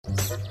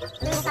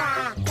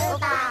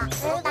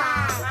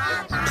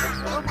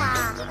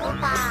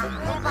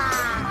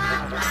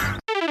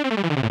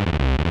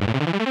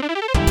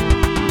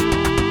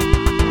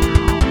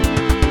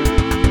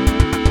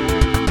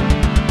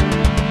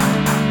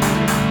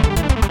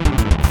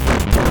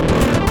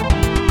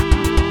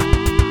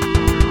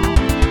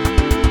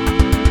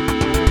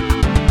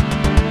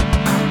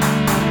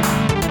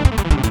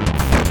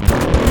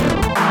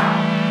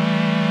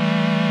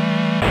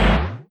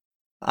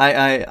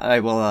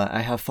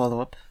I have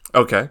follow-up.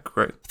 Okay,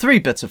 great. 3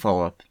 bits of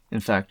follow-up, in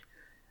fact.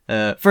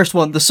 First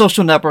one, The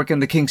Social Network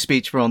and The King's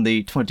Speech were on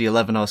the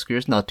 2011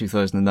 Oscars, not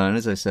 2009,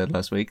 as I said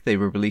last week. They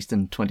were released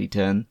in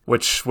 2010.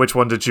 Which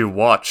one did you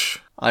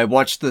watch? I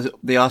watched the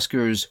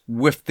Oscars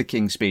with The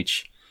King's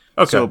Speech.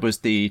 Okay. So it was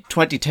the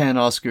 2010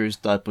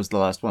 Oscars, that was the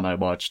last one I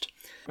watched.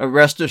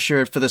 Rest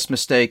assured, for this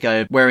mistake,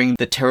 I'm wearing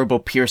the terrible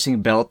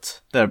piercing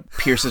belt that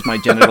pierces my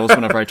genitals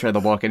whenever I try to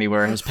walk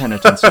anywhere as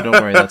penitence, so don't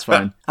worry, that's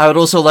fine. I would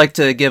also like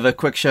to give a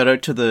quick shout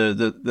out to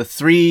the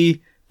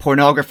 3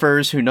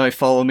 pornographers who now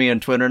follow me on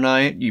Twitter now.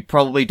 You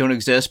probably don't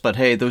exist, but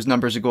hey, those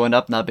numbers are going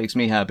up, and that makes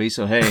me happy,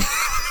 so hey.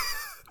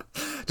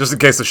 Just in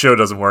case the show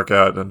doesn't work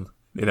out and,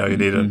 you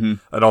need an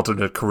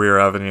alternate career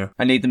avenue.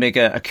 I need to make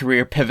a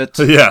career pivot.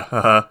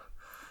 Yeah,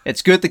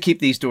 It's good to keep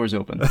these doors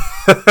open.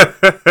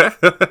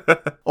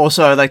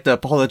 Also, I'd like to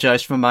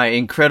apologize for my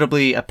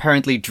incredibly,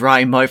 apparently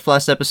dry mouth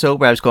last episode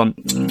where I was going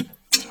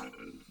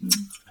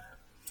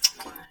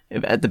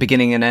at the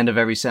beginning and end of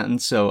every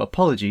sentence, so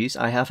apologies.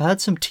 I have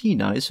had some tea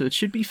now, so it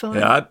should be fine.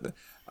 Yeah,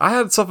 I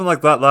had something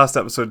like that last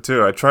episode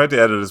too. I tried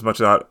to edit as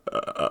much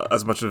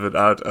of it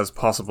out as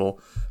possible,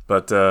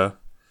 but I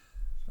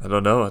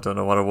don't know. I don't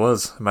know what it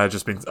was. It might have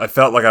just been. I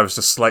felt like I was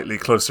just slightly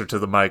closer to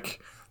the mic.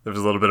 There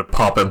was a little bit of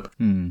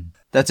popping.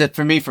 That's it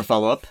for me for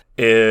follow-up.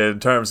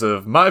 In terms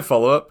of my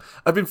follow-up,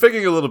 I've been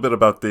thinking a little bit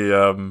about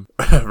the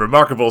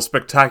remarkable,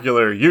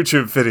 spectacular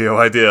YouTube video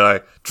idea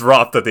I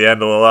dropped at the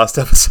end of the last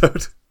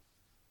episode.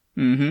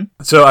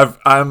 Mm-hmm. So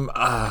I'm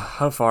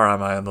how far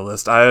am I on the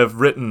list? I have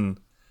written,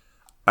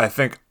 I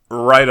think,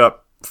 right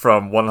up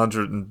from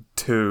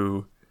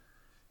 102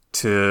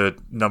 to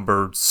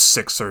number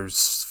 6 or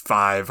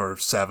 5 or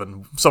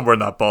 7, somewhere in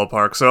that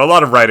ballpark. So a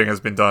lot of writing has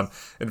been done.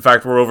 In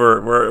fact,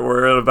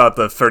 we're at about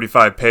the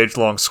 35-page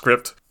long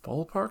script.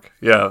 Ballpark?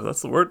 Yeah,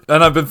 that's the word.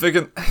 And I've been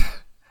thinking,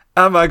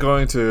 am I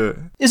going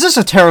to... Is this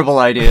a terrible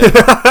idea?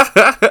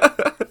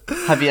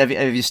 Have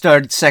you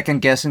started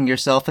second guessing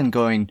yourself and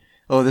going,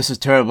 oh, this is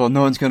terrible,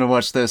 no one's going to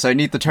watch this, I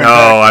need to turn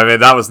back? No, I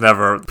mean, that was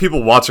never...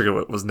 People watching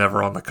it was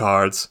never on the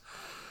cards.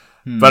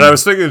 But I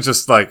was thinking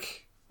just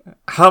like,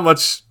 how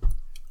much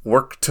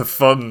work to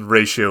fun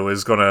ratio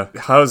is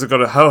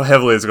how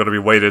heavily is it gonna be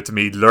weighted to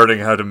me learning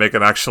how to make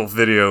an actual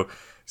video,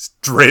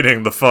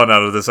 draining the fun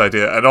out of this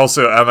idea, and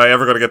also, am I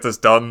ever gonna get this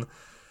done?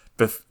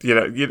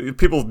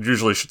 People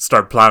usually should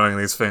start planning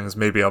these things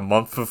maybe a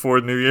month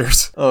before New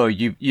Year's. Oh,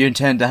 you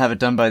intend to have it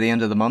done by the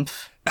end of the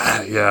month?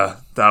 Yeah,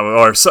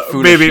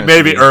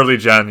 maybe early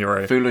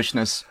January.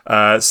 Foolishness.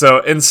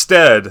 So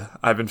instead,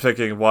 I've been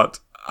thinking what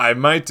I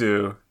might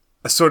do,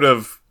 a sort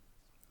of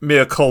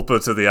mea culpa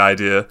to the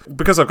idea,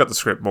 because I've got the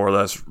script more or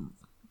less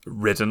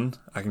written.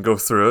 I can go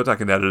through it, I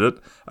can edit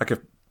it, I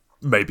could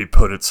maybe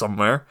put it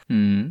somewhere.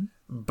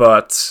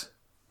 But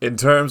in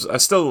terms, I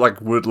still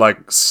would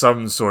like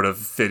some sort of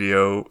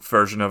video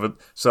version of it.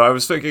 So I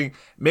was thinking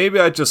maybe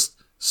I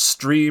just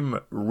stream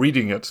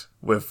reading it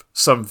with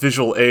some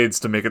visual aids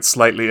to make it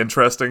slightly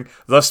interesting,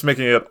 thus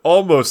making it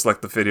almost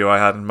like the video I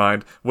had in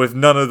mind, with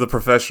none of the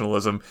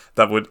professionalism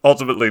that would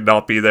ultimately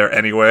not be there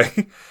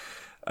anyway.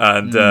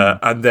 And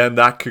then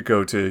that could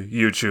go to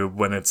YouTube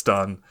when it's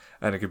done,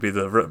 and it could be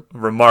the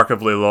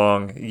remarkably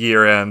long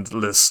year-end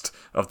list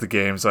of the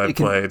games I've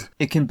played.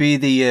 It can be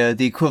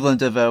the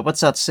equivalent of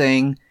what's that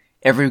saying?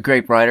 Every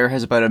great writer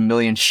has about 1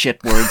 million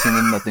shit words in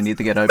them that they need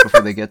to get out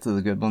before they get to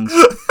the good ones.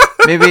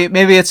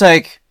 Maybe it's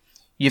like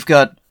you've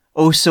got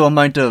so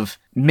amount of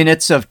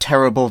minutes of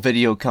terrible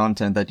video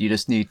content that you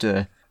just need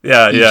to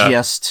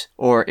ingest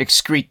or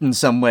excrete in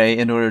some way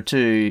in order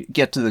to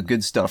get to the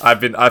good stuff. I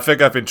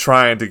think I've been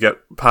trying to get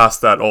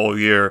past that all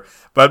year,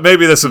 but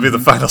maybe this will be the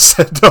final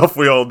send-off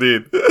we all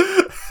need.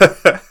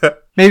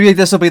 Maybe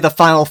this will be the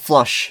final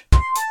flush.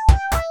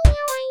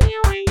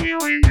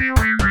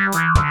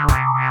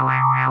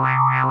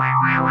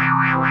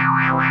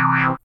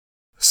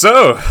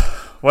 So,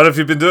 what have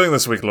you been doing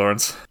this week,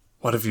 Lawrence?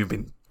 What have you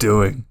been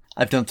doing?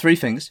 I've done 3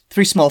 things.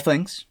 3 small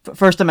things.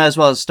 First, I might as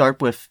well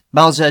start with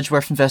Miles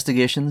Edgeworth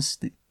Investigations,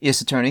 the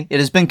Ace Attorney. It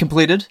has been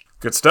completed.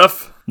 Good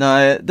stuff.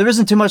 Now, there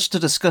isn't too much to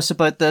discuss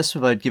about this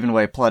without giving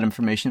away plot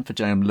information,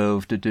 which I am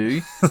loath to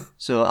do.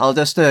 So I'll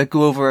just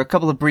go over a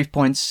couple of brief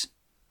points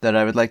that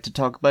I would like to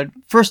talk about.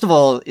 First of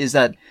all is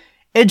that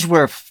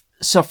Edgeworth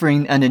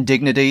suffering an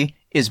indignity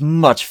is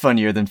much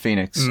funnier than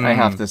Phoenix, I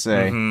have to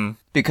say. Mm-hmm.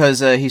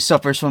 Because he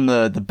suffers from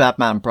the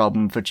Batman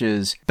problem, which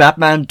is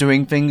Batman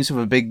doing things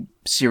with a big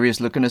serious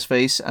look on his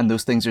face, and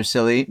those things are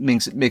silly,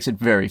 makes it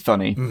very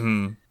funny.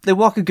 Mm-hmm. They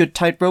walk a good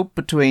tightrope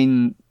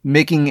between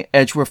making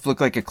Edgeworth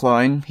look like a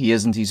clown. He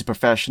isn't, he's a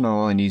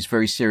professional, and he's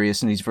very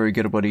serious, and he's very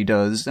good at what he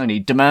does, and he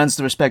demands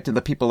the respect of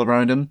the people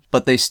around him,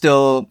 but they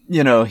still,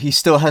 he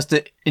still has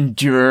to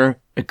endure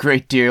a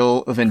great deal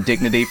of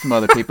indignity from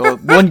other people.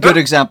 One good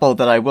example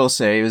that I will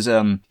say is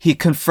he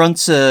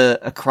confronts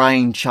a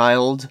crying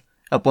child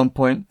at one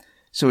point.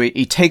 So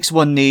he takes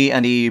one knee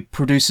and he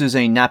produces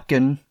a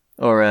napkin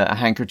or a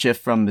handkerchief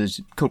from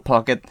his coat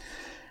pocket,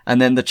 and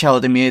then the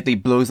child immediately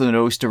blows the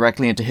nose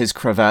directly into his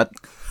cravat.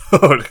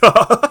 Oh,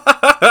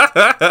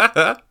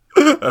 no.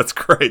 That's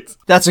great.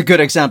 That's a good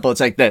example. It's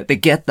like they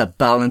get the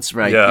balance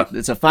right. Yeah.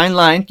 It's a fine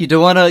line. You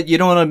don't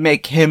wanna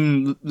make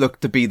him look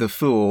to be the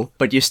fool,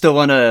 but you still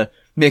wanna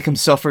make him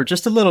suffer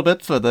just a little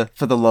bit for the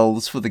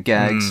lulz, for the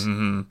gags.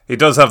 Mm-hmm. He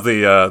does have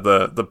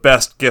the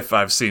best gif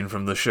I've seen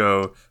from the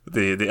show,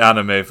 the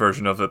anime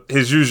version of it.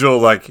 His usual,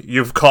 like,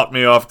 "you've caught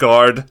me off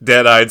guard,"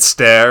 dead-eyed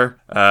stare.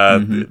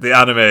 The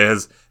anime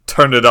has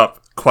turned it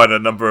up quite a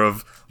number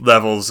of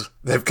levels.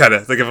 They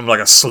give him like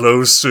a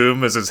slow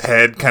zoom as his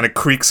head kind of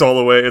creaks all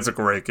the way. It's a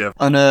great gif.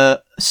 On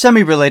a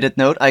semi-related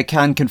note, I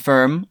can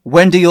confirm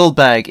Wendy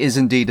Oldbag is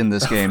indeed in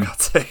this game.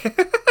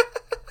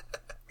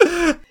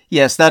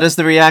 Yes, that is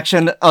the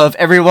reaction of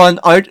everyone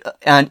out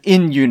and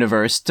in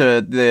universe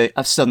to the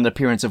sudden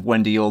appearance of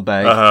Wendy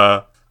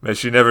Oldbag. May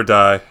she never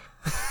die.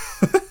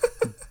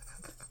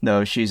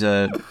 No, she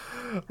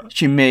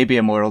may be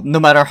immortal. No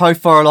matter how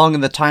far along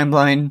in the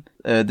timeline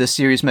this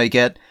series may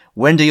get,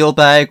 Wendy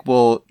Oldbag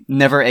will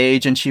never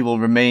age and she will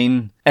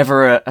remain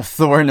ever a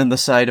thorn in the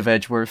side of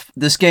Edgeworth.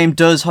 This game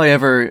does,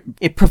 however,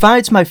 it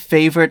provides my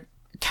favorite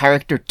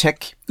character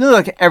tick. You know,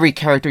 like every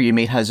character you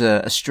meet has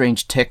a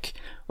strange tick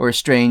or a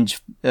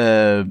strange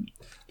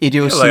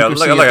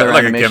idiosyncrasy of their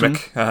animation.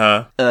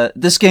 A gimmick.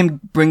 This game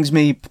brings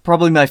me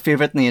probably my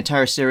favorite in the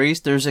entire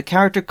series. There's a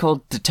character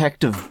called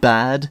Detective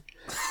Bad.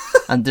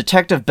 And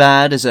Detective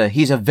Bad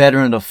he's a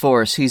veteran of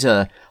force. He's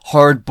a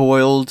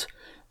hard-boiled,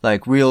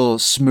 like, real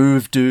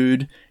smooth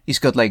dude. He's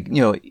got, like,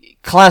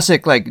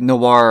 classic, like,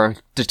 noir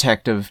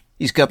detective.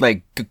 He's got,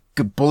 like,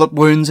 bullet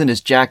wounds in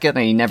his jacket,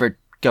 and he never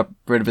got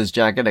rid of his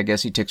jacket. I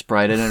guess he takes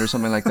pride in it or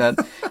something like that.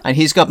 And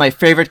he's got my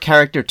favorite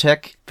character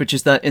tick, which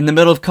is that in the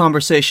middle of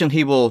conversation,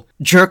 he will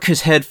jerk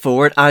his head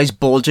forward, eyes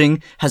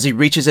bulging, as he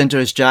reaches into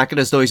his jacket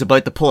as though he's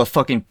about to pull a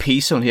fucking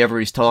piece on whoever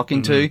he's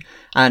talking to.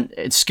 And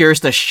it scares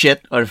the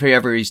shit out of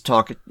whoever it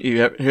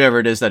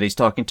is that he's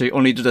talking to,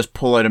 only to just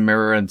pull out a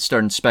mirror and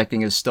start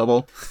inspecting his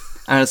stubble.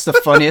 And it's the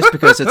funniest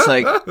because it's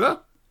like,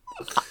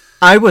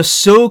 I was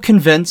so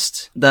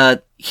convinced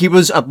that he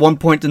was at one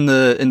point in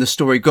the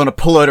story going to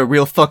pull out a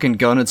real fucking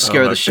gun and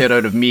scare the shit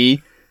out of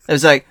me. I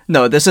was like,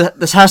 no, this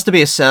has to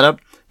be a setup.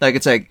 Like,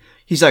 it's like,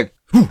 he's like,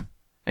 whoo,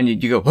 and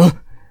you go, huh,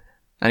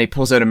 and he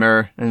pulls out a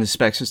mirror and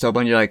inspects his stubble,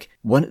 and you're like,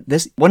 one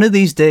of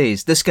these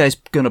days, this guy's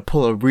gonna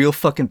pull a real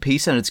fucking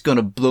piece and it's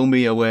gonna blow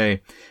me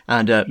away.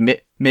 And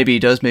maybe he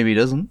does, maybe he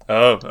doesn't.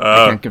 I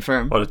can't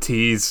confirm. What a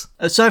tease.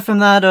 Aside from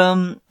that,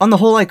 on the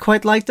whole, I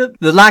quite liked it.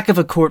 The lack of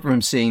a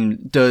courtroom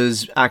scene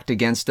does act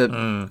against it,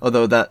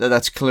 although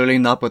that's clearly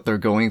not what they're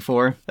going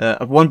for.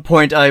 At one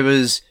point, I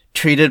was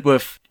treated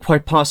with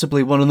quite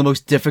possibly one of the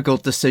most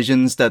difficult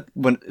decisions that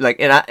when, like,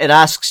 it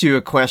asks you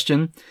a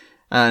question,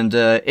 and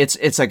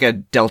it's like a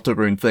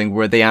Deltarune thing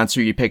where the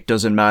answer you pick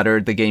doesn't matter,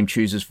 the game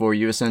chooses for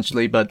you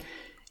essentially, but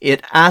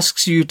it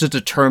asks you to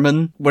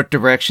determine what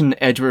direction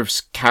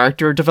Edgeworth's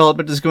character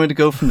development is going to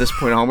go from this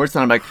point onwards,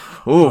 and I'm like,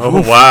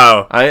 oh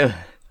wow.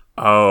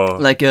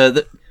 Like,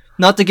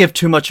 not to give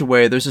too much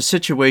away, there's a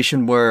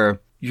situation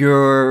where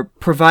you're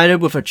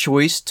provided with a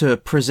choice to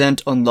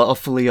present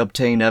unlawfully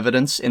obtained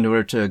evidence in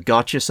order to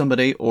gotcha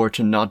somebody or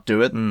to not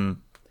do it.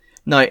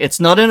 Now, it's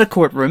not in a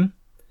courtroom,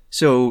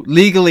 so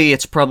legally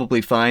it's probably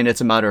fine,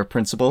 it's a matter of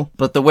principle.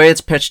 But the way it's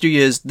pitched to you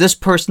is, this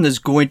person is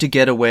going to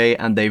get away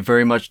and they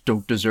very much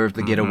don't deserve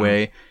to get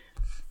away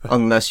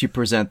unless you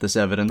present this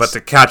evidence. But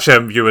to catch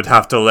him, you would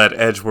have to let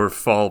Edgeworth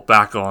fall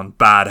back on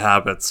bad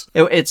habits.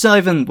 It's not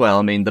even, well,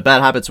 I mean, the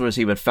bad habits was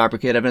he would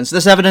fabricate evidence.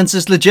 This evidence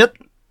is legit.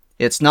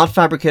 It's not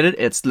fabricated,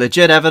 it's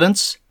legit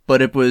evidence,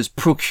 but it was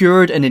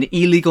procured in an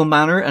illegal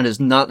manner and is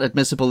not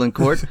admissible in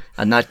court,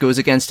 and that goes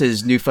against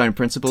his newfound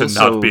principles. To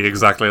not be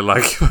exactly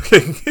like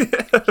fucking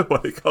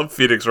what he called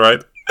Phoenix,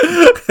 right?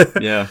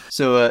 Yeah.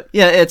 So,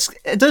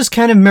 it does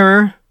kind of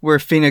mirror where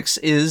Phoenix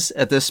is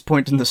at this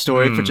point in the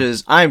story, which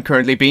is, I'm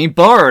currently being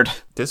barred.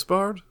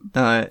 Disbarred?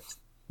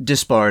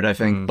 Disbarred, I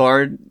think.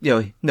 Barred,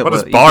 no. What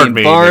does barred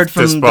mean? Barred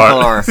from the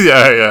bar.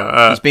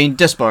 Yeah. He's being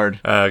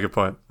disbarred. Good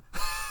point.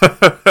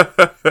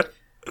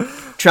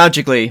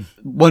 Tragically,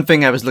 one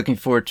thing I was looking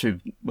forward to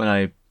when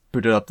I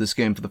booted up this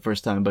game for the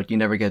first time, but you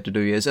never get to do,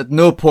 is at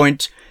no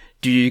point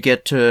do you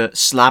get to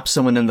slap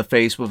someone in the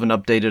face with an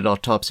updated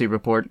autopsy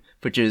report,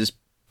 which is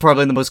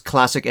probably the most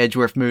classic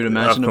Edgeworth mood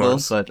imaginable,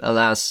 but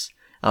alas,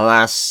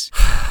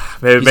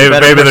 maybe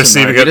they're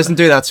saving it. He doesn't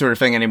do that sort of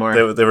thing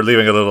anymore. They were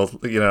leaving a little,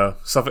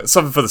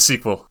 something for the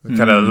sequel.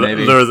 Kind of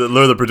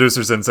lure the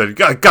producers in and said,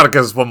 gotta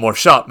give us one more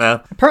shot, man.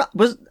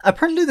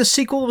 Apparently the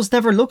sequel was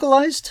never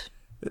localized?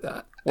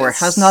 Or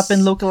has not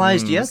been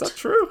localized yet? Is that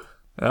true?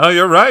 Oh,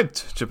 you're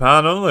right.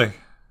 Japan only.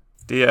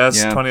 DS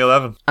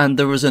 2011. And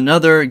there was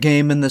another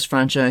game in this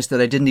franchise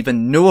that I didn't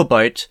even know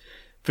about,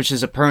 which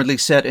is apparently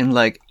set in,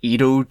 like,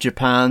 Edo,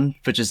 Japan,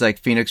 which is, like,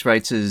 Phoenix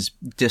Wright's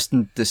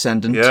distant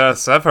descendant.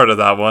 Yes, I've heard of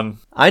that one.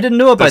 I didn't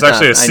know about that. There's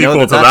actually a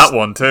sequel to that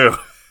one, too.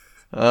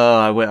 Oh,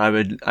 I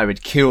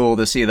would kill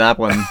to see that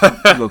one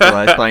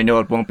localized, but I know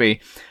it won't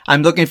be.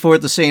 I'm looking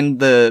forward to seeing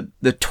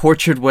the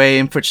tortured way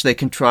in which they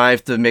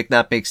contrive to make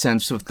that make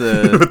sense with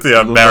the with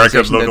the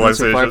American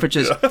localization. Which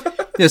is,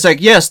 it's like,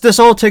 yes, this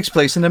all takes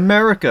place in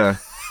America.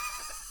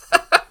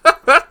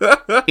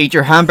 Eat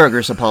your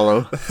hamburgers,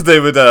 Apollo. They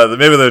would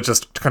maybe they would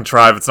just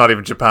contrive it's not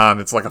even Japan.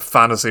 It's like a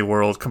fantasy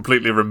world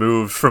completely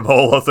removed from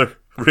all other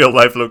real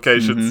life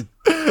locations.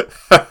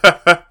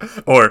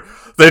 Or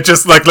they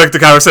just like the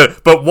guy said,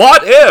 but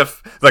what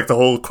if, like, the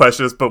whole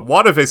question is, but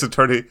what if Ace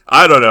Attorney,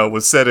 I don't know,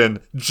 was set in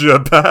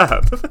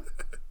Japan?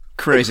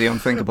 Crazy,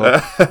 unthinkable.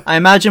 I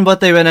imagine what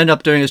they would end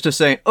up doing is just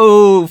saying,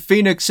 oh,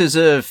 Phoenix is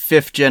a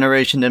 5th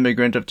generation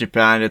immigrant of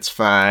Japan, it's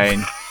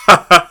fine.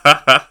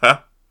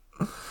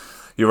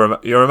 You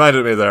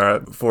reminded me there,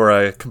 before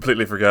I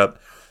completely forget,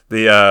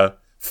 the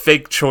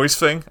fake choice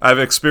thing. I've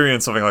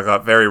experienced something like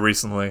that very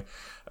recently,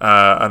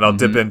 and I'll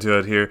dip into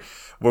it here.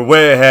 We're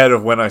way ahead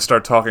of when I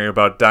start talking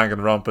about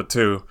Danganronpa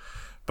 2,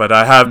 but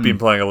I have been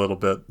playing a little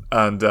bit,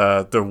 and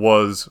there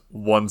was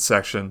one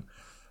section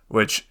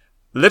which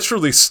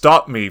literally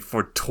stopped me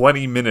for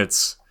 20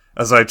 minutes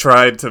as I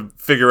tried to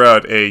figure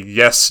out a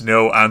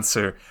yes-no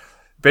answer.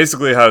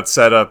 Basically how it's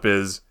set up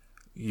is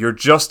you're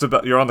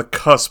on the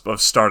cusp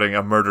of starting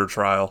a murder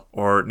trial,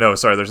 or no,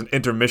 sorry, there's an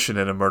intermission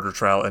in a murder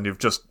trial and you've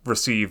just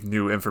received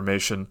new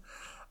information.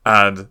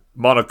 And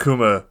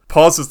Monokuma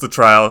pauses the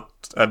trial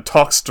and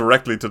talks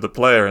directly to the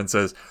player and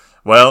says,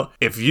 well,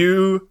 if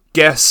you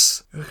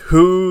guess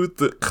who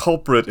the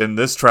culprit in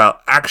this trial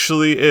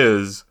actually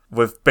is,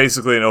 with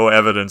basically no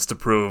evidence to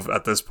prove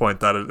at this point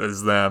that it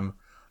is them,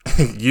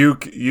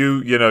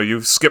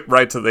 you skip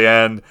right to the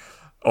end,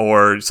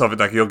 or something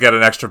like you'll get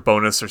an extra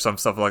bonus or some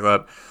stuff like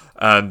that.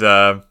 And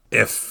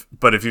if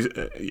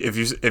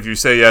you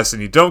say yes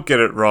and you don't get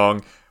it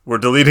wrong, we're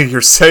deleting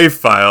your save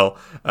file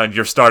and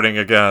you're starting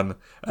again.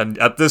 And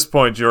at this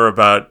point, you're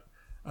about,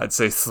 I'd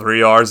say,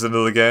 3 hours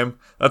into the game.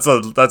 That's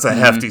a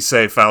hefty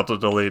save file to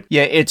delete.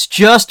 Yeah, it's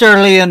just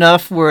early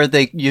enough where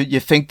you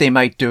think they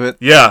might do it.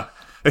 Yeah,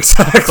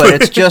 exactly.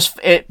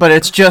 But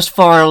it's just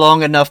far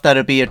along enough that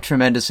it'd be a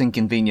tremendous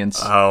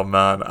inconvenience. Oh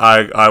man,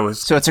 I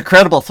was so it's a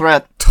credible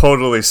threat.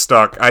 Totally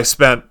stuck. I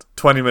spent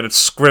 20 minutes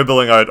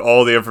scribbling out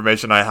all the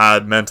information I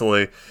had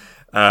mentally.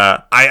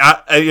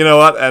 I you know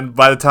what? And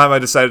by the time I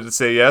decided to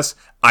say yes,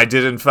 I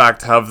did in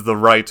fact have the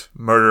right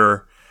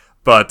murderer,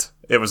 but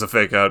it was a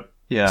fake out.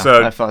 Yeah,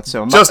 so I thought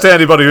so. Just to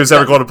anybody who's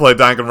ever going to play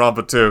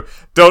Danganronpa 2,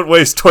 don't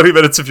waste 20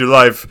 minutes of your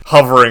life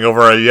hovering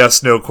over a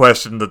yes-no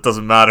question that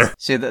doesn't matter.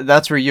 See,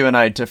 that's where you and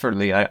I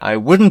differently. I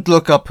wouldn't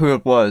look up who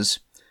it was,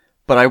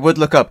 but I would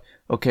look up,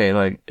 okay,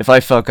 like, if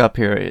I fuck up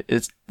here, they're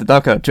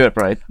not going to do it,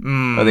 right?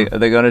 Are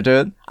they going to do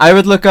it? I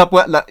would look up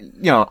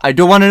I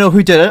don't want to know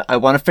who did it. I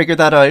want to figure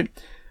that out.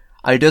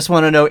 I just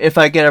want to know, if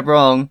I get it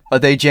wrong, are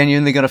they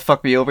genuinely going to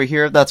fuck me over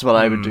here? That's what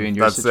I would do in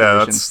your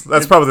situation. Yeah,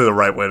 that's probably the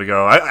right way to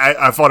go.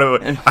 I thought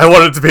I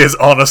wanted to be as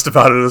honest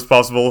about it as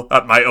possible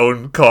at my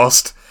own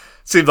cost.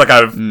 Seems like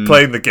I'm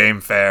playing the game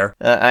fair.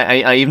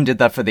 I even did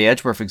that for the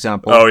Edgeworth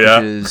example. Oh,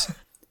 yeah?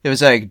 It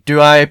was like,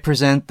 do I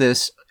present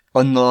this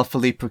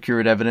unlawfully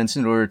procured evidence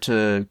in order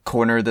to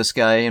corner this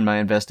guy in my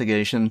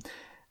investigation?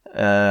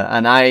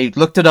 And I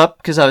looked it up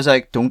because I was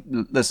like,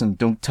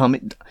 don't tell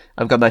me.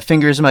 I've got my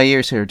fingers in my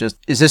ears here. Just,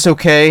 is this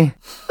okay?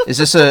 Is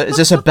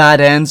this a bad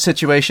end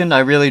situation? I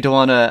really don't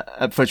want to,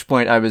 at which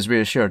point I was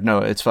reassured. No,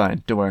 it's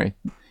fine. Don't worry.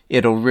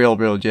 It'll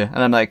railroad you. And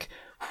I'm like,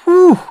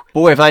 whew,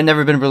 boy, have I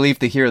never been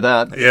relieved to hear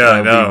that. Yeah,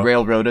 I know. Being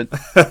railroaded.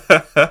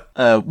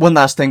 One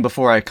last thing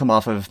before I come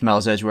off of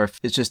Miles Edgeworth.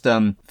 It's just,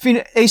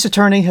 Ace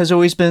Attorney has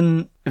always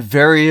been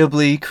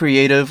variably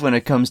creative when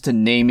it comes to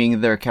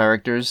naming their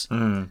characters.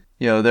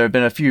 There have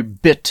been a few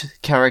bit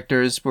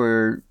characters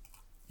where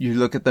you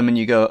look at them and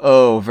you go,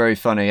 oh, very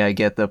funny, I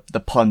get the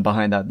pun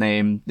behind that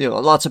name.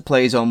 Lots of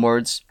plays on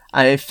words.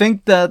 I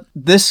think that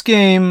this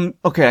game...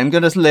 Okay, I'm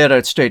going to lay it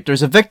out straight.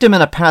 There's a victim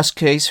in a past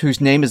case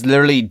whose name is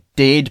literally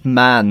Dead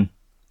Man.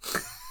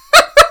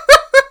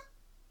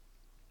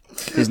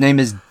 His name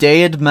is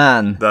Dead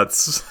Man.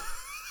 That's...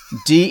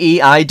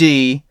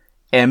 DEIDMANN.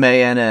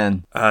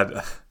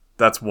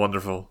 That's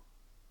wonderful.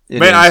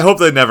 I hope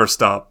they never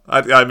stop.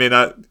 I mean,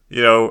 out of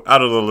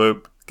the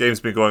loop. Game's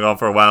been going on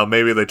for a while.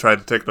 Maybe they try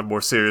to take it a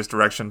more serious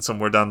direction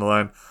somewhere down the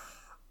line.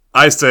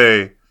 I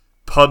say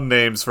pun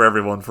names for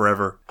everyone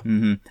forever.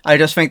 I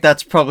just think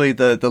that's probably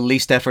the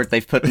least effort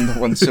they've put into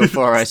one so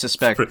far, I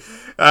suspect.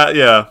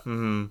 Yeah.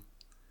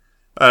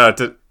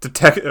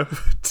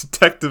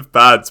 Detective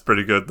Bad's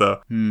pretty good,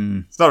 though.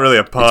 It's not really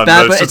a pun,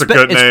 but it's just a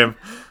good name.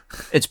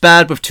 It's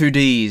bad with 2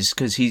 Ds,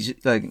 because he's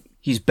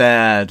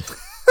bad.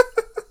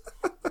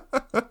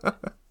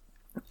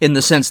 In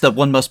the sense that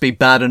one must be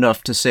bad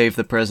enough to save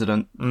the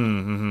president.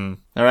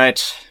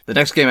 Alright, the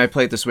next game I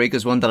played this week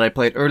is one that I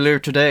played earlier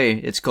today.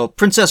 It's called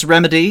Princess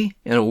Remedy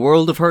in a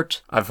World of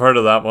Hurt. I've heard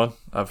of that one.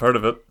 I've heard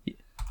of it.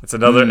 Is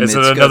it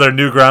another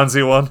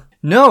Newgroundsy one?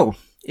 No.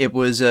 It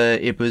was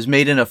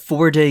made in a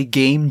 4-day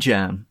game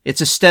jam.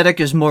 Its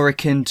aesthetic is more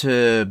akin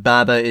to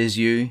Baba Is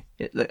You.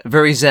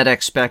 Very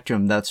ZX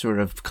Spectrum, that sort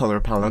of color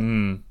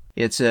palette.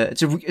 It's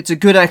a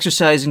good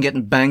exercise in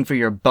getting bang for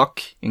your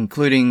buck,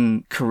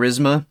 including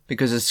charisma,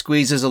 because it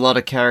squeezes a lot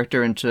of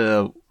character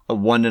into a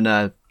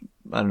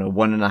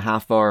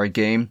 1.5 hour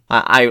game.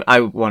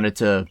 I wanted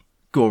to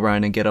go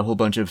around and get a whole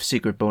bunch of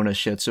secret bonus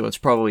shit, so it's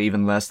probably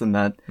even less than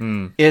that.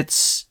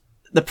 It's...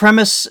 The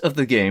premise of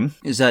the game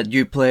is that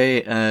you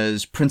play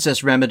as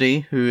Princess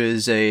Remedy, who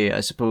is I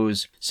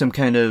suppose, some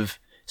kind of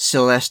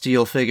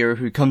celestial figure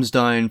who comes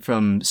down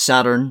from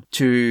Saturn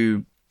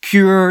to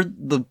cure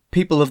the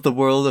people of the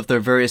world of their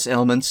various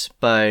ailments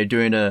by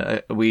doing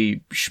a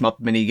wee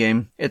shmup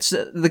minigame.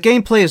 The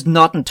gameplay is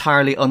not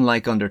entirely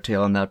unlike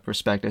Undertale in that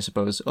respect, I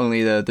suppose,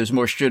 only there's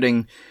more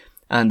shooting.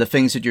 And the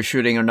things that you're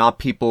shooting are not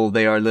people,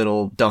 they are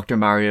little Dr.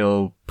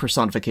 Mario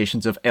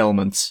personifications of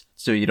ailments.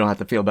 So you don't have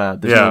to feel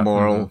bad. There's no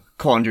moral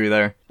quandary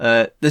there.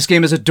 This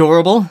game is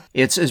adorable.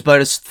 It's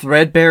about as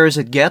threadbare as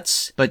it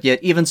gets. But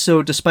yet, even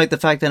so, despite the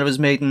fact that it was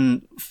made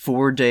in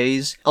 4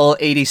 days, all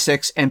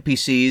 86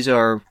 NPCs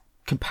are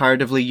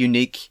comparatively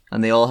unique.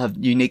 And they all have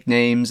unique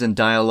names and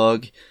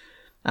dialogue.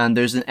 And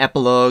there's an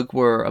epilogue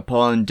where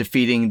upon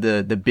defeating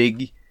the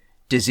big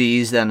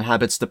disease that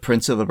inhabits the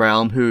Prince of the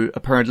Realm, who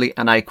apparently,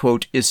 and I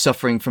quote, is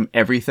suffering from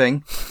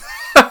everything.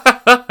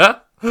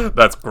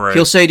 That's great.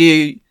 He'll say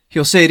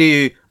to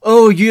you,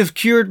 "Oh, you have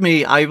cured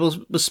me. I will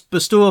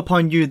bestow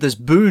upon you this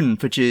boon,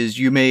 which is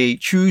you may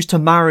choose to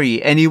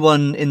marry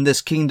anyone in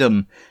this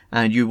kingdom,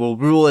 and you will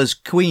rule as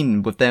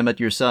queen with them at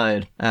your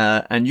side.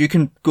 And you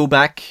can go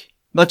back,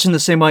 much in the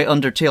same way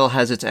Undertale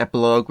has its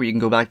epilogue, where you can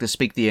go back to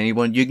speak to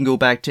anyone. You can go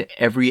back to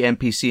every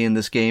NPC in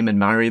this game and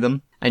marry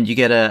them. And you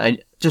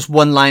get just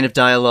one line of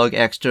dialogue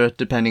extra,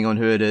 depending on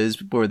who it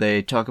is, where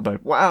they talk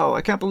about, wow,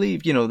 I can't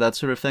believe, that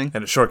sort of thing.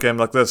 In a short game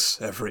like this,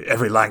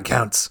 every line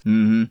counts.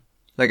 Mm-hmm.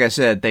 Like I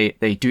said,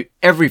 they do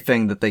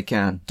everything that they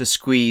can to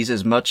squeeze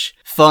as much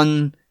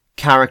fun,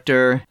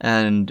 character,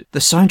 and the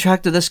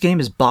soundtrack to this game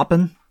is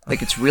bopping.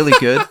 Like, it's really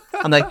good.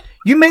 I'm like,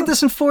 you made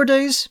this in 4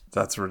 days?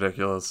 That's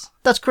ridiculous.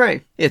 That's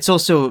great. It's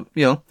also,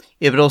 it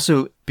would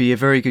also be a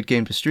very good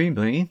game to stream,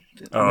 buddy.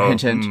 Oh,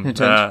 hint, hint, hint, hint.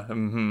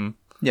 Mm-hmm.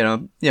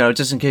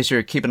 Just in case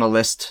you're keeping a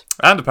list.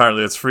 And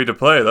apparently it's free to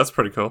play. That's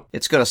pretty cool.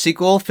 It's got a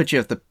sequel, which you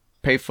have to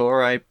pay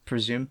for, I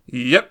presume.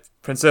 Yep.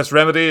 Princess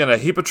Remedy in a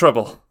heap of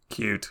trouble.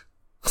 Cute.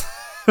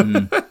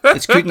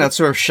 It's cute in that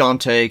sort of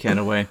Shantae kind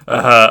of way.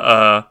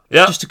 Yeah.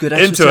 Just a good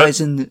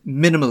exercise in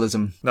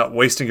minimalism. Not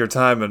wasting your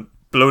time and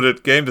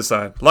bloated game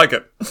design. Like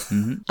it.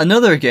 Mm-hmm.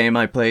 Another game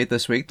I played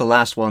this week, the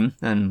last one,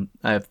 and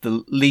I have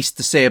the least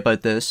to say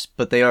about this,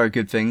 but they are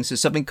good things,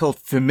 is something called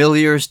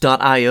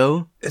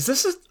Familiars.io. Is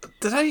this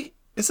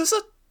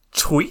a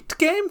tweet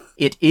game?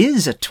 It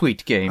is a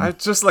tweet game. I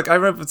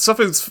remember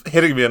something's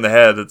hitting me in the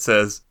head that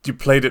says, you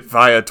played it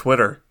via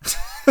Twitter.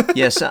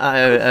 Yes,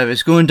 I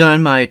was going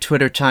down my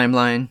Twitter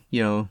timeline,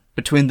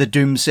 between the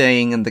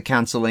doomsaying and the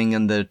cancelling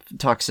and the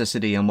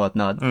toxicity and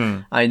whatnot.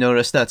 I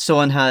noticed that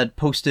someone had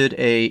posted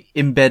a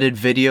embedded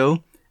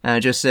video and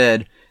it just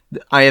said,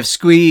 I have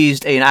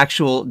squeezed an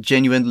actual,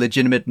 genuine,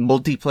 legitimate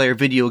multiplayer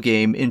video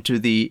game into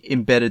the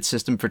embedded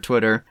system for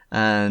Twitter.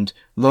 And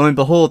lo and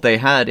behold, they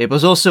had. It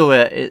was also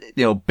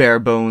bare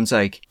bones,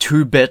 like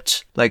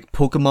 2-bit, like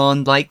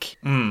Pokemon-like.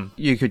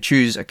 You could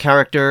choose a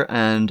character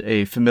and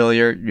a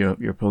familiar,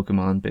 your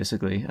Pokemon,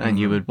 basically. And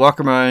you would walk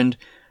around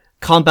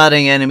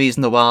combating enemies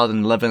in the wild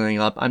and leveling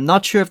up. I'm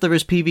not sure if there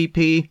was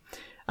PvP.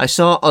 I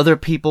saw other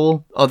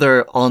people,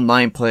 other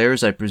online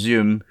players, I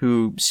presume,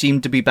 who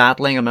seemed to be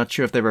battling. I'm not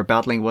sure if they were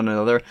battling one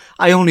another.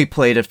 I only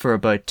played it for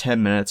about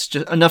 10 minutes,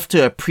 just enough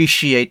to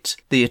appreciate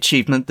the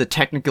achievement, the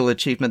technical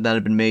achievement that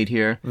had been made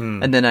here.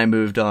 And then I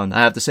moved on.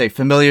 I have to say,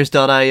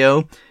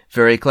 Familiars.io,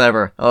 very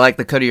clever. I like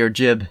the cut of your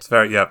jib. It's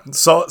very,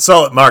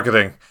 solid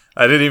marketing.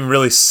 I didn't even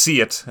really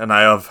see it, and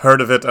I have heard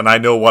of it, and I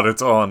know what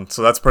it's on,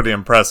 so that's pretty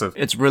impressive.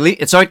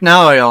 It's out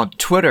now on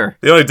Twitter.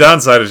 The only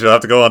downside is you'll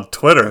have to go on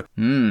Twitter.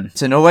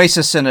 It's an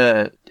oasis in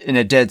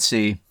a dead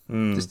sea.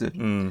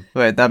 Wait,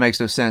 that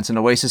makes no sense. An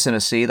oasis in a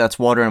sea, that's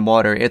water and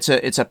water. It's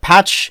a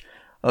patch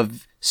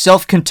of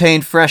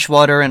self-contained fresh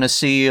water in a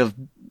sea of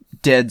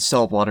dead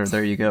salt water.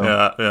 There you go.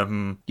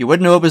 Yeah. You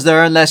wouldn't know it was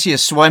there unless you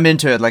swam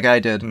into it like I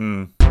did.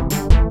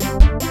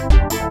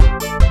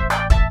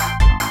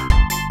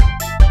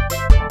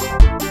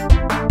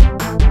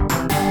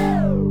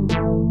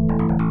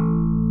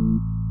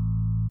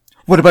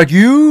 What about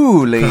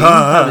you, Lee?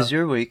 How was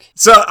your week?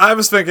 So I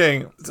was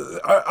thinking,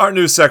 our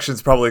news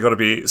section's probably going to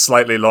be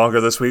slightly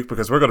longer this week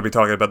because we're going to be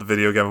talking about the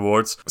Video Game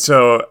Awards.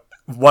 So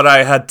what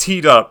I had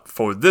teed up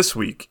for this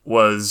week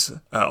was,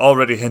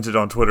 already hinted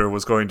on Twitter,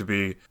 was going to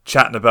be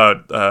chatting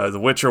about The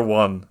Witcher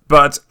 1.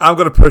 But I'm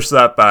going to push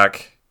that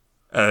back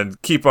and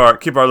keep our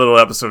little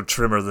episode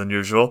trimmer than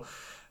usual.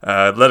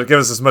 Let it give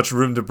us as much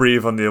room to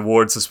breathe on the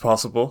awards as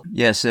possible.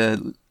 Yes,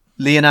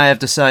 Lee and I have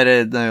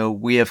decided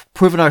we have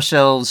proven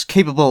ourselves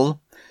capable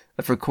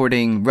of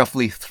recording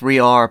roughly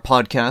 3-hour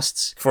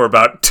podcasts for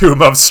about 2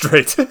 months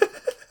straight.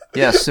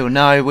 Yes, so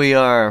now we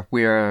are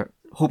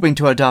hoping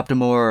to adopt a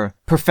more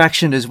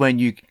perfection is when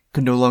you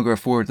can no longer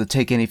afford to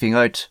take anything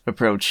out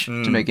approach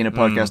to making a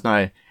podcast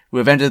now.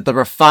 We've entered the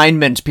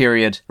refinement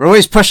period. We're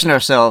always pushing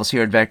ourselves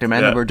here at Vector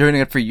Man, and we're doing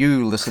it for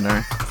you,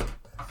 listener.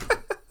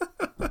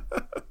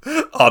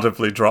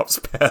 Audibly drops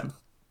pen.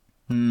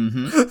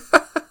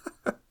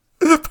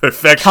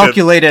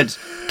 Perfection.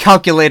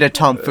 Calculated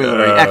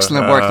tomfoolery.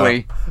 Excellent work,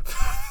 Lee.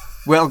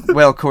 Well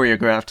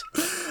choreographed.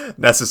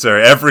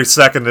 Necessary. Every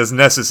second is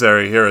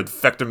necessary here at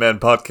Vector Man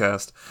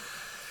Podcast.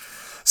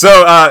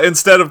 So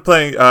instead of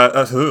talking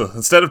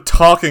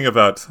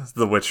about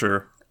The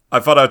Witcher, I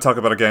thought I'd talk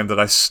about a game that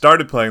I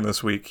started playing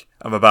this week.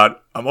 I'm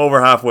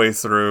over halfway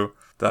through.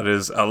 That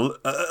is a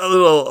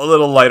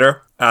little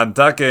lighter, and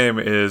that game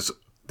is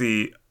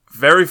the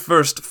very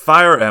first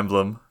Fire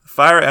Emblem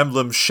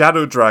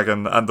Shadow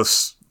Dragon and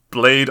the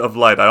Blade of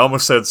Light. I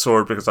almost said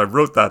sword because I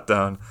wrote that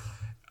down.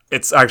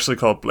 It's actually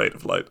called Blade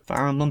of Light.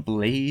 Fire Emblem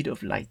Blade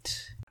of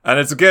Light. And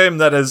it's a game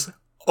that has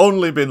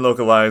only been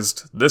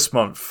localized this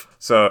month.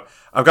 So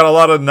I've got a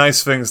lot of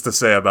nice things to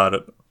say about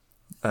it.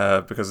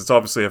 Because it's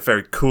obviously a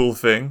very cool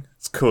thing.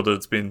 It's cool that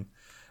it's been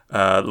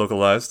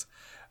localized.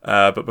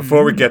 But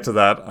before we get to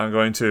that, I'm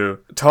going to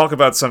talk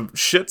about some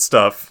shit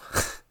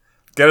stuff,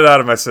 get it out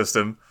of my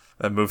system,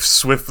 and move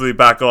swiftly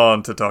back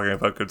on to talking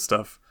about good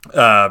stuff.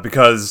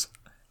 Because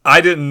I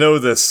didn't know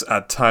this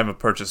at time of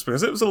purchase,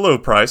 because it was a low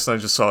price, and I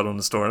just saw it on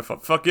the store, and I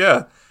thought, fuck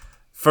yeah,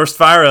 first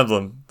Fire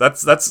Emblem.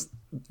 That's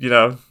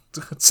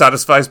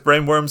satisfies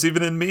brainworms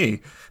even in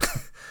me.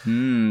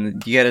 You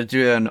gotta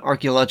do an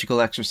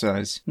archaeological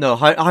exercise. No,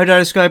 how do I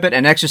describe it?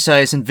 An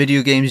exercise in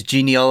video games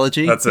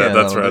genealogy? That's it,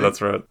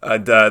 that's right.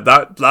 And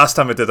that last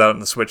time I did that on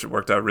the Switch, it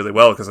worked out really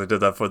well, because I did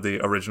that for the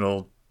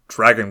original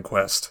Dragon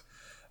Quest.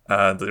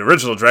 The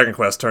original Dragon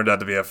Quest turned out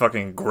to be a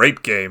fucking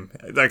great game.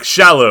 Like,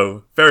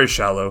 shallow, very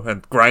shallow,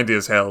 and grindy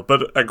as hell,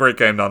 but a great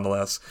game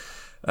nonetheless.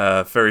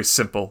 Very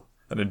simple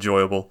and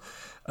enjoyable.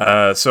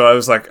 So I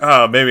was like,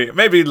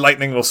 maybe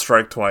lightning will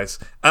strike twice.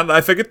 And I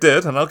think it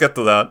did, and I'll get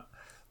to that.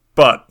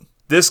 But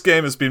this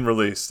game has been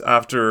released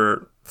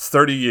after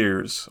 30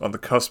 years, on the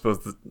cusp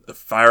of the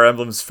Fire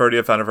Emblem's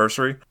 30th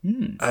anniversary.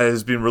 It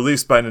has been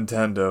released by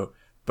Nintendo,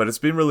 but it's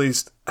been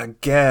released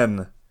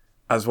again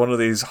as one of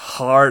these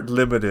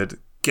hard-limited,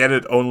 get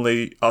it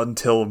only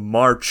until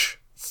March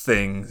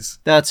things.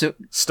 That's it.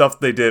 Stuff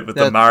they did with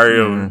the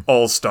Mario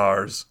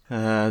All-Stars.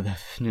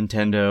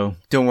 Nintendo.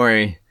 Don't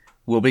worry.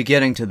 We'll be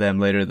getting to them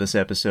later this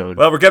episode.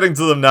 Well, we're getting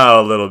to them now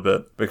a little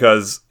bit,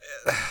 because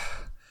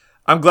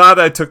I'm glad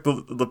I took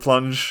the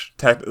plunge.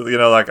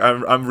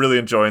 I'm really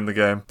enjoying the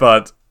game.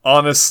 But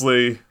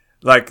honestly,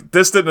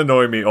 this didn't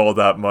annoy me all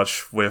that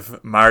much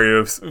with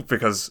Mario,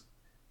 because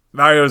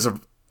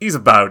he's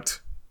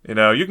about.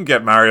 You can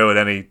get Mario at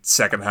any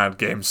secondhand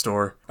game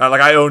store.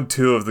 I own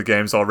 2 of the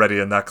games already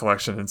in that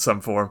collection in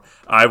some form.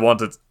 I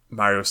wanted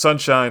Mario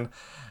Sunshine.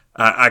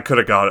 I could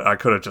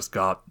have just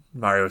got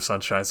Mario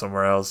Sunshine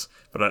somewhere else,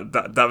 but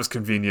that was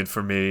convenient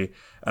for me.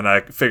 And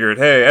I figured,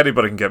 hey,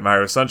 anybody can get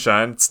Mario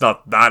Sunshine. It's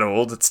not that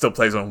old. It still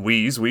plays on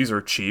Wii's. Wii's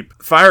are cheap.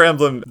 Fire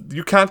Emblem,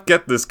 you can't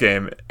get this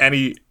game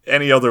any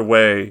other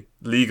way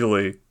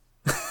legally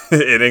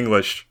in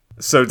English.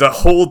 So to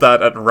hold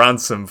that at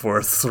ransom for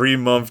a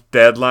 3-month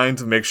deadline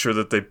to make sure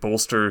that they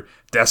bolster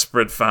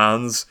desperate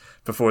fans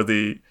before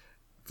the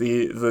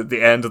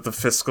end of the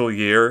fiscal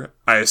year,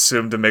 I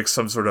assume to make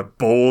some sort of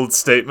bold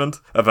statement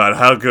about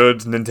how good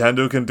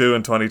Nintendo can do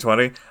in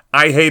 2020.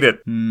 I hate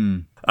it.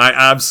 I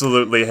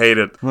absolutely hate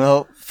it.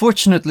 Well,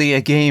 fortunately,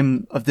 a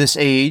game of this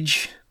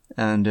age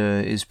and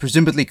is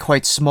presumably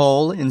quite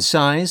small in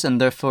size and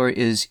therefore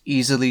is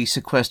easily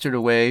sequestered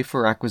away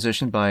for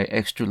acquisition by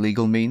extra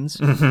legal means.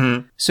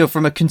 Mm-hmm. So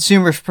from a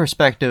consumer's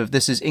perspective,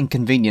 this is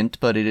inconvenient,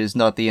 but it is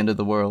not the end of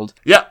the world.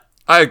 Yeah,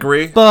 I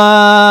agree.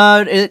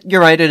 But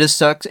you're right, it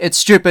sucks. It's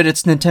stupid.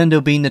 It's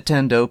Nintendo being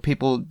Nintendo.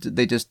 People,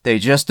 they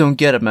just don't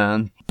get it,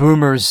 man.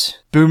 Boomers.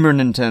 Boomer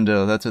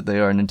Nintendo. That's what they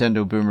are.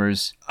 Nintendo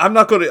boomers. I'm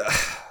not going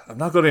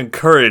to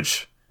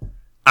encourage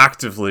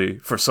actively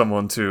for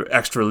someone to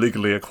extra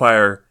legally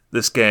acquire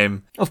this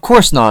game. Of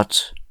course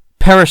not.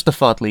 Perish the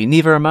thought, Lee.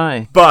 Neither am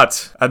I.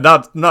 But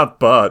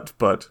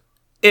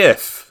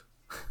if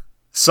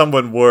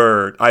someone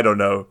were, I don't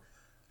know,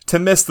 to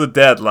miss the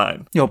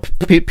deadline.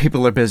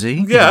 People are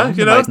busy. Yeah,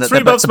 3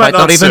 months might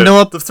not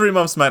suit. The 3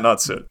 months might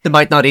not suit. They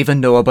might not even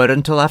know about it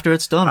until after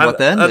it's done. What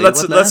then?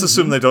 Let's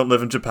assume they don't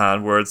live in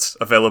Japan, where it's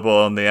available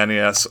on the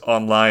NES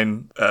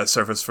online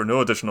service for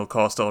no additional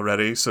cost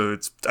already, so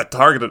it's a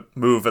targeted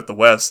move at the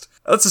West.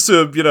 Let's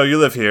assume, you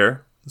live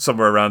here,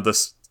 somewhere around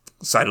this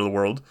side of the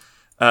world,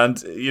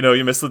 and,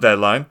 you missed the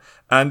deadline,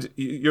 and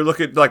you're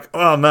looking like,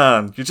 oh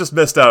man, you just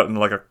missed out on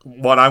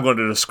what I'm going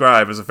to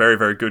describe as a very,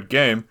 very good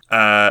game.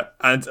 You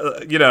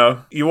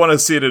want to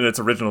see it in its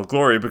original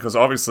glory, because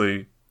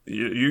obviously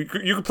you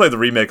could play the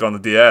remake on the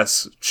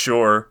DS,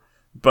 sure,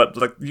 but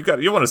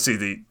you want to see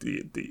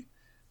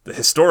the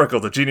historical,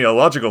 the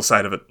genealogical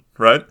side of it,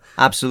 right?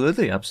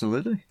 Absolutely.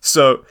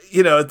 So,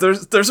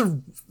 there's a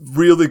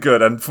really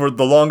good, and for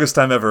the longest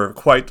time ever,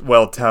 quite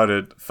well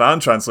touted fan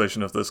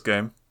translation of this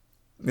game.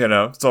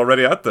 It's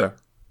already out there.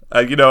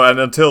 And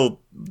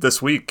until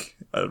this week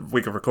of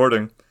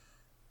recording,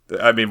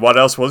 I mean, what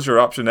else was your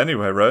option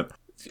anyway, right?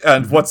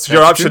 And what's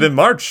your option in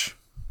March?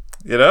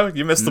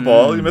 You missed the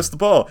ball, you missed the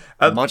ball.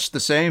 And, much the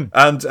same.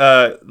 And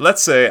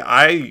let's say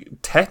I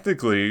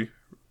technically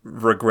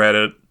regret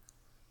it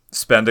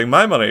spending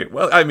my money.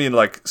 Well, I mean,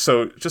 like,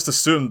 so just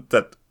assume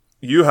that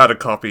you had a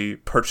copy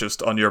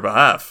purchased on your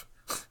behalf.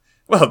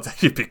 Well,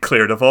 you'd be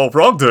cleared of all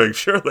wrongdoing,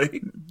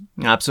 surely.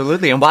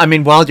 Absolutely. And I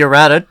mean, while you're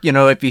at it,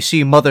 if you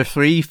see Mother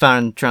 3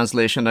 fan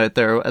translation out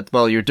there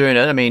while you're doing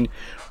it, I mean,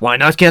 why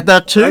not get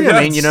that too?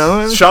 I mean,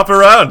 Shop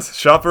around,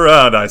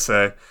 I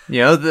say.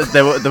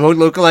 They won't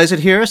localize it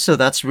here, so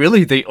that's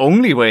really the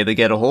only way they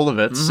get a hold of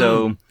it. Mm-hmm.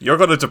 So you're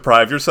going to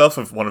deprive yourself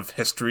of one of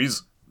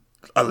history's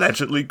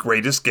allegedly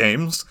greatest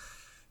games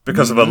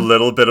because of a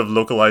little bit of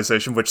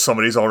localization, which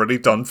somebody's already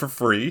done for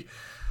free.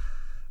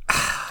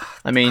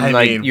 You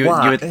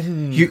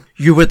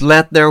would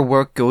let their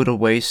work go to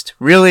waste.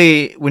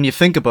 Really, when you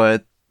think about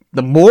it,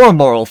 the more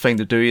moral thing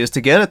to do is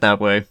to get it that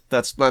way.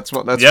 That's what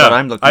I'm looking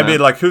at. I mean,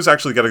 like, who's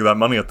actually getting that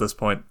money at this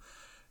point?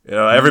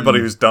 Everybody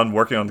who's done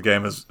working on the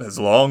game has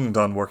long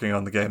done working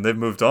on the game. They've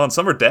moved on.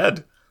 Some are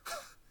dead.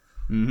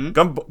 Mm-hmm.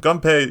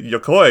 Gunpei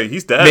Yokoi,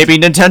 he's dead. Maybe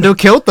Nintendo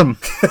killed them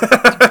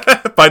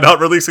by not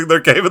releasing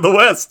their game in the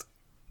West.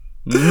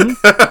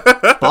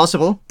 Mm-hmm.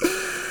 Possible.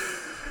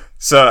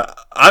 So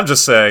I'm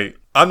just saying,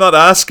 I'm not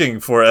asking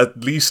for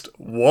at least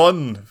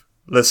one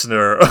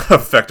listener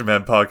of Vector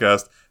Man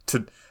Podcast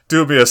to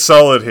do me a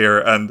solid here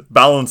and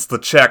balance the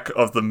check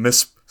of the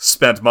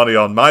misspent money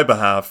on my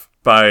behalf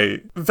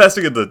by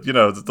investing in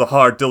the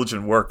hard,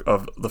 diligent work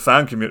of the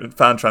fan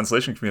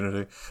translation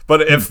community.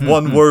 But if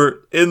one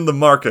were in the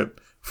market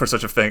for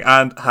such a thing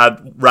and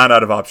ran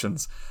out of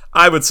options,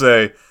 I would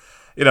say,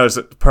 there's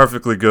a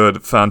perfectly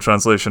good fan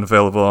translation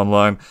available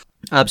online.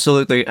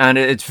 Absolutely, and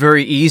it's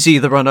very easy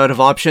to run out of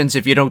options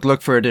if you don't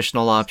look for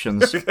additional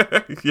options.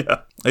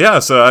 Yeah.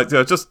 So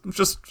just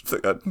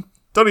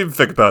don't even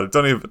think about it.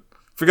 Don't even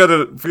forget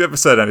I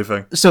said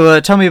anything. So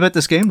tell me about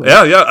this game.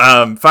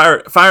 Yeah.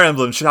 Fire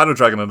Emblem Shadow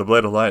Dragon and the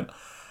Blade of Light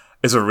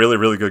is a really,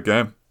 really good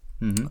game.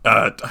 Mm-hmm.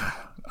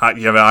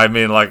 I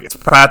mean, like, it's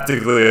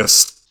practically a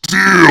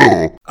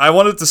steal. I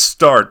wanted to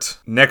start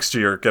next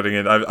year getting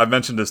in. I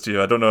mentioned this to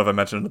you. I don't know if I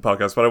mentioned it in the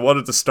podcast, but I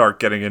wanted to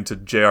start getting into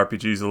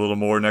JRPGs a little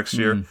more next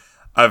year.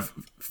 I've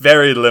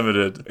very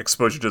limited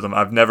exposure to them.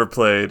 I've never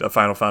played a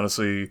Final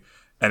Fantasy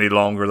any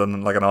longer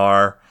than like an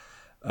hour.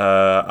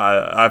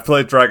 I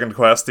played Dragon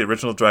Quest, the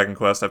original Dragon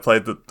Quest. I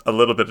played a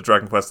little bit of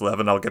Dragon Quest XI.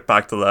 I'll get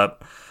back to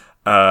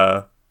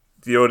that.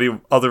 The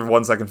only other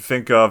ones I can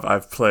think of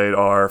I've played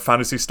are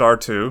Phantasy Star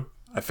 2.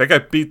 I think I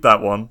beat that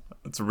one.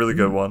 It's a really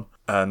good one.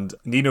 And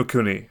Ni no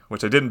Kuni,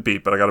 which I didn't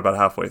beat, but I got about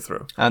halfway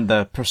through. And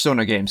the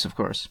Persona games, of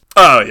course.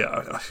 Oh,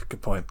 yeah.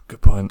 Good point.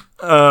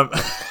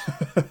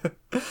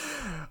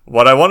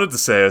 What I wanted to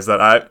say is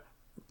that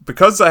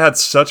because I had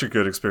such a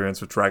good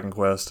experience with Dragon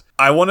Quest,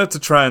 I wanted to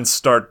try and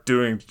start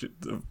doing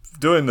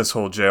this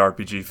whole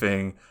JRPG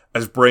thing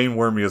as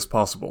brainwormy as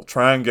possible.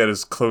 Try and get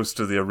as close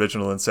to the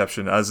original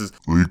Inception as is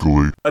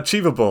legally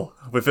achievable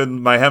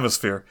within my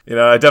hemisphere.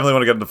 I definitely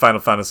want to get into Final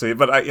Fantasy,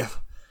 but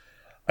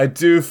I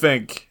do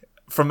think,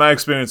 from my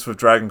experience with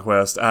Dragon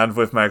Quest and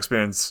with my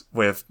experience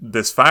with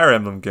this Fire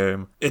Emblem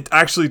game, it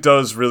actually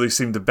does really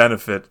seem to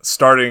benefit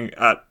starting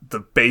at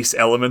the base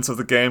elements of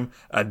the game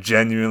and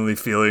genuinely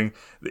feeling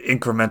the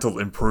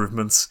incremental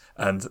improvements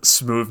and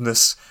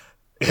smoothness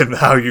in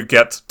how you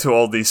get to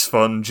all these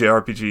fun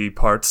JRPG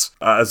parts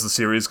as the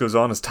series goes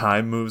on, as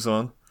time moves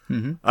on.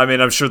 Mm-hmm. I mean,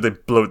 I'm sure they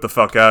blow it the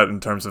fuck out in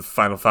terms of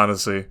Final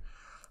Fantasy,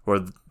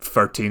 where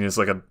 13 is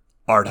like an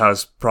art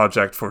house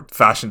project for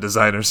fashion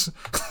designers.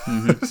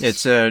 Mm-hmm.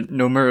 It's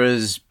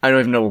Nomura's, I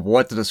don't even know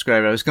what to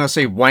describe it. I was going to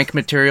say wank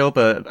material,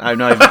 but I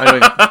don't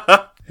even...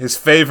 His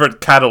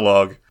favorite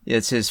catalog.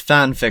 It's his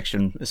fan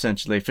fiction,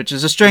 essentially, which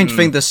is a strange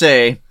thing to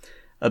say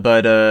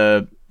about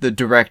the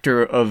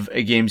director of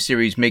a game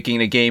series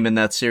making a game in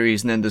that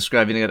series and then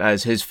describing it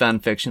as his fan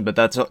fiction, but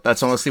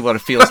that's honestly what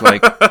it feels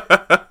like.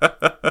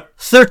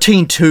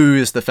 13-2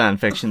 is the fan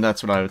fiction,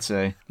 that's what I would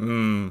say.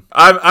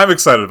 I'm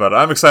excited about it.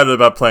 I'm excited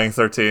about playing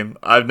 13.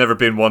 I've never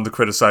been one to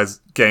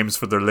criticize games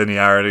for their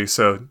linearity,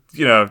 so,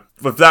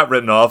 with that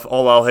written off,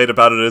 all I'll hate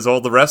about it is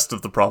all the rest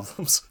of the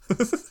problems.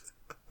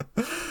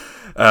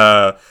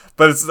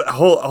 But it's a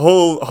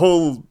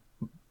whole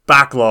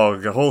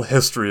backlog, a whole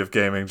history of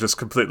gaming just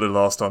completely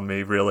lost on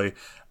me, really.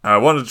 I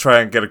wanted to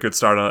try and get a good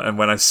start on it, and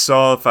when I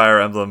saw Fire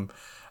Emblem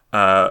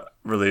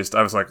released,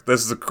 I was like,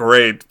 this is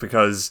great,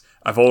 because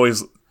I've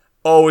always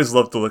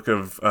loved the look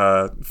of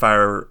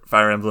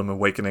Fire Emblem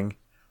Awakening.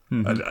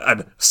 Mm-hmm.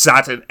 I'd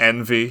sat in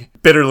envy,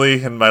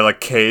 bitterly in my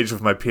cage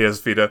with my PS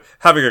Vita,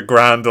 having a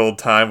grand old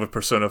time with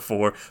Persona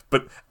 4,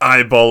 but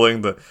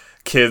eyeballing the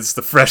kids,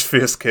 the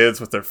fresh-faced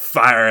kids with their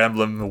Fire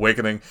Emblem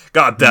Awakening.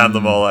 God damn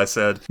them all, I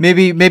said.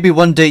 Maybe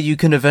one day you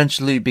can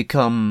eventually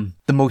become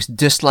the most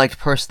disliked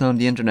person on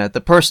the internet.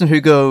 The person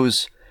who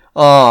goes,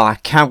 oh, I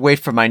can't wait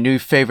for my new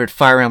favorite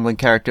Fire Emblem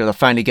character to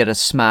finally get a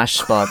Smash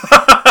spot.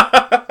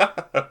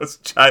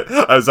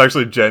 I was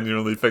actually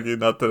genuinely thinking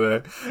that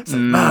today. It's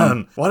like,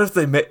 man, what if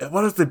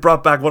they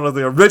brought back one of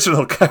the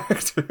original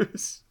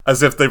characters?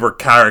 As if they were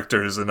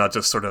characters and not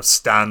just sort of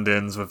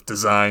stand-ins with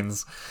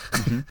designs.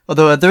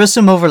 Although there is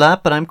some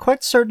overlap, but I'm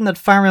quite certain that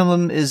Fire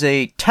Emblem is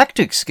a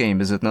tactics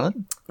game, is it not?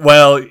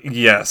 Well,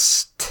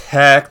 yes,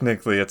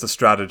 technically it's a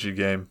strategy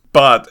game,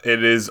 but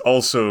it is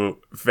also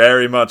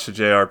very much a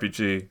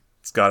JRPG.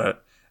 It's got an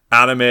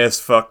anime as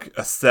fuck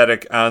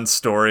aesthetic and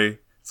story.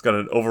 It's got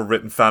an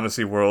overwritten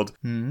fantasy world.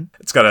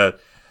 It's got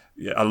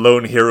a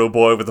lone hero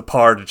boy with the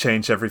power to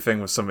change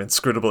everything with some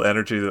inscrutable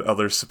energy that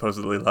others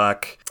supposedly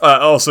lack.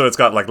 Also, it's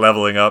got like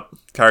leveling up.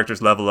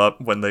 Characters level up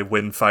when they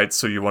win fights,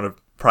 so you want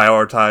to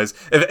prioritize.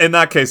 In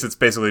that case, it's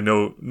basically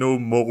no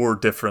more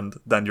different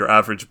than your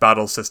average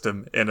battle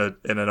system in an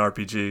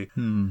RPG.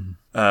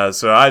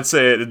 So I'd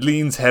say it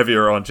leans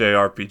heavier on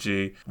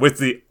JRPG with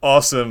the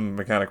awesome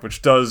mechanic,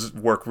 which does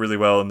work really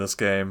well in this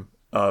game,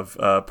 of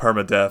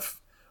permadeath,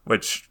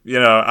 which,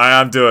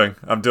 I'm doing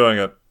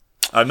it.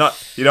 I'm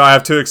not, I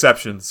have two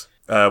exceptions.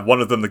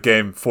 One of them the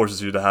game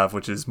forces you to have,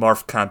 which is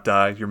Marth can't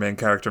die, your main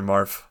character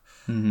Marth,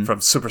 from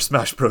Super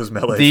Smash Bros.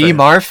 Melee The fame.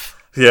 Marth?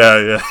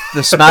 Yeah.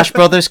 The Smash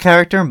Brothers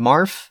character,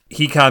 Marth?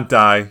 He can't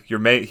die.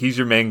 He's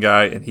your main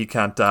guy, and he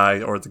can't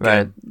die, or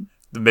the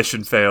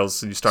mission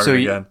fails, and you start it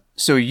again.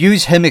 So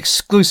use him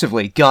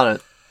exclusively. Got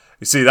it.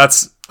 You see,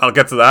 I'll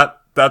get to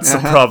that. That's the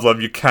problem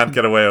you can't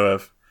get away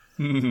with.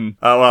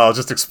 I'll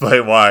just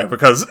explain why.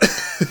 Because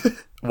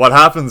what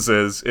happens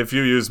is, if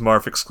you use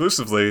Marth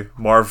exclusively,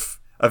 Marth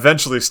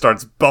eventually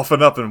starts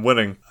buffing up and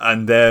winning,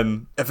 and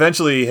then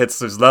eventually he hits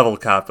his level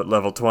cap at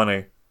level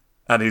 20,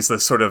 and he's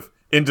this sort of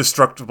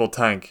indestructible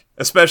tank,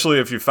 especially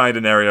if you find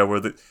an area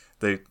where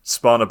they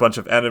spawn a bunch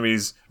of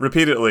enemies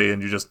repeatedly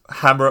and you just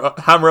hammer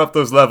up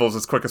those levels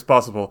as quick as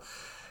possible.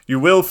 You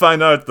will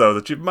find out, though,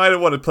 that you might have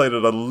wanted to play it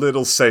a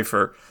little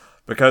safer,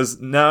 because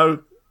now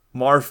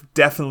Marth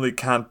definitely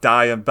can't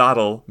die in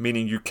battle,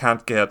 meaning you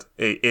can't get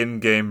a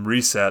in-game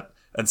reset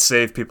and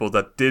save people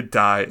that did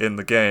die in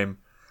the game.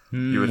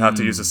 You would have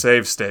to use a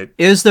save state.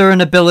 Is there an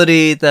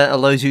ability that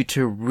allows you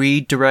to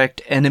redirect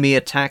enemy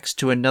attacks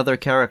to another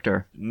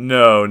character?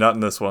 No, not in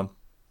this one.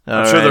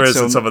 I'm sure there is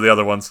in some of the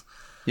other ones.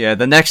 Yeah,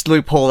 the next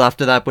loophole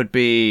after that would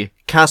be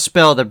cast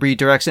spell that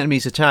redirects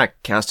enemy's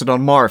attack. Cast it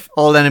on Marth.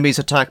 All enemies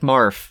attack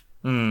Marth.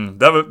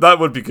 That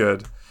would be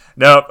good.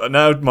 Now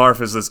Marth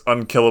is this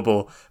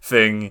unkillable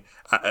thing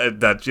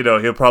that,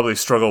 he'll probably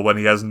struggle when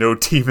he has no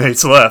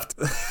teammates left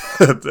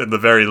in the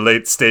very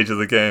late stage of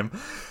the game.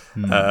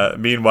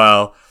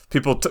 Meanwhile,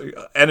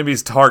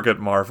 enemies target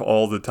Marth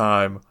all the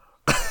time,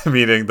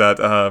 meaning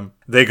that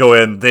they go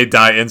in, they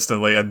die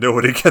instantly, and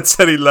nobody gets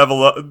any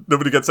level up,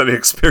 nobody gets any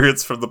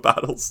experience from the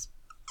battles.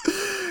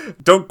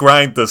 Don't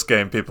grind this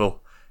game,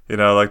 people.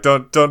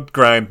 Don't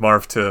grind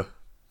Marth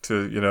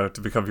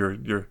to become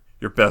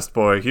your best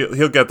boy.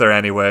 He'll get there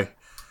anyway.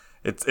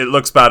 It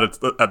looks bad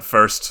at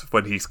first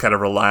when he's kind of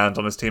reliant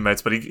on his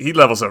teammates, but he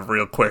levels up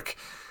real quick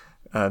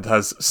and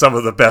has some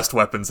of the best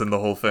weapons in the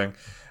whole thing.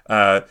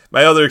 My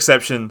other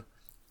exception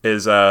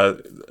is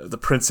the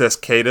Princess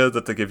Keda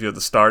that they give you at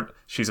the start.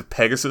 She's a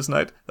Pegasus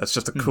Knight. That's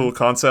just a cool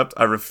concept.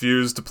 I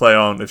refuse to play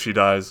on if she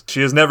dies.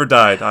 She has never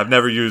died. I've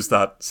never used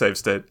that save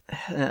state.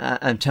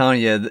 I'm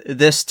telling you,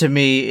 this to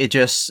me is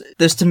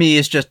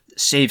just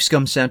save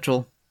scum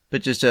central,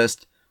 but just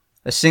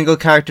a single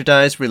character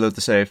dies, reload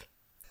the save.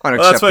 Well,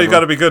 that's why you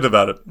got to be good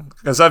about it,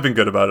 because I've been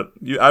good about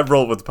it. I've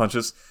rolled with the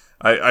punches.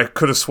 I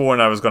could have sworn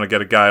I was going to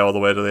get a guy all the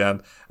way to the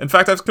end. In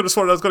fact, I could have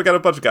sworn I was going to get a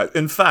bunch of guys.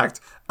 In fact,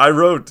 I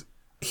wrote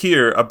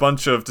here a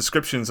bunch of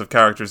descriptions of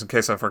characters in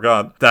case I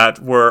forgot that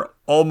were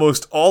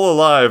almost all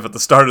alive at the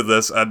start of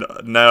this, and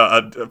now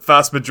a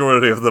vast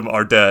majority of them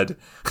are dead.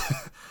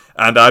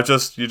 And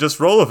you just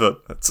roll with it.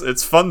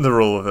 It's fun to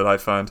roll with it, I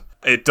find.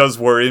 It does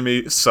worry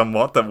me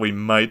somewhat that we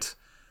might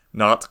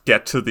not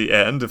get to the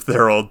end if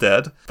they're all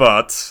dead,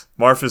 but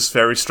Marth is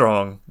very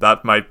strong.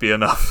 That might be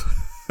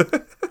enough.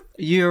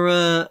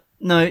 You're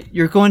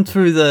going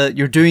through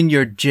you're doing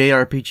your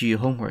JRPG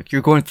homework.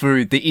 You're going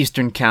through the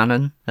Eastern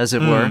canon, as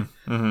it were.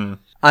 Mm-hmm.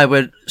 I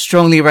would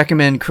strongly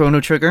recommend Chrono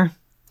Trigger.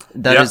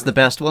 That is the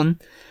best one.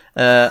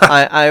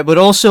 I would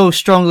also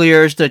strongly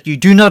urge that you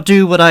do not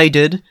do what I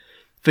did,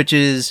 which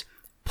is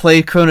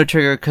play Chrono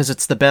Trigger because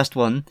it's the best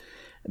one.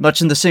 Much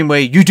in the same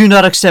way, you do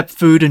not accept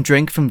food and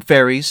drink from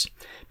fairies,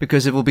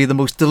 because it will be the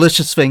most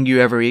delicious thing you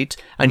ever eat,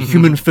 and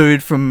human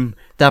food from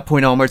that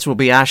point onwards will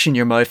be ash in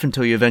your mouth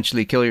until you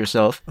eventually kill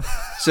yourself.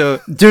 So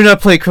do not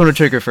play Chrono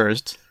Trigger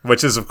first.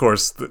 Which is, of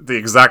course, the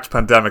exact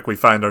pandemic we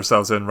find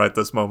ourselves in right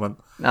this moment.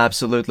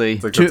 Absolutely.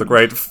 The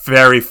great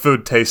fairy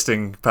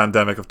food-tasting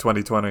pandemic of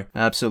 2020.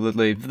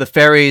 Absolutely. The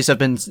fairies have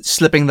been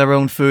slipping their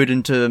own food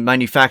into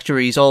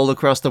manufactories all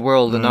across the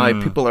world, and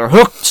now people are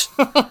hooked.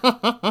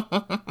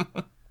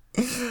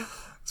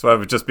 That's why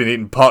we've just been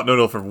eating pot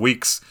noodle for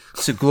weeks.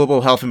 It's a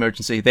global health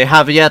emergency. They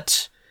have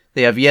yet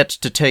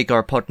to take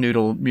our pot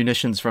noodle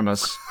munitions from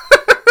us.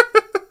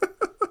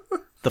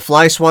 The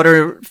fly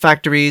swatter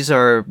factories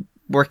are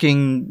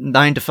working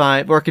 9 to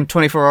 5, working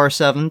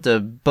 24/7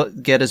 to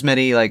get as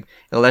many like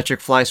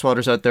electric fly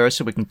swatters out there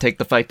so we can take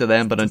the fight to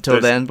them. But until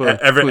then,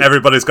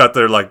 everybody's got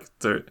their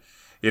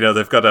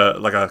they've got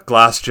a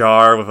glass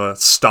jar with a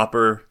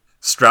stopper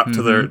strapped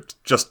to their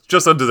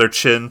just under their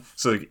chin,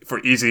 so for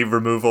easy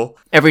removal.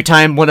 Every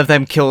time one of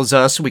them kills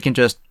us, we can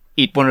just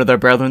eat one of their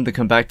brethren to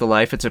come back to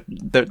life. It's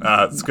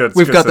good.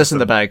 We've got this in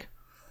the bag.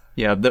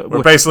 Yeah,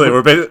 we're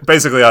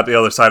basically at the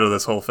other side of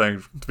this whole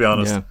thing, to be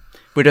honest. Yeah.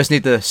 We just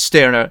need to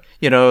stare at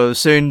it.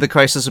 Soon the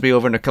crisis will be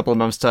over in a couple of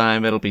months'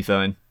 time. It'll be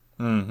fine.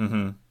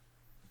 Mm-hmm.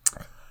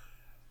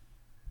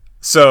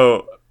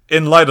 So,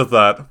 in light of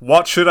that,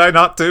 what should I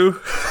not do?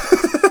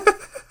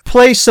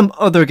 Play some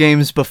other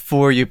games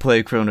before you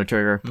play Chrono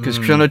Trigger, because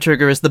Chrono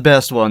Trigger is the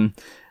best one.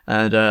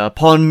 And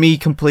upon me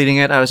completing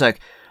it, I was like,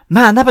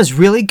 man, that was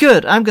really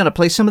good. I'm going to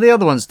play some of the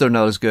other ones. They're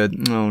not as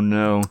good. Oh,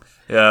 no.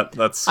 Yeah,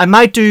 I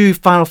might do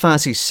Final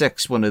Fantasy VI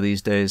one of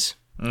these days.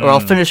 Or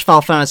I'll finish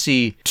Final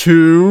Fantasy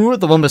 2,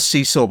 the one with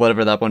Cecil,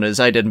 whatever that one is.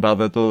 I didn't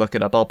bother to look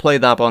it up. I'll play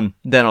that one,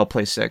 then I'll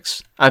play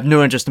 6. I have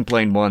no interest in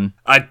playing 1.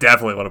 I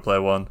definitely want to play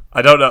 1.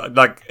 I don't know,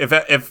 like,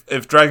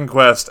 if Dragon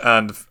Quest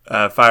and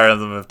Fire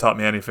Emblem have taught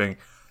me anything,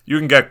 you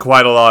can get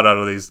quite a lot out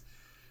of these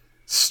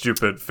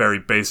stupid, very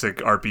basic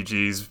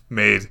RPGs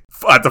made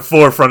at the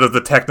forefront of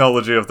the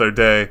technology of their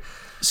day.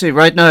 See,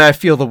 right now I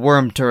feel the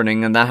worm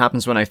turning, and that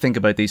happens when I think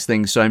about these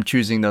things, so I'm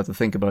choosing not to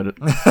think about it.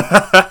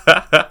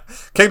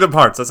 Kingdom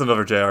Hearts, that's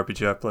another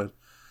JRPG I've played.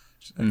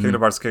 Kingdom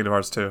Hearts 2.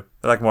 They're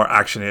like more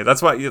actiony.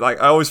 That's why I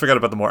always forget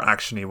about the more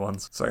actiony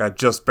ones. It's like I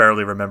just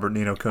barely remember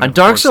Ni no Kuni. And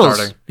Dark Souls.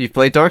 Starting. You've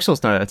played Dark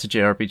Souls now. That's a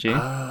JRPG.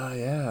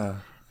 Yeah.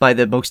 By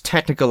the most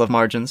technical of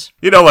margins.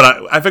 You know what?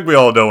 I think we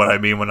all know what I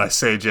mean when I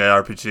say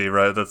JRPG,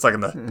 right? That's like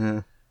in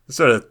the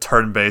sort of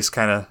turn-based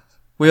kind of.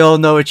 We all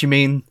know what you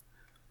mean.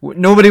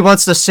 Nobody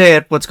wants to say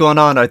it, what's going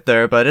on out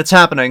there, but it's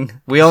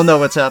happening. We all know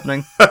what's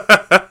happening.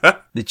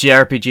 The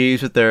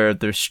JRPGs with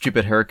their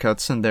stupid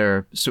haircuts and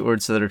their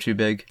swords that are too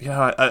big.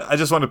 Yeah, I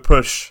just want to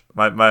push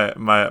my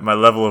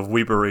level of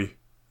weepery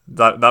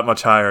that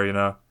much higher, you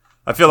know.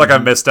 I feel like I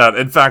missed out.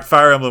 In fact,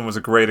 Fire Emblem was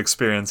a great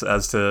experience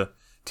as to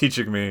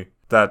teaching me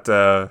that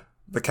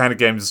the kind of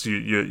games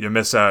you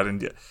miss out.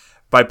 And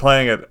by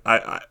playing it,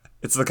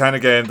 it's the kind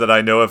of game that I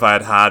know if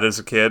I had as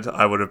a kid,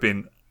 I would have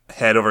been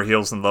head over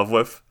heels in love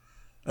with.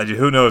 And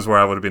who knows where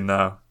I would have been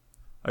now.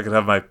 I could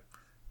have my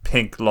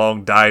pink,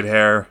 long, dyed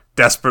hair,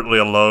 desperately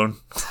alone.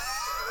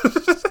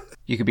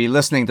 You could be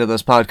listening to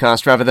this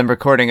podcast rather than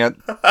recording it.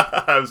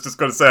 I was just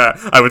going to say,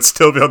 I would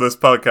still be on this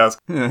podcast.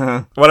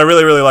 Uh-huh. What I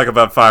really, really like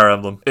about Fire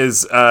Emblem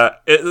is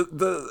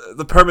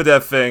the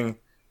permadeath thing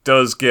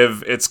does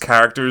give its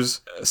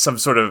characters some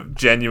sort of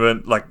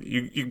genuine, like,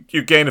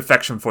 you gain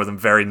affection for them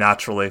very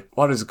naturally.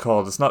 What is it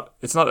called? It's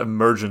not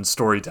emergent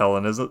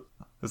storytelling, is it?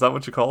 Is that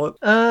what you call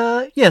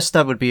it? Yes,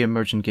 that would be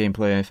emergent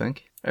gameplay, I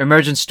think.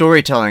 Emergent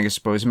storytelling, I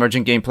suppose.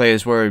 Emergent gameplay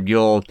is where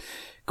you'll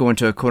go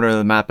into a corner of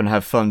the map and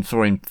have fun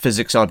throwing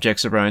physics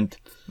objects around.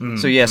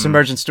 So yes,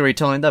 emergent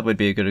storytelling, that would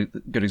be a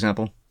good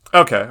example.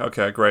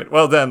 Okay, great.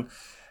 Well then,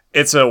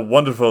 it's a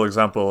wonderful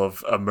example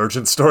of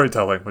emergent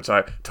storytelling, which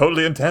I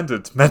totally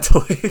intended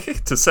mentally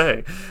to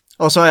say.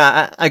 Also,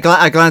 I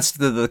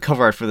glanced at the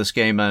cover art for this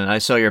game and I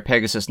saw your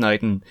Pegasus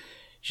Knight, and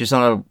she's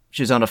on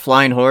a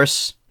flying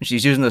horse.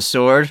 She's using a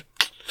sword.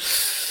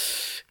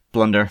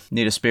 Blunder.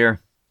 Need a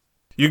spear.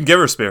 You can give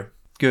her a spear.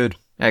 Good.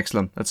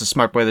 Excellent. That's a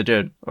smart way to do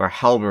it. Or a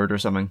halberd or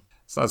something.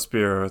 It's not a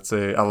spear. It's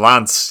a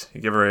lance.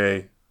 You give her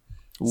a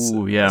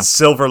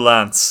silver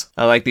lance.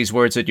 I like these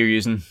words that you're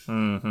using.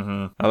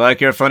 Mm-hmm. I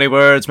like your funny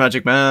words,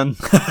 Magic Man.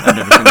 I've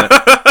never seen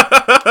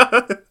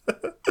that.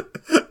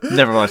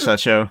 Never watched that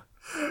show.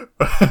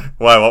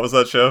 Why? What was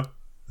that show?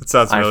 It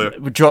sounds familiar.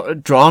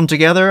 Drawn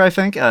Together, I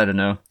think? I don't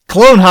know.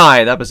 Clone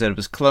High! That was it. It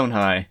was Clone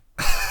High.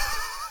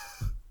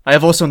 I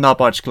have also not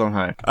watched Clone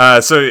High.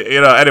 So,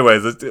 anyway,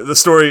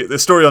 the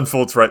story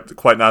unfolds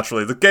quite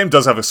naturally. The game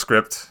does have a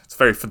script. It's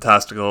very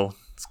fantastical.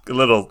 It's a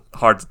little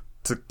hard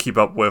to keep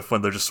up with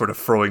when they're just sort of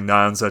throwing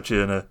nouns at you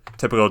in a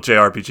typical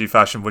JRPG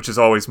fashion, which is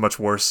always much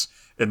worse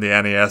in the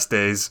NES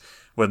days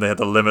when they had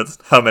to limit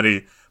how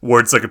many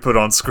words they could put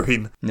on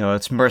screen. No,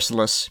 it's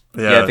merciless.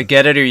 Yeah. You either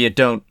get it or you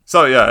don't.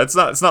 So yeah, it's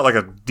not like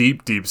a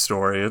deep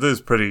story. It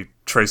is pretty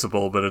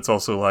traceable, but it's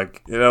also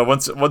like,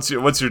 once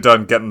you're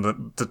done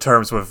getting to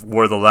terms with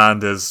where the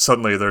land is,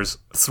 suddenly there's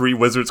 3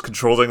 wizards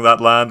controlling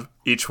that land,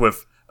 each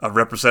with a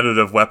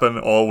representative weapon,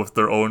 all with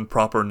their own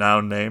proper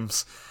noun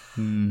names.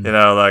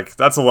 Like,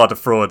 that's a lot to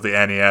throw at the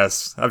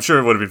NES. I'm sure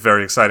it would have been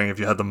very exciting if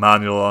you had the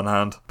manual on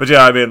hand. But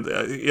yeah, I mean,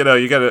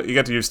 you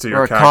get used to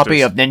your characters. Or a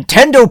copy of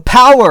Nintendo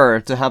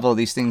Power to have all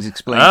these things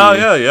explained. Oh,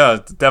 yeah.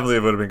 Definitely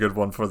would have been a good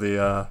one for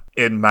the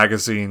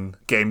in-magazine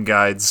game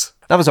guides.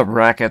 That was a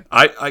racket.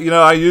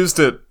 I used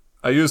it.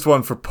 I used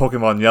one for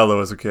Pokemon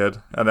Yellow as a kid,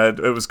 and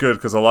it was good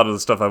because a lot of the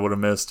stuff I would have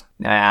missed.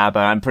 Yeah,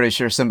 but I'm pretty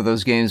sure some of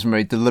those games were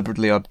made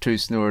deliberately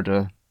obtuse in order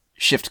to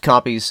shift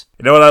copies.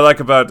 You know what I like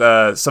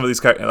about some of these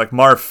characters? Like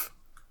Marth.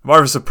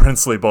 Marth is a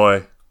princely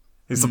boy.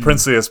 He's the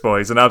princeliest boy.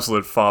 He's an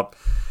absolute fop.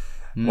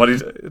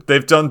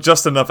 They've done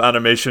just enough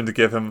animation to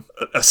give him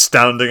an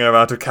astounding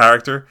amount of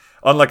character.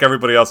 Unlike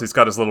everybody else, he's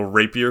got his little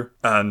rapier,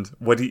 and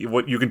what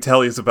you can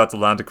tell he's about to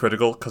land a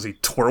critical because he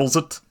twirls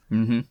it.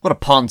 Mm-hmm. What a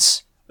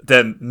ponce.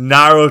 Then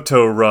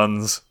Naruto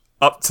runs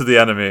up to the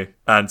enemy,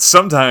 and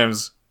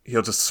sometimes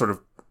he'll just sort of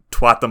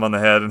twat them on the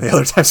head, and the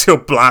other times he'll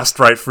blast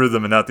right through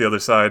them and out the other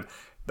side.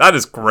 That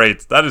is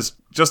great. That is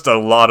just a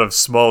lot of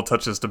small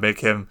touches to make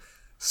him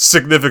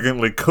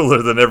significantly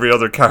cooler than every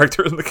other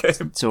character in the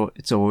game. So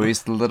it's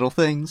always the little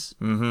things.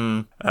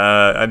 Mm-hmm.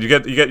 And you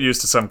get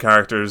used to some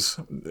characters,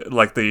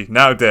 like the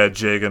now dead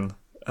Jagan,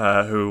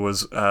 who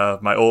was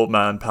my old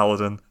man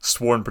paladin,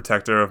 sworn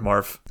protector of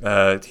Marth.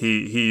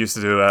 He used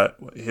to do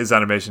his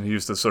animation. He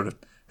used to sort of,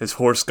 his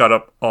horse got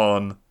up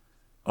on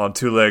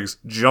two legs,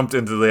 jumped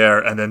into the air,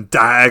 and then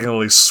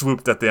diagonally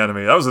swooped at the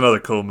enemy. That was another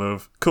cool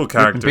move. Cool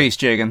character. Beast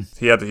Jagan.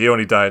 He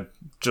only died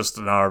just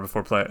an hour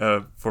before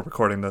for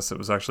recording this. It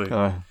was actually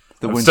I'm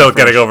fresh. still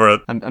getting over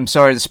it. I'm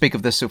sorry to speak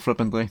of this so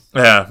flippantly.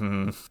 Yeah.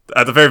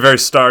 At the very, very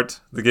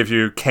start, they give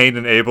you Cain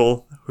and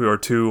Abel, who are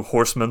two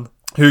horsemen,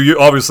 who you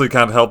obviously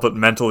can't help but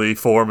mentally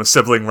form a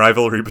sibling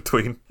rivalry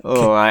between.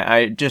 Oh,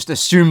 I just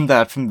assumed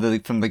that from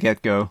the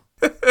get-go.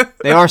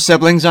 They are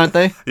siblings, aren't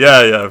they?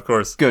 Yeah, of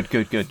course. Good,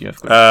 yeah, of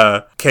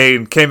course.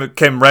 Cain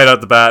came right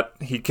out the bat.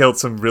 He killed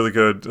some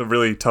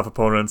really tough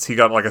opponents. He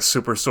got like a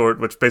super sword,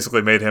 which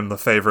basically made him the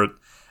favorite,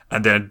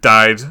 and then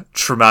died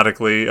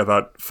traumatically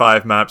about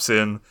 5 maps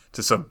in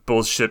to some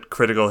bullshit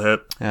critical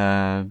hit,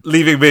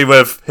 leaving me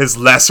with his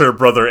lesser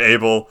brother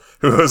Abel,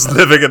 who was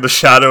living in the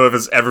shadow of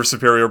his ever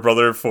superior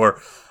brother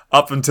for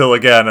up until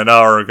again an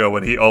hour ago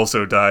when he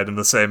also died in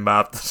the same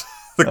map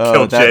that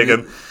killed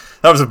Jagan.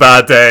 That was a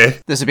bad day.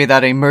 This would be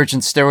that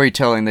emergent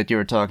storytelling that you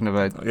were talking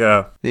about.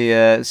 Yeah.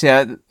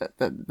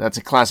 That's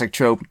a classic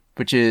trope,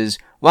 which is,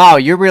 wow,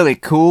 you're really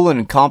cool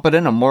and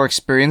competent and more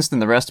experienced than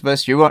the rest of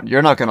us.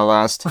 You're not going to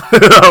last.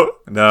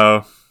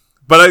 No.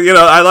 But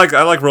I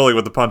like rolling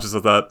with the punches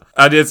of that,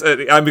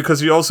 and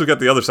because you also get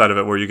the other side of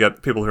it, where you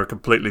get people who are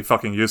completely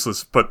fucking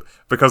useless, but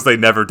because they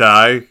never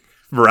die,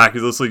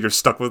 miraculously you're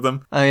stuck with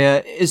them.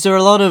 Is there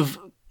a lot of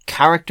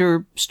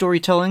character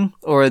storytelling,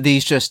 or are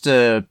these just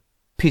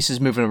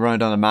pieces moving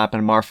around on a map,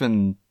 and Marth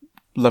and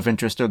love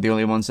interest are the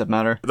only ones that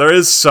matter? There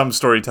is some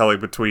storytelling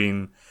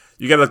between.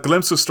 You get a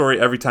glimpse of story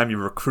every time you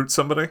recruit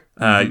somebody.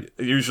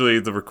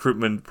 Usually the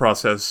recruitment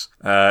process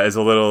is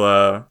a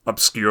little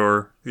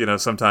obscure.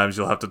 Sometimes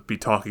you'll have to be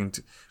talking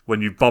to...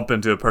 When you bump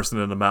into a person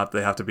in the map,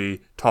 they have to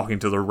be talking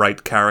to the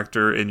right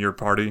character in your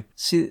party.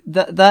 See,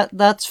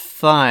 that's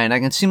fine. I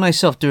can see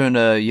myself doing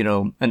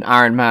an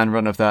Iron Man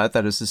run of that.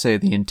 That is to say,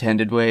 the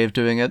intended way of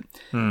doing it.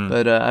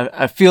 But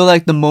I feel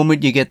like the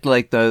moment you get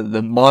like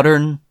the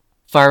modern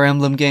Fire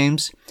Emblem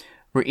games,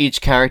 where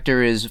each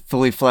character is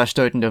fully fleshed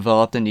out and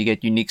developed, and you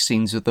get unique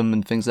scenes with them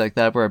and things like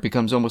that, where it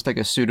becomes almost like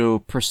a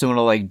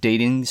pseudo-persona like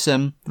dating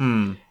sim.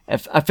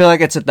 I feel like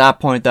it's at that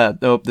point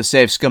that the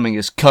save scumming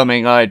is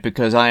coming out,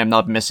 because I am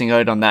not missing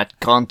out on that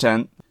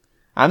content.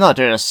 I'm not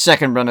doing a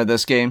second run of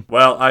this game.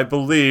 Well, I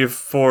believe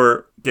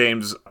for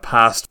games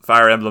past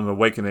Fire Emblem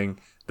Awakening,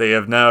 they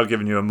have now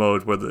given you a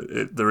mode where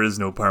there is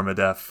no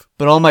permadeath.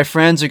 But all my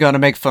friends are going to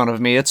make fun of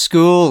me at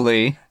school,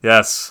 Lee.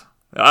 Yes.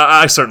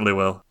 I certainly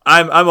will.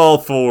 I'm all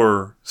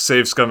for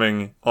save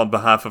scumming on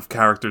behalf of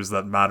characters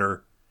that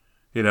matter.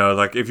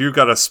 Like if you've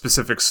got a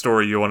specific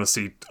story you want to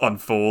see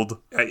unfold,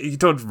 you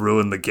don't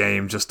ruin the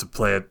game just to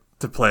play it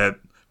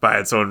by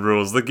its own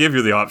rules. They give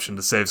you the option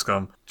to save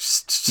scum.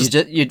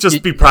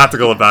 Just be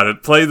practical about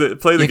it. Play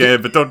the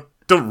game, but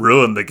don't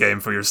ruin the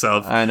game for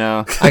yourself. I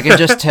know. I can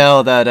just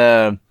tell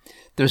that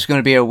there's going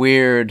to be a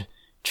weird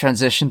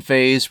transition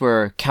phase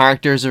where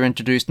characters are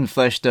introduced and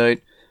fleshed out,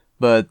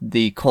 but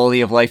the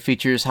quality of life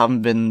features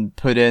haven't been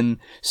put in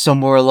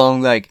somewhere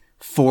along like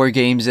 4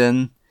 games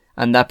in,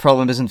 and that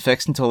problem isn't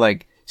fixed until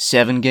like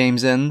 7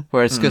 games in,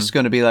 where it's just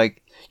going to be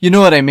like, you know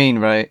what I mean,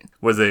 right?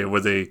 Where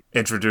they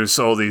introduce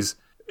all these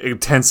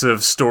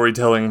intensive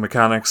storytelling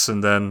mechanics,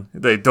 and then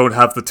they don't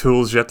have the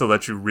tools yet to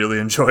let you really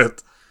enjoy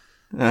it.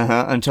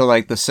 Until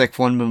like the 6th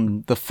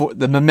one,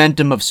 the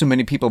momentum of so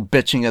many people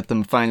bitching at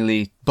them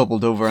finally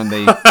bubbled over, and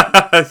they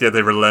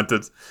they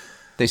relented.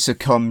 They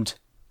succumbed.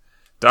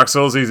 Dark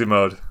Souls easy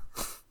mode.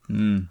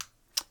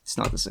 It's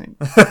not the same.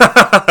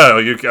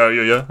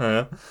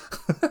 Yeah.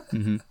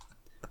 Mm-hmm.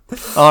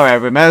 All right,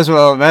 but might as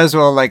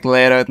well like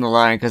lay it out in the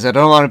line, because I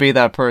don't want to be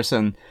that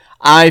person.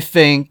 I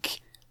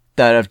think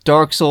that if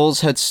Dark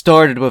Souls had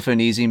started with an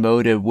easy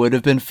mode, it would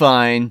have been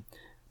fine.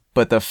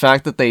 But the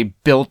fact that they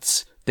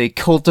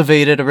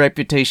cultivated a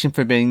reputation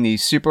for being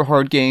these super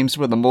hard games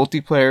where the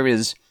multiplayer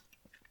is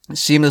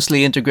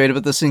seamlessly integrated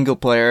with the single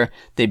player,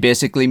 they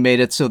basically made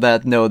it so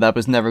that that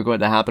was never going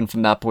to happen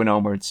from that point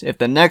onwards. If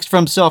the next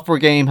From Software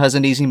game has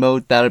an easy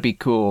mode, that'd be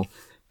cool.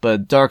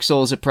 But Dark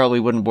Souls, it probably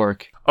wouldn't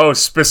work. Oh,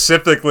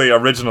 specifically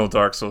original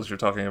Dark Souls you're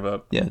talking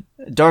about. Yeah.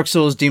 Dark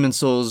Souls, Demon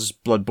Souls,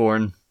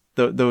 Bloodborne,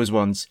 those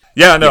ones.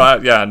 Yeah, no,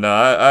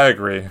 I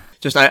agree.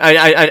 Just,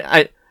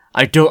 I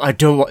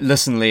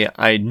Listen, Lee,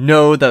 I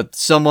know that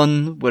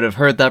someone would have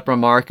heard that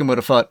remark and would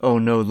have thought, oh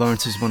no,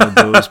 Lawrence is one of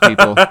those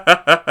people.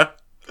 I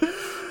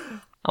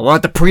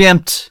want to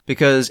preempt,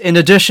 because in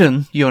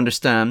addition, you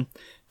understand,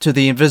 to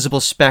the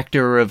invisible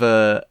specter of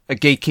a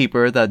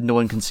gatekeeper that no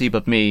one can see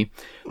but me,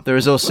 there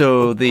is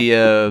also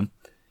the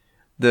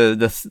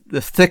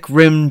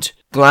thick-rimmed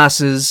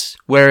glasses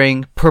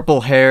wearing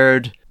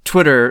purple-haired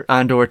Twitter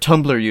and or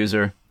Tumblr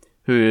user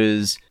who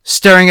is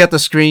staring at the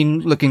screen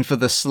looking for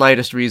the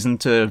slightest reason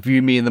to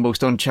view me in the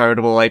most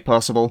uncharitable light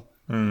possible.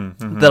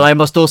 Mm-hmm. That I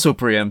must also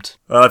preempt.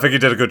 Well, I think you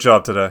did a good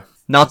job today.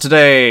 Not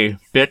today,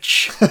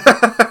 bitch.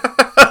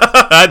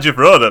 How'd you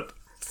wrote it?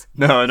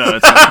 No,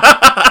 it's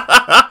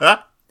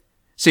not.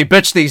 See,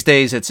 bitch these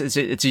days, it's a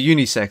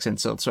unisex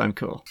insult, so I'm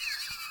cool.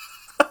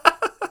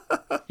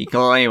 You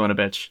call anyone a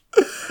bitch.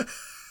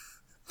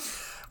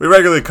 We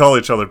regularly call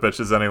each other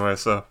bitches anyway,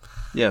 so...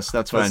 Yes,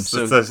 that's fine.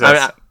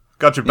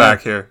 Got your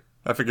back here.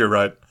 I think you're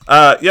right.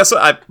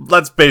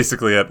 That's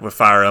basically it with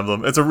Fire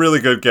Emblem. It's a really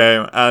good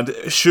game, and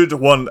should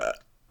one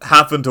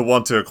happen to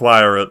want to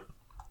acquire it,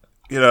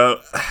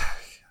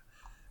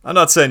 I'm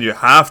not saying you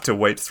have to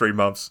wait 3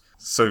 months.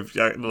 So,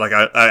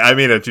 I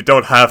mean it. You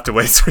don't have to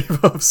wait 3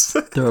 months.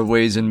 There are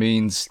ways and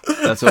means.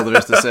 That's all there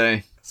is to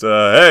say. So,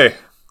 hey,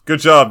 good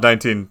job,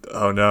 19...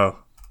 Oh, no.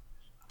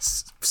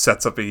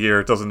 Sets up a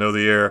year, doesn't know the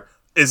year.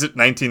 Is it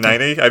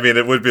 1990? I mean,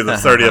 it would be the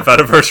 30th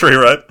anniversary,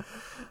 right?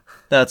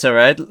 That's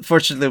alright.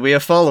 Fortunately, we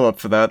have follow-up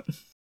for that.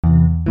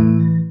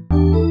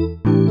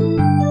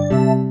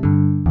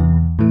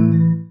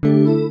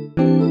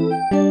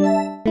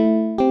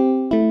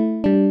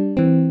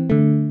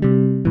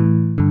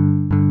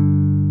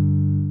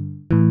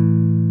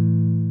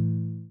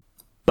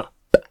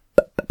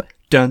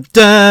 Dun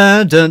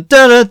dun dun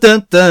dun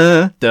dun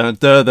dun dun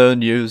dun the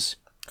news.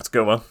 That's a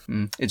good one.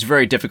 It's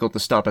very difficult to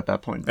stop at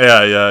that point.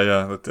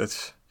 Yeah.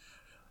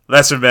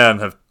 Lesser men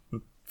have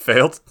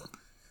failed.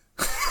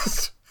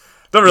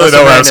 Don't really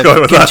know where I was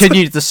going with that.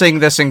 Continued to sing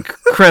this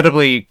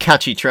incredibly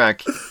catchy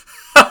track.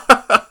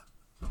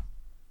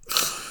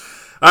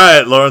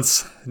 Alright,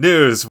 Lawrence.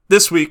 News.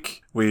 This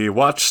week, we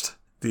watched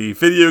the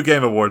Video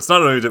Game Awards.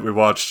 Not only did we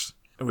watch,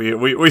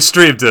 we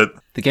streamed it.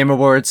 The Game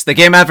Awards, the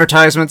game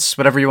advertisements,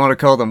 whatever you want to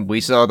call them, we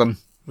saw them.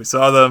 We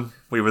saw them.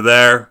 We were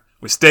there.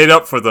 We stayed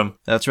up for them.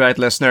 That's right,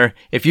 listener.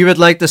 If you would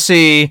like to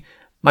see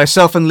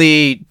myself and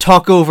Lee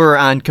talk over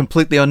and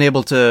completely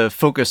unable to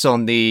focus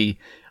on the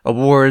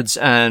awards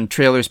and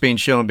trailers being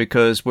shown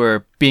because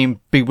we're being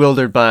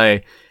bewildered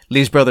by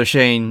Lee's brother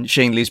Shane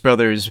Lee's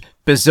brother's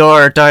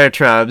bizarre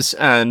diatribes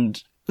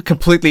and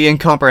completely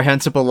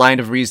incomprehensible line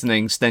of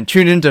reasonings, then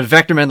tune into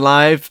Vectorman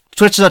Live,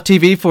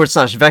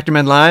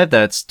 twitch.tv/Vectorman Live.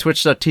 That's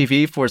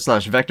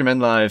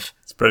twitch.tv/Vectorman Live.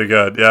 It's pretty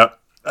good, yeah.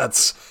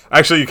 That's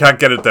actually, you can't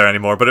get it there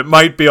anymore, but it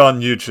might be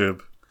on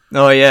YouTube.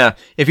 Oh yeah.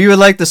 If you would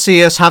like to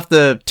see us have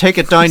to take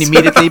it down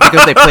immediately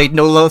because they played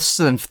no less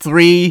than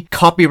 3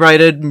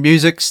 copyrighted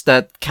musics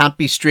that can't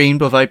be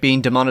streamed without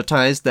being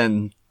demonetized,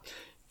 then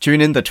tune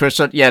in to Twitch.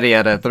 Yada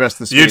yada. The rest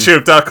of the stream.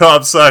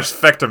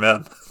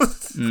 YouTube.com/Vectorman.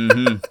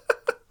 Mm-hmm.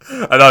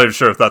 I'm not even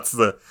sure if that's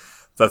the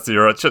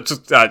URL.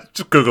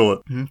 Just Google it.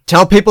 Mm-hmm.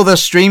 Tell people to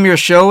stream your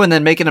show and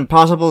then make it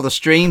impossible to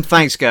stream.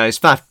 Thanks, guys.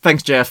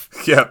 Thanks, Jeff.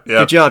 Yeah.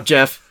 Good job,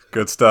 Jeff.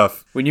 Good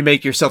stuff. When you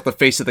make yourself the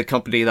face of the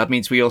company, that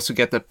means we also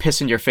get to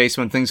piss in your face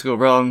when things go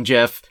wrong,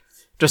 Jeff.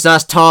 Just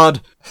ask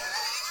Todd.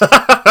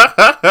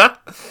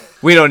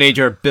 We don't need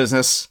your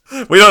business.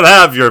 We don't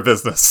have your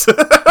business.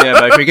 Yeah,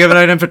 but if you're giving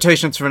out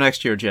invitations for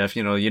next year, Jeff,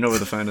 you know where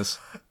to find us.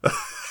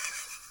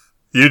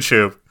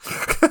 YouTube.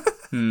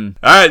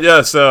 Alright,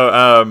 yeah,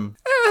 so,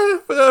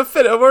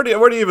 where do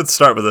you even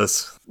start with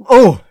this?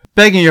 Oh!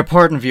 Begging your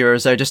pardon,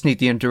 viewers, I just need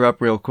to interrupt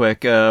real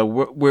quick.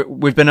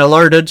 We've been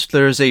alerted.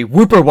 There's a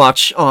Whooper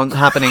Watch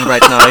happening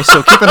right now,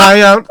 so keep an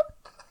eye out.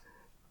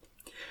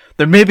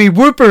 There may be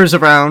whoopers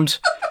around.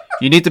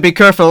 You need to be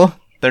careful.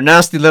 They're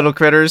nasty little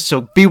critters,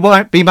 so be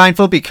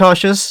mindful, be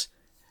cautious.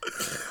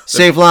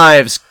 Save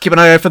lives. Keep an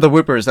eye out for the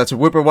whoopers. That's a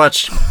Whooper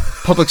Watch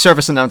public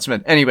service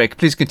announcement. Anyway,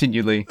 please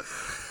continue, Lee.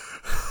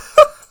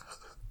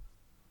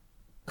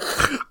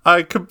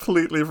 I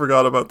completely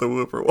forgot about the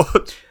Whooper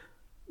Watch.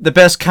 The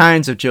best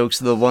kinds of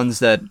jokes are the ones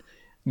that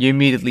you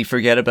immediately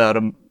forget about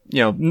them.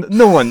 No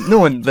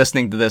one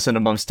listening to this in a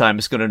month's time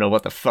is going to know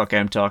what the fuck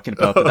I'm talking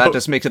about, but that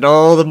just makes it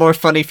all the more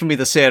funny for me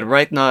to say it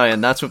right now,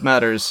 and that's what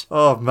matters.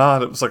 Oh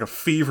man, it was like a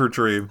fever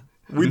dream.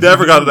 We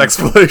never got an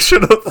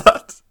explanation of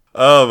that.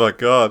 Oh my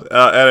god.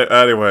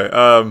 Anyway,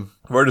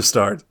 where to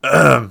start?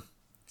 I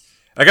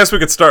guess we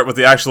could start with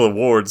the actual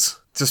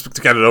awards, just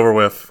to get it over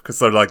with, because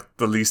they're like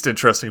the least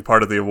interesting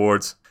part of the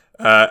awards.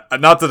 Not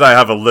that I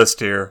have a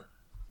list here.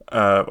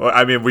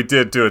 I mean, we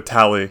did do a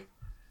tally,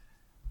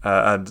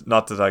 and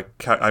not that I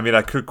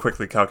could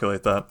quickly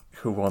calculate that,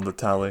 who won the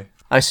tally.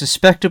 I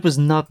suspect it was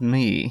not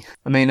me.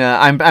 I mean,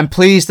 I'm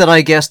pleased that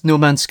I guessed No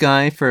Man's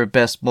Sky for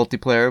best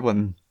multiplayer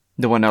when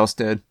no one else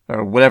did,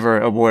 or whatever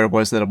award it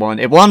was that it won.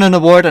 It won an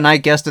award, and I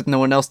guessed it, no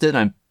one else did.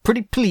 I'm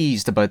pretty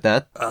pleased about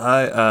that.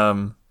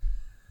 I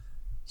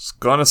was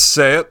gonna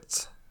say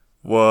it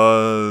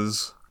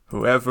was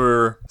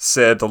Whoever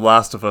said The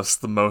Last of Us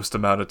the most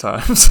amount of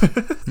times.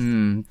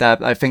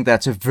 I think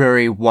that's a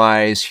very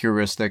wise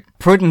heuristic.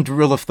 Prudent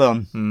rule of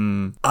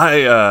thumb.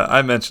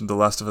 I mentioned The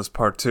Last of Us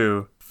Part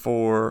 2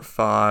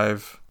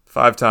 five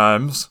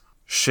times.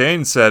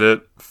 Shane said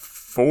it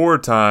 4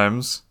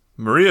 times.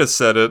 Maria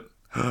said it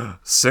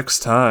 6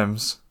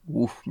 times.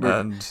 Ooh,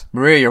 And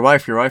Maria, your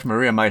wife,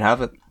 Maria might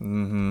have it.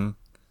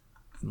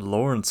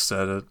 Lawrence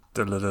said it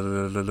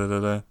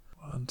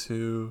 1,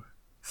 2,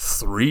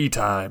 3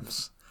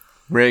 times.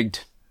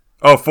 Rigged.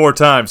 Oh, 4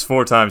 times.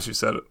 4 times you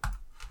said it.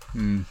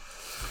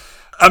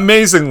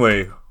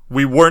 Amazingly,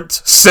 we weren't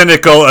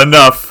cynical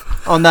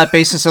enough. On that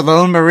basis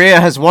alone, Maria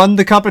has won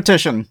the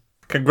competition.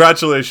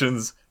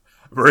 Congratulations,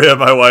 Maria,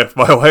 my wife,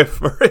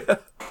 Maria.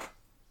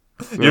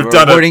 You've We're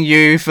done it. awarding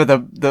you for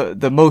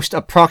the most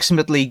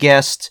approximately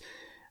guessed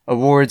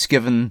awards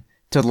given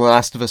to The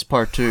Last of Us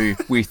Part 2,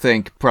 we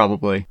think,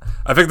 probably.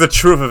 I think the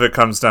truth of it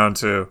comes down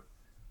to,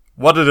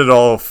 what did it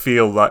all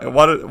feel like?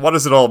 What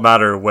does it all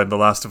matter when The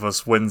Last of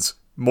Us wins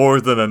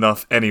more than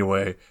enough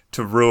anyway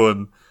to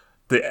ruin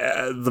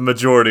the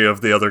majority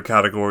of the other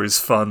categories'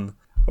 fun?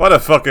 What a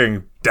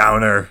fucking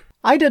downer.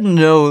 I didn't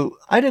know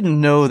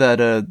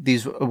that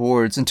these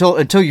awards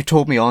until you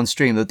told me on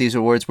stream that these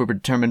awards were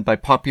determined by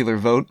popular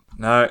vote.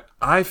 Now,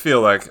 I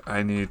feel like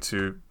I need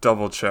to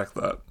double check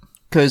that.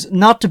 Because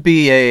not to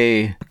be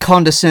a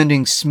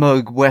condescending,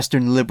 smug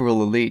Western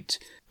liberal elite,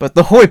 but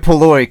the hoi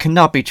polloi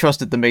cannot be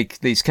trusted to make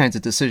these kinds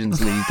of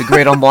decisions, Lee. The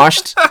great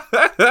unwashed.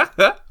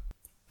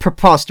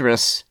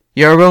 Preposterous.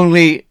 You're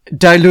only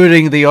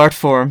diluting the art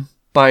form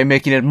by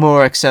making it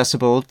more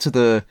accessible to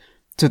the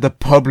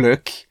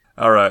public.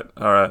 All right.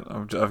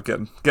 I'm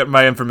getting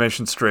my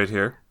information straight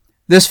here.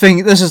 This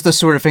is the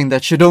sort of thing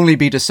that should only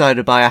be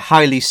decided by a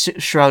highly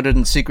shrouded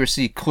in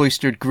secrecy,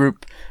 cloistered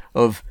group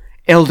of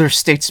elder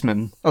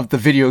statesmen of the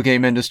video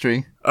game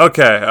industry.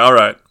 Okay, all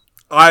right.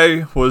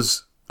 I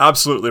was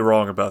absolutely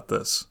wrong about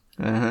this.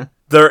 Uh-huh.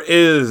 There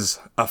is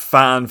a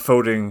fan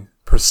voting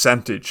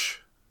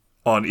percentage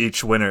on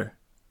each winner,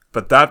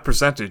 but that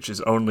percentage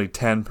is only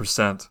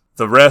 10%.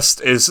 The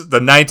rest is the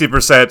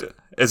 90%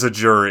 is a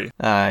jury.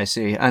 I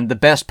see. And the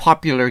best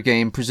popular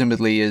game,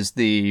 presumably, is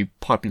the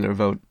popular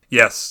vote.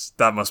 Yes,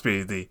 that must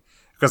be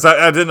because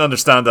I didn't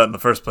understand that in the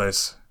first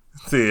place.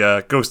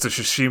 The Ghost of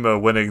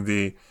Tsushima winning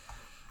the,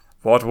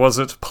 what was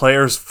it,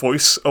 Player's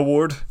Voice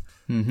Award,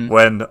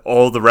 when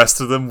all the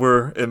rest of them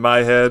were, in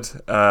my head,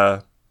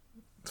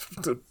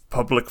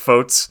 public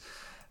votes.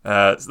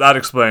 That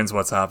explains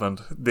what's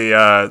happened.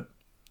 The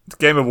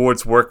Game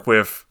Awards work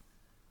with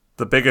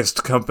the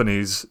biggest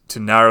companies to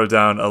narrow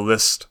down a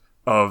list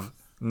of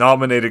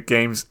nominated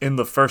games in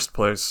the first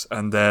place,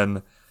 and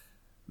then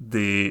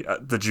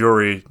the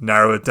jury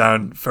narrow it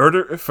down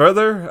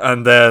further,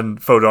 and then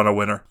vote on a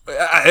winner.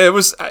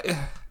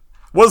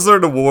 Was there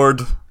an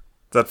award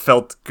that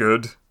felt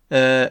good?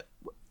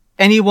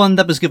 Anyone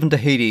that was given to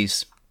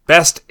Hades.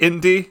 Best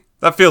indie?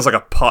 That feels like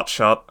a pot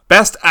shot.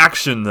 Best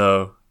action,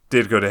 though,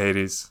 did go to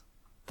Hades.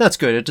 That's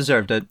good. It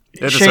deserved it.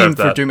 Shame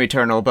for Doom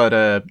Eternal,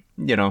 but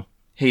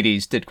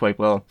Hades did quite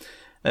well.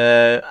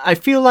 I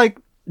feel like,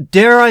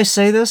 dare I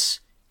say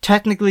this?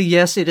 Technically,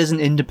 yes, it is an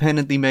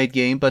independently made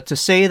game, but to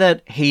say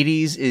that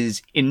Hades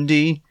is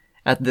indie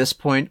at this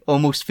point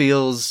almost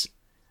feels,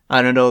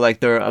 I don't know, like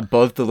they're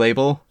above the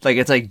label. Like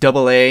it's like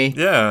AA.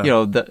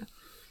 Yeah.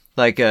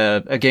 Like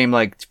a game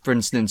like, for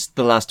instance,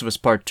 The Last of Us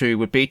Part 2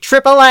 would be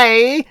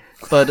AAA,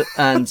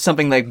 and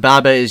something like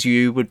Baba Is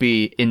You would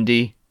be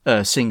indie,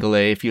 single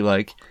A if you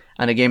like.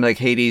 And a game like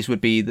Hades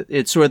would be,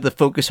 it's sort of the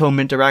Focus Home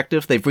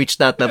Interactive. They've reached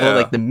that level,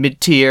 like the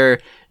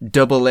mid-tier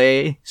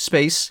AA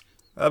space.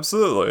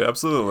 Absolutely.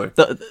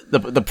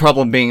 The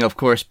problem being, of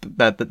course,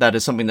 that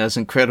is something that's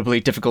incredibly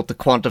difficult to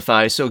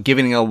quantify, so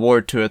giving an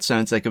award to it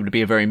sounds like it would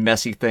be a very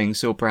messy thing,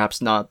 so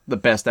perhaps not the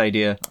best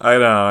idea. I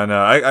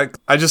know.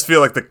 I just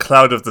feel like the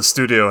cloud of the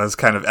studio has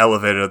kind of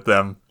elevated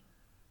them.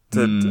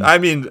 I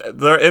mean,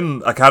 they're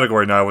in a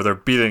category now where they're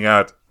beating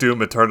out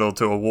Doom Eternal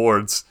to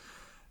awards.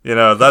 You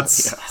know,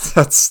 that's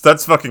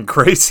fucking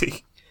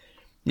crazy.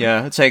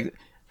 Yeah, it's like,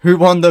 who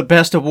won the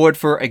best award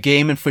for a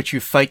game in which you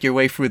fight your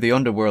way through the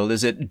underworld?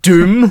 Is it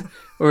Doom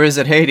or is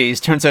it Hades?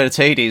 Turns out it's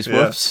Hades.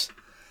 Whoops. Yeah.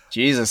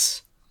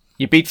 Jesus.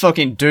 You beat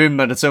fucking Doom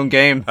at its own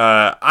game.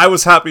 I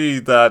was happy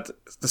that,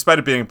 despite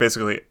it being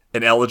basically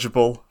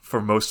ineligible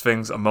for most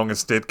things, Among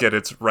Us did get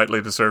its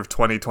rightly deserved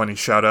 2020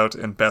 shout-out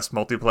in Best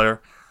Multiplayer.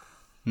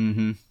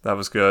 Mm-hmm. That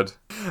was good.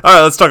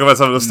 Alright, let's talk about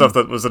some of the stuff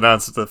that was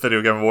announced at the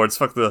Video Game Awards.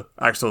 Fuck the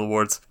actual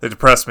awards. They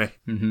depressed me.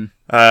 Mm-hmm.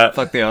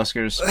 Fuck the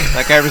Oscars.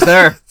 That guy was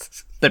there.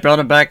 They brought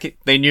him back.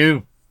 They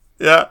knew.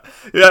 Yeah.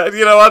 You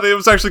know what? It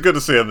was actually good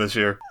to see him this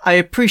year. I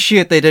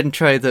appreciate they didn't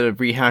try to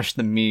rehash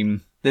the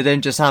meme. They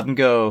didn't just have him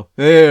go,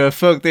 "Hey,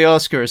 fuck the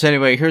Oscars.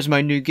 Anyway, here's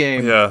my new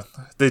game." Yeah.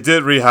 They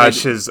did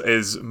rehash his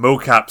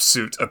mocap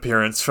suit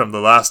appearance from the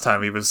last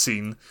time he was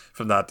seen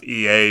from that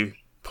EA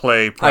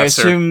Play presser. I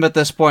assume at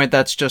this point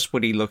that's just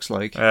what he looks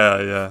like.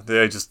 Yeah.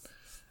 They just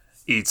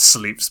eats,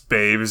 sleeps,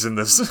 babes in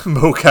this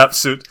mocap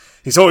suit.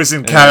 He's always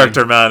in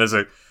character, man. As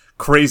a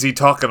crazy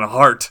talking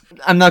heart.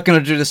 I'm not going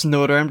to do this in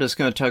order. I'm just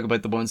going to talk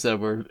about the ones that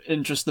were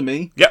interest to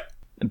me. Yep.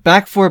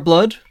 Back 4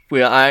 Blood.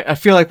 I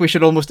feel like we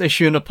should almost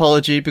issue an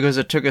apology because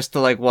it took us to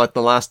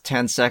the last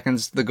 10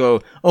 seconds to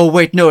go, oh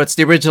wait, no, it's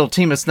the original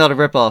team, it's not a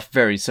ripoff.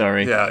 Very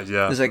sorry. Yeah.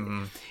 It's like,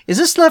 is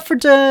this Left 4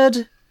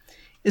 Dead?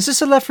 Is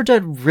this a Left 4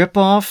 Dead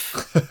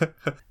ripoff?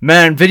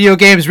 Man, video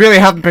games really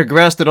haven't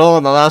progressed at all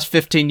in the last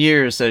 15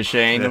 years, says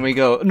Shane. Yeah. And we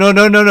go,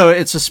 no,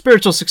 it's a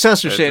spiritual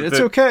successor, Shane.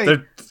 It's okay.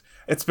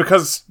 It's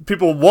because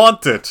people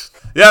want it.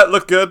 Yeah, it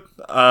looked good.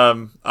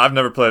 I've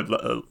never played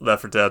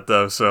Left 4 Dead,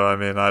 though, so, I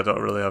mean, I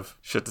don't really have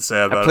shit to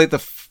say about it. I played the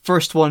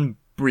first one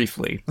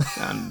briefly,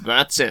 and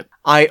that's it.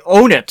 I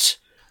own it.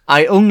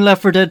 I own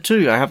Left 4 Dead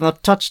 2. I have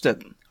not touched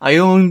it. I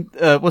own,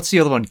 what's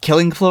the other one?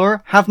 Killing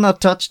Floor? Have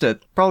not touched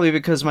it. Probably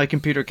because my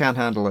computer can't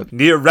handle it.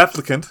 Nier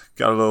Replicant.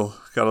 Got a little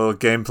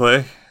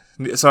gameplay.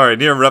 Sorry,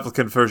 Nier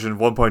Replicant version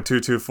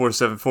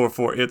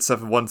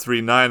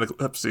 1.22474487139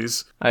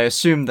 ellipses. I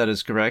assume that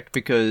is correct,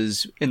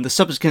 because in the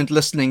subsequent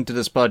listening to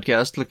this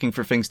podcast, looking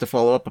for things to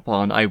follow up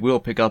upon, I will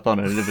pick up on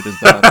it if it is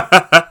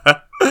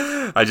that.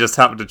 I just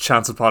happened to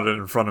chance upon it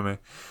in front of me.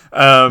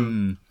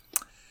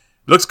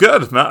 Looks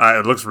good, man.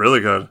 It looks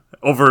really good.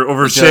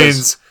 Over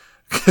Shane's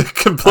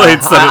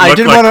complaints that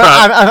it looked like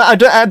crap. I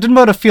didn't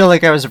want to feel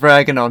like I was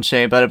ragging on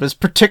Shane, but it was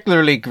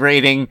particularly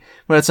grating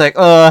when it's like,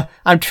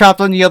 I'm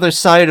trapped on the other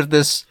side of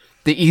the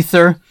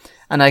ether,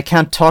 and I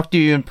can't talk to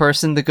you in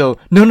person to go,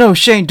 no,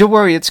 Shane, don't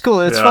worry, it's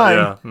cool, it's fine.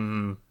 Yeah.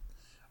 Mm-hmm.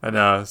 I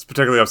know, it's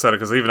particularly upsetting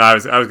because even I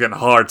was getting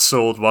hard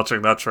sold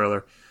watching that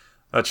trailer.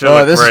 That shit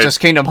looked this great. is just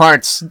Kingdom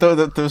Hearts.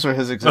 Those were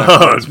his exact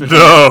words.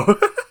 No.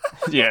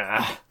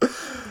 Yeah.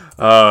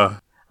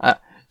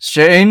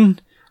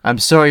 Shane, I'm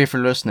sorry for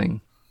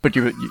listening. But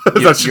you're a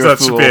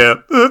fool.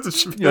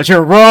 But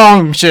you're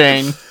wrong,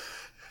 Shane.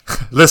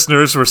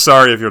 Listeners, we're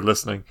sorry if you're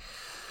listening.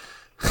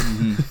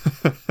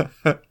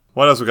 Mm-hmm.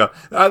 What else we got?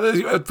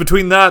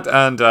 Between that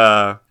and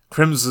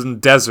Crimson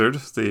Desert,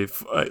 the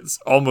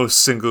almost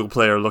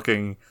single-player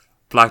looking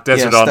Black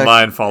Desert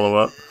Online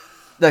follow-up.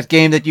 That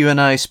game that you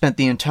and I spent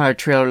the entire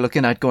trailer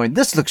looking at going,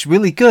 this looks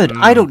really good.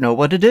 I don't know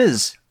what it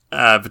is.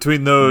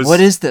 Between those...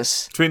 What is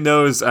this? Between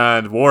those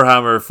and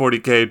Warhammer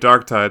 40k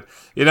Darktide,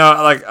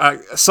 a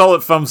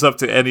solid thumbs up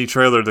to any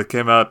trailer that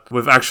came out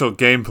with actual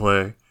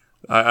gameplay.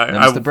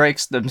 Them's the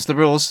breaks, them's the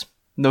rules.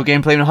 No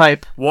gameplay, no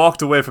hype.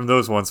 Walked away from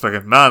those ones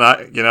thinking, man,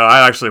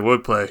 I actually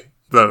would play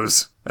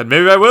those. And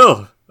maybe I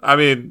will. I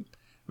mean,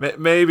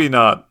 maybe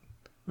not.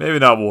 Maybe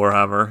not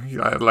Warhammer.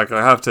 I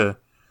have to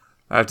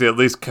at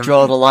least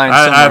draw the line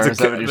somewhere.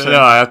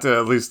 I have to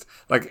at least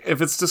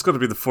if it's just going to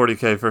be the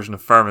 40k version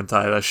of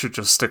Vermintide, I should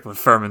just stick with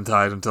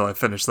Vermintide until I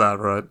finish that,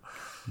 right?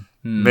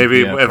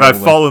 Maybe if I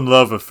fall in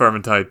love with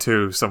Vermintide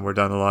 2 somewhere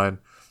down the line,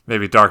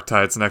 maybe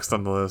Darktide's next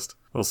on the list.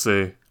 We'll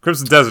see.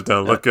 Crimson Desert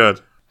though, look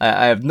good.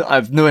 I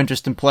have no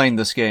interest in playing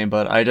this game,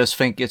 but I just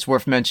think it's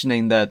worth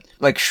mentioning that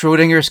like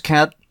Schrodinger's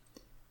cat.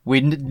 We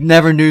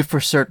never knew for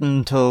certain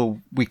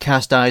until we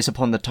cast eyes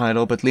upon the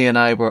title, but Lee and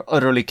I were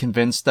utterly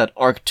convinced that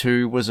Ark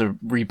 2 was a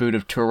reboot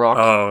of Turok.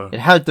 Oh.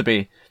 It had to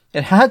be.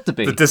 It had to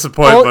be. The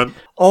disappointment.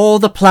 All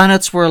the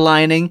planets were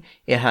aligning.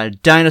 It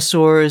had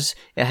dinosaurs.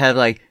 It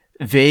had,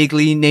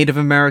 vaguely Native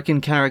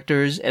American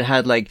characters. It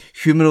had,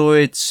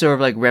 humanoid,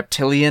 sort of,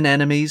 reptilian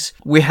enemies.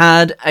 We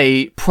had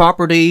a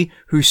property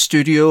whose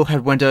studio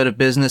had went out of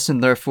business,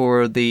 and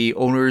therefore the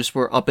owners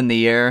were up in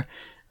the air.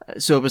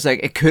 So it was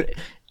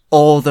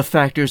all the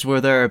factors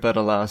were there, but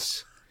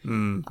alas.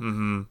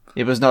 Mm-hmm.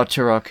 It was not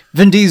Turok.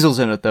 Vin Diesel's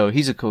in it, though.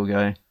 He's a cool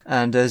guy.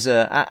 And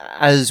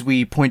as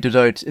we pointed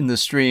out in the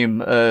stream,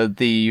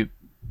 the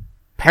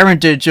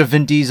parentage of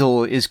Vin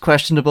Diesel is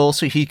questionable,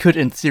 so he could,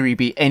 in theory,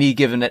 be any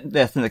given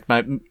ethnic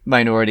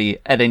minority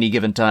at any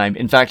given time.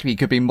 In fact, he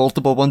could be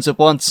multiple ones at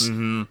once.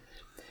 Mm-hmm.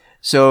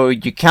 So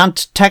you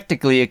can't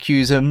technically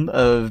accuse him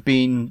of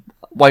being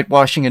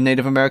whitewashing a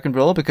Native American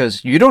role,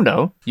 because you don't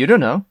know. You don't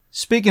know.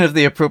 Speaking of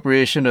the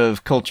appropriation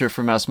of culture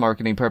for mass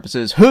marketing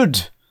purposes,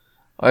 Hood!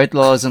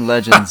 Outlaws and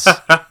Legends.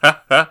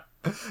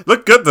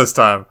 Looked good this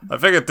time. I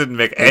think it didn't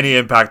make any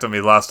impact on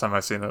me last time I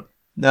seen it.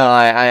 No,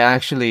 I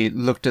actually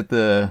looked at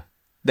the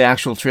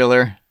actual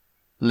trailer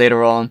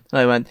later on,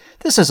 and I went,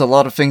 this has a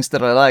lot of things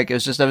that I like.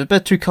 It's just I was a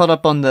bit too caught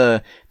up on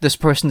this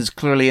person is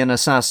clearly an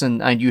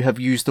assassin, and you have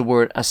used the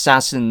word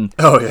assassin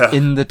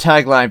in the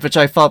tagline, which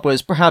I thought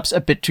was perhaps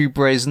a bit too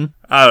brazen.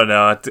 I don't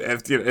know.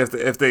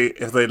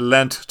 If they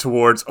leant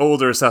towards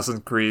older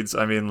Assassin's Creeds,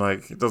 I mean,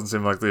 it doesn't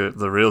seem like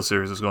the real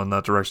series is going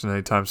that direction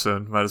anytime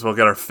soon. Might as well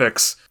get our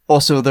fix.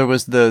 Also,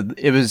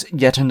 it was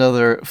yet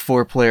another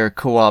 4-player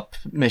co-op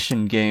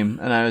mission game,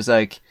 and I was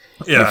like,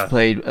 we've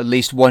played at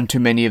least one too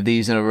many of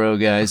these in a row,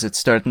 guys. It's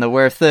starting to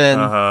wear thin.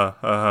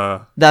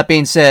 That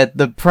being said,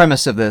 the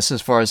premise of this,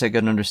 as far as I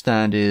can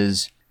understand,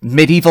 is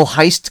medieval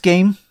heist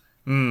game.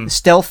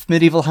 Stealth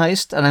medieval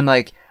heist, and I'm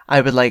like, I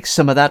would like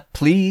some of that,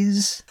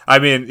 please. I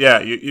mean, yeah,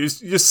 you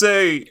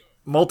say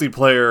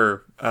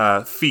multiplayer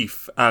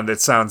thief, and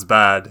it sounds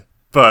bad,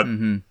 but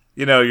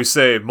you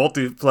say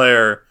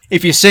multiplayer.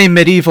 If you say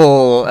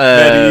medieval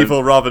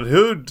Robin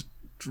Hood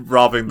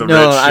robbing the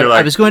No, rich.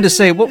 I was going to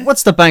say,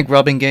 what's the bank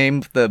robbing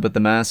game with the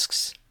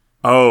masks?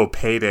 Oh,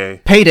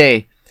 Payday.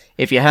 Payday.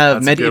 If you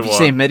have That's a good if you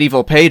say one.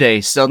 medieval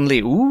Payday,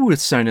 suddenly,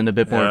 it's sounding a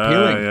bit more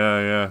appealing.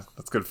 Yeah.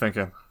 That's good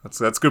thinking.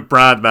 That's good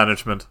brand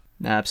management.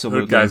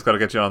 Absolutely. Good guys got to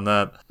get you on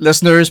that.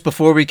 Listeners,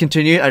 before we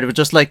continue, I would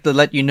just like to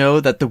let you know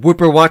that the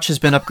Whooper Watch has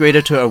been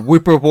upgraded to a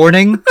Whooper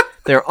warning.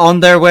 They're on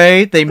their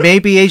way. They may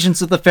be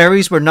agents of the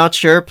fairies. We're not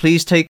sure.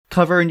 Please take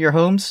cover in your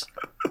homes.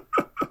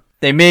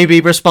 They may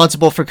be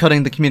responsible for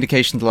cutting the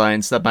communications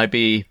lines. That might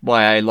be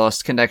why I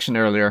lost connection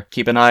earlier.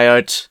 Keep an eye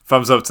out.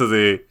 Thumbs up to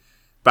the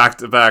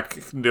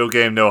back-to-back no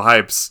game, no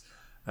hypes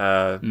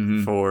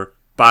for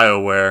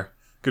BioWare.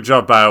 Good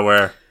job,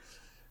 BioWare.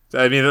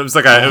 I mean, it was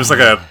like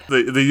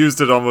they used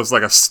it almost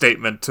like a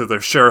statement to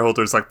their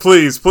shareholders, like,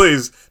 please,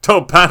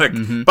 don't panic.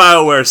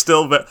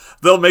 BioWare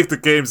they'll make the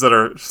games that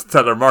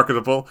are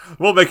marketable.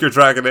 We'll make your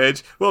Dragon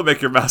Age. We'll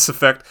make your Mass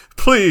Effect.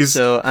 Please.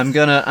 So I'm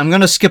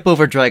gonna skip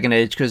over Dragon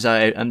Age because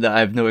I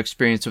have no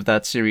experience with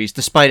that series,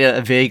 despite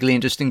a vaguely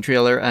interesting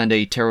trailer and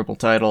a terrible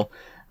title.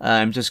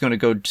 I'm just gonna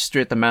go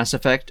straight to Mass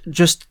Effect,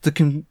 just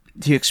to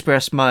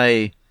express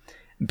my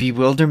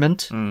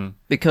bewilderment,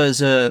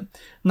 because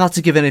not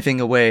to give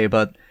anything away,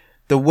 but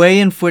the way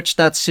in which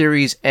that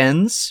series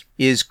ends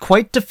is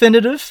quite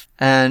definitive,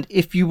 and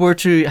if you were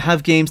to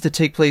have games that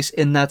take place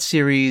in that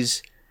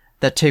series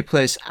that take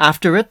place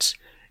after it,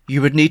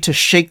 you would need to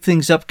shake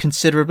things up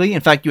considerably.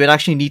 In fact, you would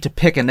actually need to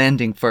pick an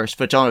ending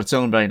first, which on its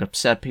own might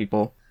upset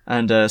people.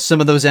 And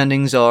some of those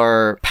endings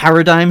are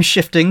paradigm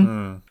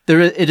shifting.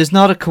 It is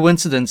not a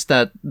coincidence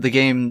that the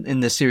game in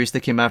this series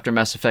that came after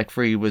Mass Effect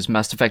 3 was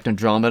Mass Effect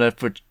Andromeda,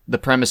 the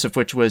premise of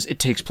which was it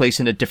takes place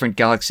in a different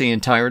galaxy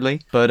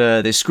entirely.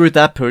 But they screwed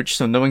that pooch,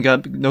 so no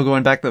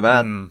going back to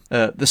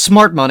that. The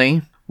smart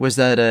money was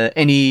that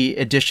any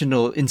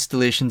additional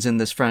installations in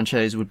this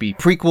franchise would be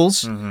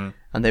prequels,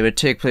 and they would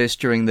take place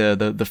during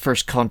the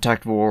First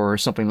Contact War or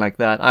something like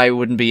that. I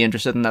wouldn't be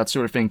interested in that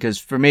sort of thing, because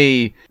for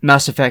me,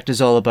 Mass Effect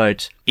is all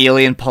about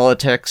alien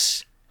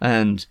politics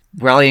and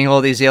rallying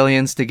all these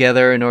aliens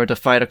together in order to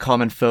fight a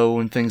common foe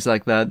and things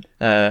like that,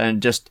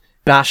 and just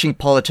bashing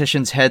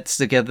politicians' heads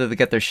together to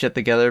get their shit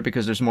together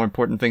because there's more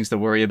important things to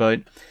worry about,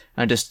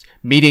 and just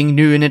meeting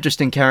new and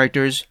interesting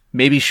characters,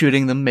 maybe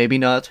shooting them, maybe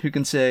not, who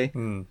can say.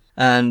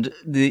 And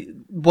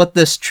what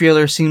this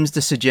trailer seems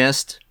to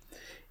suggest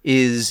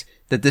is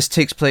that this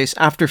takes place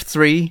after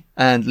 3,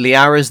 and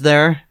Liara's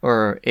there,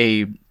 or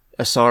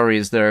Asari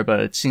is there, but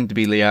it seemed to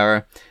be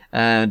Liara,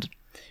 and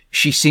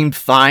she seemed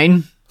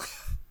fine.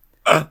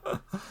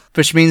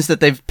 Which means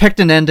that they've picked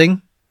an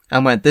ending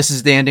and went, this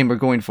is the ending we're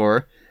going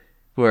for,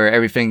 where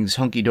everything's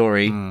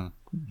hunky-dory,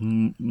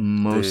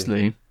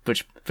 mostly,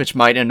 which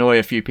might annoy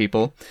a few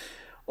people.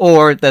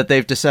 Or that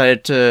they've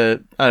decided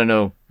to, I don't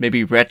know,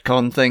 maybe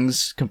retcon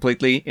things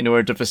completely in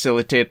order to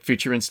facilitate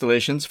future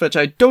installations, which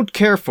I don't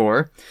care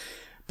for.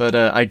 But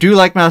I do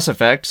like Mass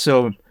Effect,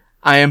 so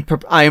I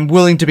am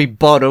willing to be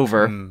bought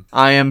over.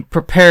 I am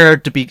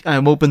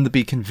open to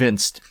be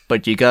convinced,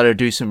 but you gotta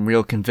do some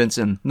real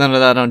convincing. None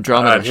of that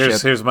Andromeda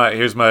shit.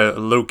 Here's my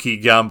low-key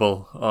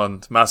gamble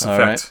on Mass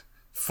Effect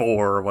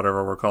 4 or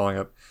whatever we're calling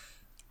it.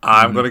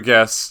 I'm gonna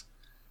guess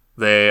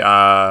they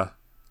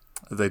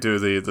do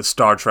the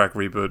Star Trek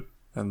reboot,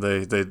 and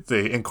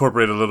they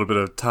incorporate a little bit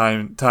of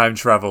time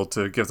travel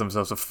to give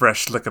themselves a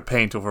fresh lick of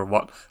paint over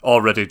what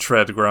already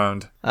tread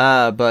ground.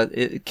 But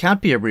it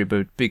can't be a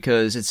reboot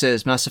because it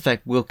says Mass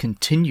Effect will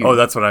continue. Oh,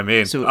 that's what I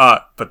mean. So,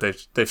 but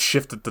they've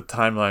shifted the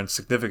timeline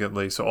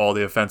significantly, so all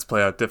the events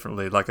play out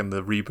differently, like in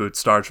the reboot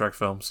Star Trek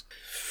films.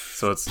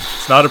 So it's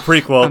not a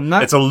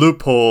prequel. It's a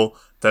loophole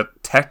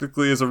that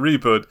technically is a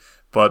reboot,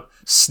 but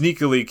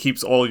sneakily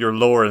keeps all your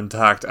lore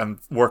intact and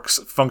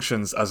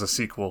functions as a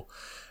sequel.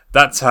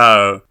 That's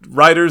how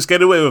writers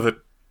get away with it.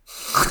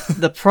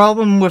 The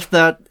problem with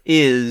that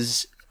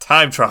is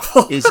time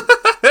travel.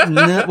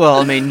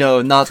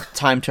 No, not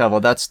time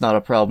travel. That's not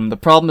a problem. The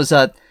problem is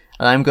that,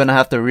 and I'm going to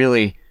have to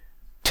really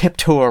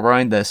tiptoe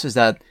around this, is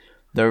that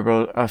there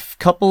were a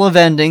couple of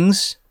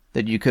endings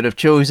that you could have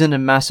chosen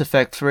in Mass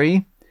Effect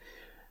 3.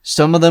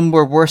 Some of them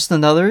were worse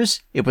than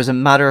others. It was a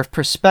matter of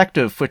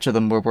perspective which of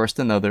them were worse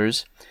than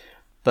others.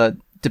 But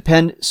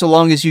so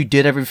long as you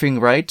did everything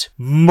right,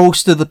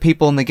 most of the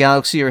people in the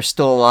galaxy are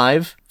still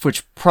alive,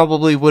 which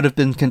probably would have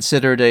been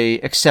considered a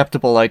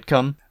acceptable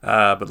outcome.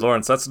 But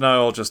Lawrence, that's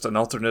now all just an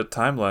alternate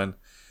timeline.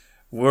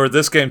 Where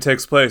this game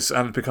takes place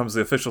and it becomes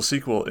the official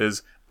sequel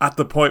is at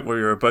the point where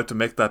you're about to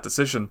make that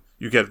decision,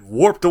 you get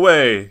warped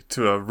away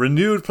to a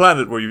renewed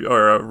planet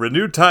or a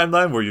renewed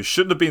timeline where you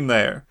shouldn't have been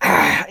there.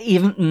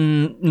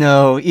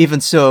 Even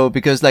so,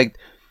 because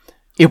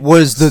it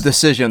was the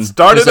decision.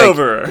 Start it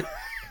over.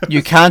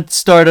 You can't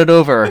start it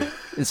over.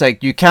 It's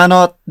like you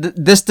cannot.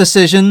 This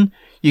decision,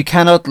 you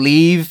cannot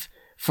leave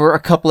for a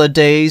couple of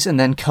days and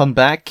then come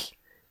back.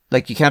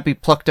 Like you can't be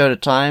plucked out of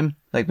time.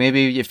 Like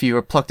maybe if you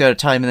were plucked out of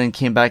time and then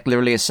came back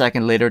literally a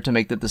second later to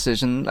make the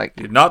decision. Like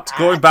you're not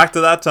going back to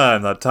that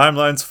time. That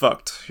timeline's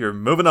fucked. You're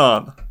moving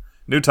on.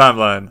 New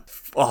timeline.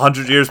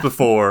 100 years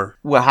before.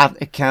 Well,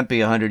 it can't be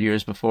 100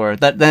 years before.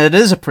 Then it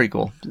is a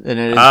prequel, and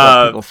it is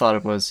what people thought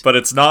it was. But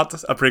it's not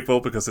a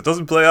prequel because it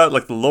doesn't play out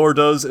like the lore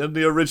does in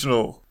the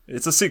original.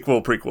 It's a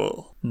sequel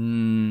prequel.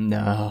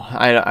 No,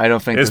 I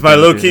don't think it's my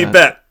low-key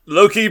bet.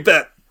 Low-key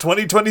bet.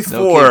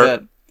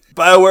 2024.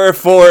 BioWare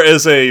 4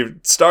 is a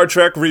Star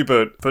Trek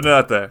reboot. Put it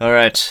out there. All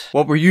right.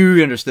 What were you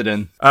interested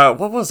in?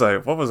 What was I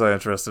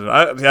interested in?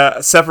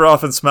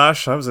 Sephiroth and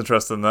Smash. I was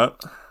interested in that.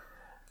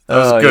 That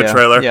was a good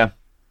trailer. Yeah.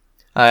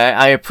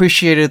 I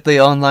appreciated the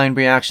online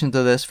reaction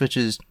to this, which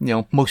is,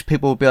 most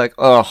people would be like,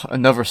 oh,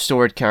 another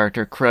sword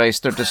character,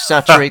 Christ, they're just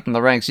saturating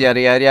the ranks,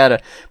 yada, yada,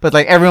 yada. But,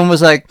 everyone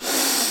was like,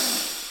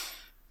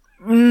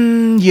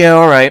 yeah,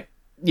 alright.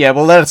 Yeah,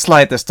 we'll let it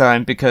slide this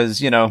time,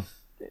 because,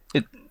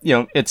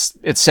 it's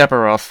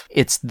Sephiroth.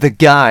 It's the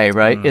guy,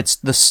 right?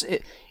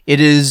 It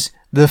is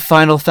the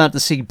Final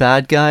Fantasy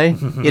bad guy.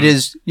 It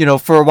is,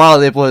 for a while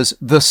it was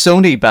the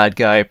Sony bad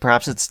guy.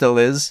 Perhaps it still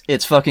is.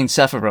 It's fucking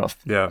Sephiroth.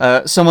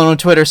 Yeah. Someone on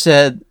Twitter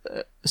said,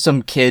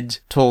 some kid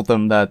told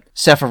them that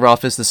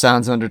Sephiroth is the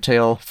Sans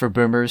Undertale for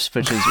boomers,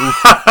 which is,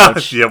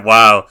 ouch. Yeah,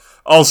 wow.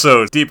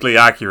 Also, deeply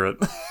accurate.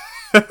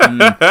 I'm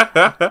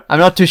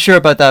not too sure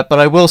about that, but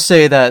I will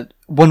say that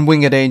One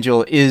Winged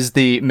Angel is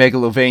the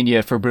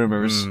Megalovania for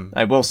boomers.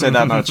 I will say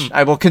that much.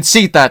 I will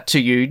concede that to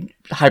you,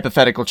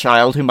 hypothetical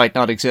child who might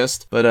not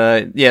exist.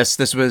 But yes,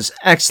 this was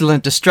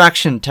excellent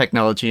distraction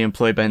technology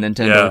employed by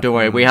Nintendo. Yeah. Don't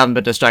worry, we haven't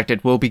been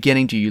distracted. We'll be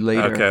getting to you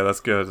later. Okay, that's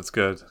good. That's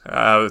good.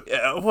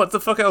 What the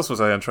fuck else was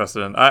I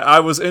interested in?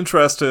 I was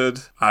interested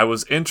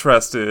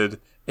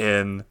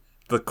in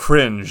the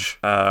cringe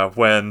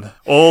when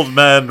Old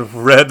Man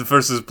Red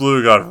versus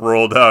Blue got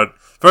rolled out.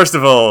 First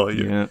of all,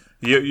 your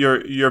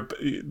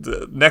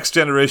the next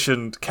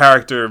generation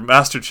character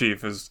Master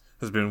Chief has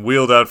been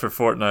wheeled out for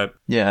Fortnite.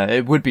 Yeah,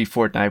 it would be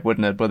Fortnite,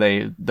 wouldn't it? But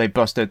they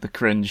bust out the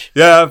cringe.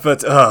 Yeah,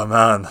 but oh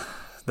man,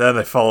 then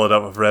they followed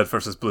up with Red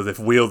versus Blue. They've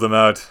wheeled them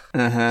out.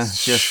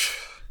 Just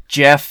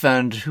Jeff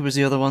and who was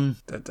the other one?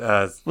 It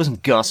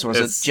wasn't Gus, was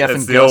it? Jeff and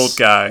Gus. It's the old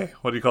guy.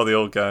 What do you call the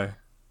old guy?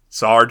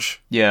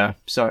 Sarge? Yeah,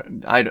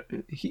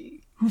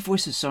 who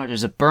voices Sarge?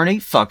 Is it Bernie?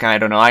 Fuck, I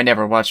don't know. I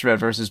never watched Red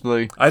vs.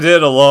 Blue. I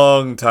did a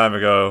long time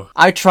ago.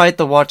 I tried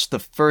to watch the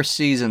first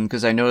season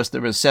because I noticed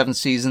there was 7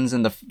 seasons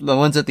and the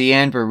ones at the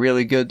end were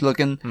really good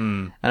looking.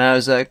 And I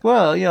was like,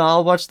 well,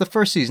 I'll watch the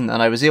first season.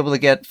 And I was able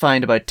to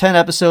find about 10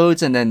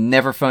 episodes and then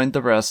never found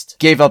the rest.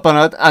 Gave up on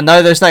it. And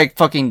now there's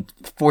fucking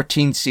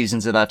 14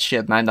 seasons of that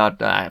shit. And I'm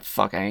not, I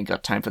ain't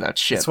got time for that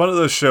shit. It's one of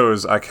those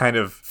shows I kind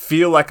of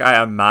feel like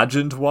I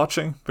imagined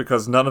watching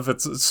because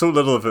so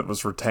little of it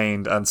was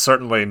retained, and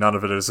certainly none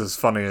of it is as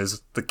funny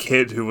as the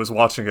kid who was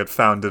watching it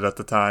found it at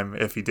the time,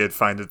 if he did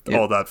find it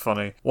all that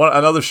funny.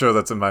 Another show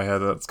that's in my head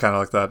that's kind of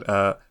like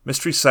that,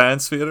 Mystery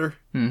Science Theater.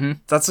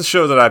 That's a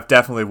show that I've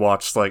definitely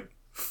watched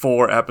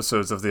 4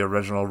 episodes of the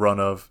original run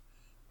of,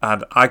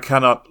 and I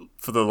cannot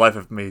for the life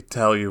of me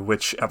tell you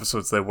which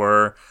episodes they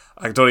were.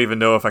 I don't even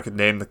know if I could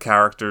name the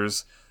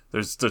characters.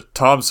 There's the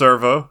Tom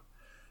Servo.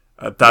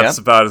 That's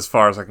about as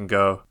far as I can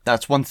go.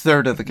 That's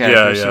 1/3 of the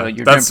characters, so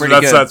you're doing pretty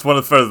good. That's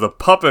 1/3 of the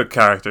puppet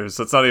characters.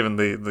 That's not even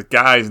the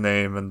guy's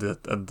name and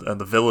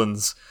the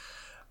villains.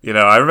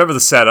 I remember the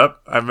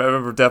setup. I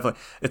remember definitely.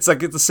 It's at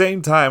the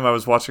same time I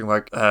was watching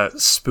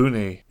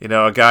Spoonie.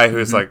 A guy who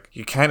is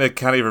you kind of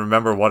can't even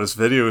remember what his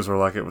videos were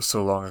like. It was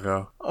so long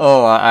ago.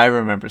 Oh, I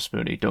remember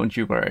Spoonie. Don't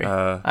you worry.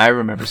 I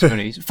remember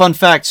Spoonie. Fun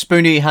fact: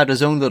 Spoonie had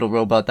his own little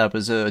robot that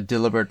was a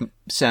deliberate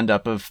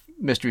send-up of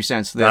Mystery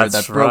Science Theater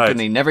that broke,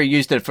 and he never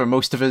used it for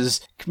most of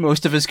his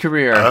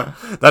career.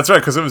 That's right,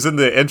 because it was in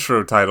the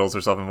intro titles or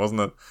something,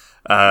 wasn't it?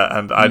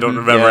 And I don't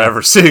remember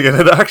ever seeing it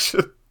in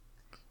action.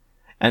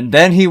 And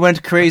then he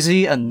went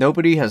crazy, and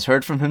nobody has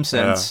heard from him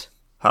since.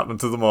 Yeah.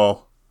 Happened to them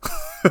all.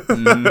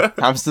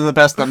 Happens to the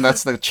best of them.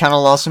 That's the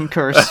Channel Awesome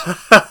curse.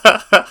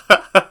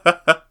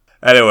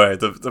 Anyway,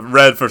 the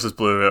Red versus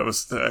Blue, it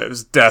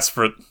was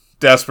desperate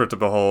to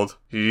behold.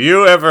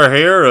 You ever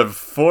hear of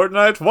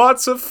Fortnite?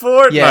 What's a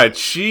Fortnite? Yeah.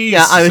 Jesus.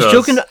 Yeah,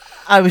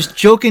 I was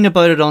joking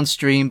about it on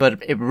stream,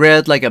 but it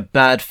read like a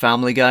bad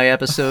Family Guy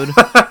episode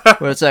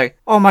where it's like,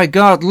 oh my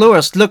god,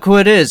 Lewis, look who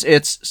it is.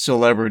 It's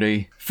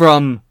celebrity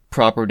from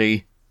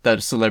property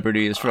that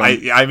celebrity is from.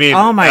 I mean,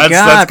 oh my god,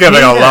 that's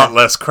giving a lot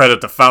less credit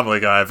to Family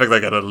Guy. I think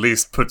they could at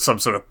least put some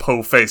sort of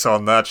po face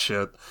on that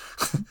shit.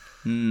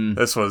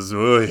 This was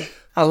really...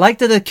 I liked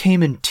that it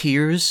came in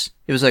tiers.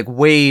 It was like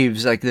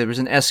waves, there was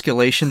an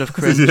escalation of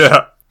cringe.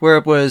 Yeah. Where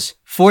it was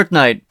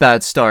Fortnite,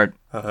 bad start.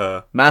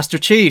 Master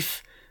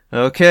Chief,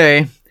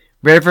 okay.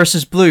 Red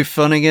versus Blue,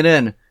 phoning it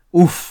in.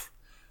 Oof.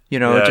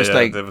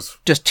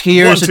 Just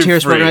tears, 1, 2,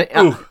 3.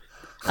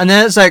 And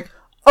then it's like,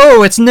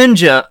 oh, it's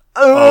Ninja.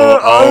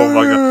 Oh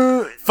my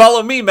god.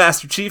 Follow me,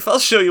 Master Chief. I'll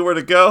show you where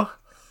to go.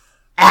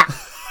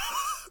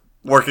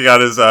 Working out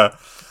his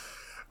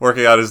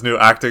new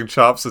acting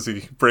chops as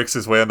he breaks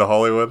his way into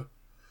Hollywood.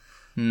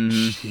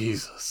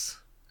 Jesus.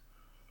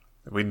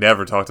 We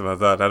never talked about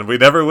that, and we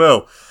never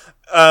will.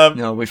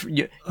 No,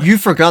 you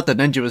forgot that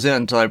Ninja was in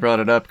until I brought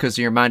it up because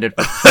your mind had...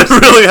 I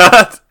really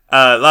had.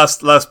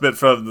 Last bit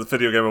from the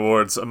Video Game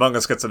Awards. Among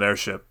Us gets an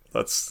airship.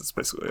 That's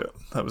basically it.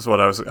 That was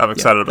what I'm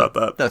excited about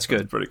that. That's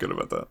good. I'm pretty good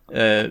about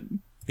that.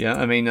 Yeah,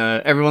 I mean,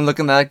 everyone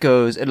looking at that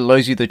goes, it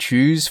allows you to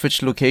choose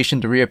which location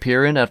to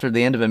reappear in after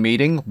the end of a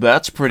meeting.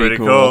 That's pretty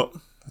cool.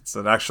 It's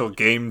an actual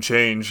game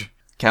change.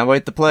 Can't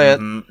wait to play it.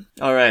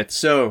 Alright,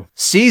 so,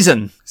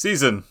 Season.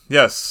 Season,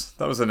 yes.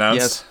 That was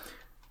announced.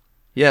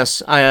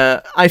 Yes,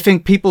 I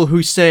think people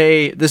who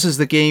say this is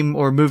the game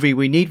or movie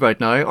we need right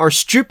now are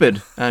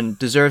stupid and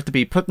deserve to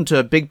be put into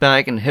a big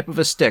bag and hit with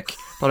a stick.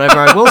 However,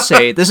 I will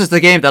say this is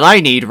the game that I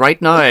need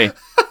right now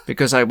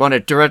because I want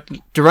it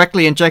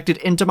directly injected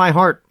into my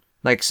heart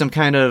like some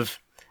kind of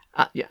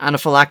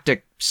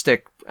anaphylactic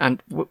stick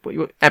and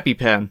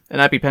EpiPen, an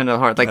EpiPen in the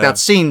heart, like that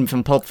scene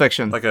from Pulp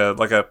Fiction, like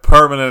a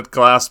permanent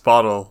glass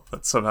bottle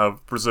that somehow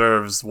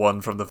preserves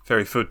one from the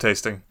very food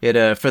tasting.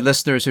 It for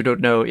listeners who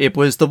don't know, it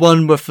was the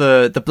one with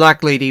the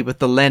black lady with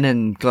the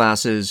Lenin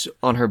glasses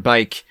on her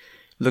bike,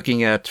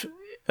 looking at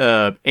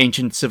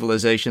ancient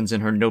civilizations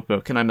in her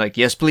notebook, and I'm like,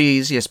 yes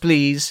please,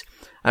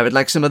 I would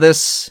like some of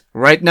this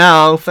right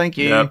now, thank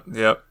you.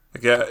 Yep.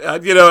 Yeah,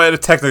 you know,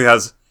 it technically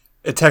has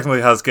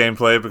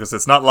gameplay because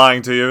it's not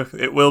lying to you.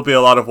 It will be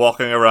a lot of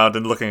walking around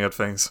and looking at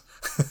things.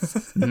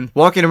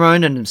 Walking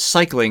around and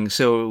cycling,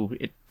 so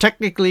it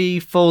technically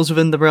falls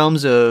within the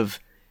realms of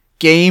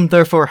game,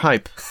 therefore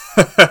hype.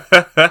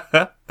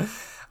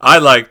 I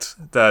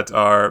liked that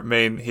our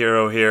main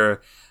hero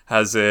here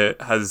has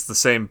the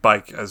same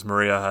bike as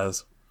Maria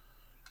has.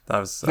 I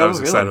was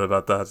excited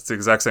about that. It's the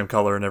exact same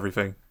color and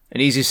everything. An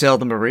easy sell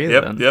to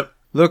Maria, then. Yep.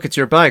 Look, it's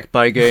your bike,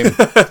 buy game.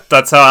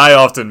 That's how I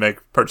often make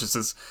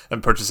purchases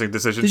and purchasing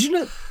decisions.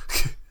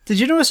 Did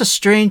you notice a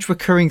strange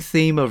recurring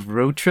theme of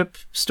road trip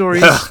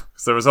stories?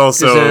 There was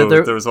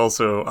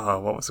also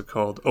what was it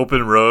called?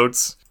 Open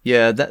Roads.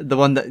 Yeah, the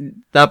one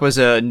that was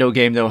a no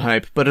game, no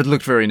hype, but it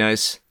looked very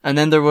nice. And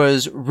then there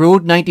was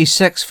Road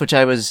 96, which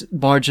I was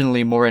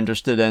marginally more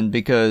interested in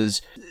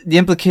because the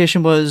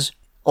implication was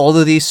all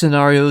of these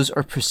scenarios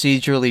are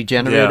procedurally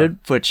generated,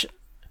 which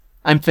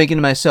I'm thinking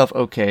to myself,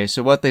 okay,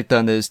 so what they've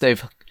done is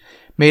they've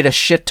made a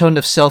shit ton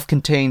of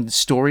self-contained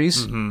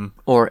stories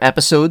or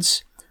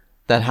episodes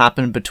that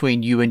happen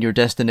between you and your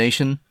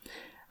destination,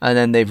 and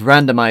then they've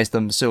randomized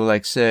them. So,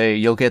 like, say,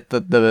 you'll get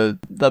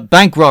the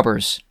bank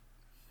robbers.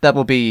 That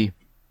will be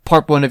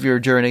part 1 of your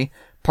journey.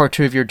 Part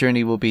 2 of your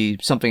journey will be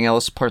something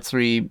else. Part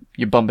 3,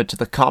 you bump into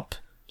the cop,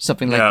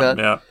 something like that.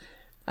 Yeah.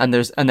 And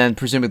then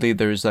presumably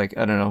there's, like,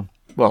 I don't know,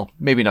 well,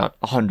 maybe not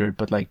 100,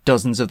 but like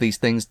dozens of these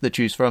things to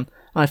choose from.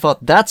 And I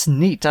thought, that's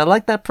neat. I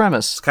like that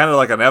premise. It's kind of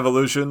like an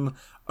evolution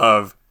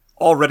of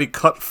already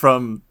cut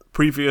from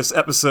previous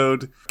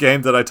episode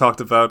game that I talked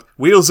about,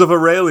 Wheels of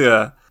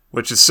Aurelia,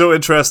 which is so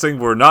interesting,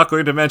 we're not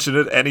going to mention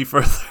it any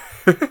further.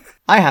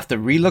 I have to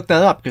re-look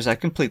that up because I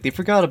completely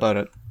forgot about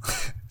it.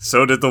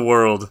 So did the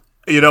world.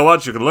 You know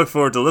what? You can look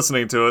forward to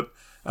listening to it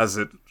as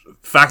it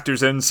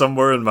factors in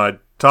somewhere in my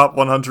top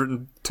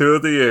 102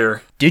 of the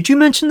year. Did you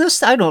mention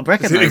this? I don't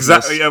recognize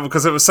exactly, this. Yeah,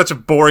 because it was such a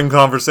boring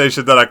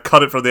conversation that I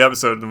cut it from the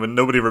episode, and when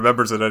nobody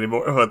remembers it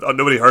anymore,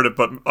 nobody heard it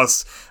but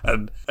us,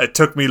 and it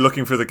took me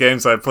looking for the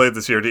games I played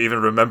this year to even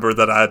remember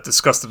that I had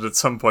discussed it at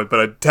some point, but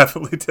I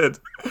definitely did.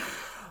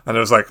 And it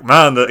was like,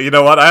 man, you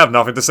know what? I have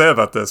nothing to say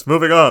about this.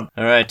 Moving on.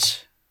 All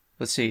right.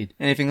 Let's see.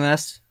 Anything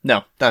last?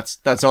 No, that's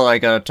all I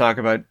gotta talk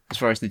about as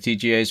far as the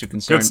TGAs are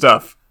concerned. Good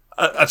stuff.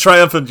 A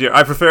triumphant year.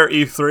 I prefer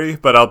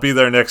E3, but I'll be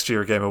there next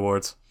year, Game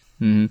Awards.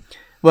 Mm-hmm.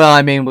 Well,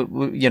 I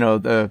mean, you know,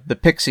 the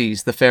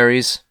Pixies, the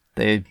fairies,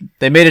 they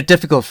made it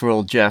difficult for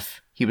old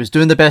Jeff. He was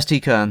doing the best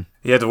he can.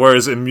 He had to wear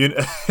his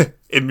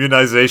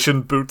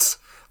immunization boots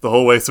the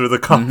whole way through the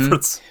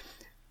conference.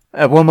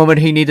 Mm-hmm. At one moment,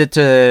 he needed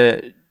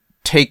to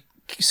take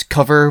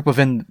cover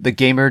within the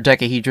gamer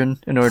decahedron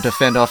in order to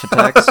fend off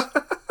attacks.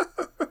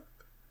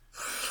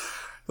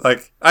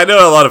 Like, I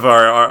know a lot of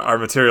our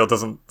material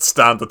doesn't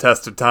stand the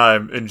test of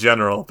time in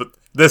general, but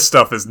this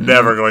stuff is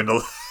never going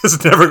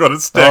to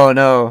stick. Oh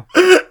no!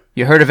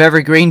 You heard of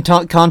evergreen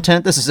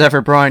content? This is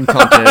ever brown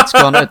content.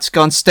 It's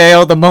gone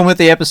stale the moment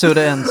the episode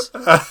ends.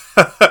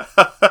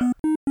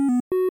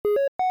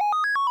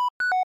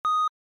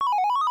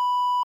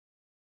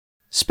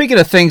 Speaking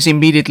of things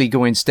immediately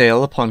going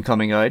stale upon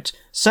coming out,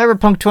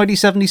 Cyberpunk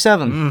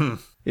 2077.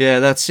 Yeah,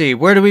 let's see.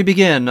 Where do we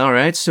begin?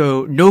 Alright,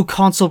 so no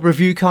console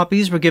review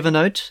copies were given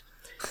out.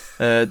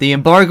 The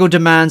embargo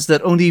demands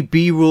that only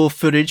B-roll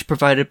footage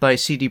provided by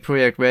CD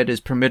Projekt Red is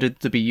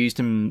permitted to be used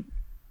in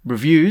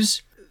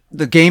reviews.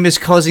 The game is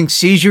causing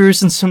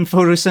seizures in some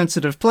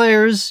photosensitive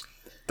players.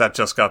 That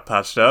just got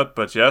patched out,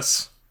 but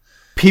yes.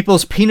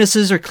 People's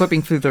penises are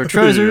clipping through their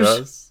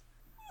trousers.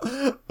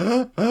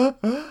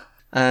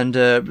 And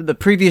the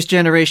previous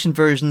generation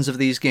versions of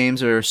these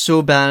games are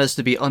so bad as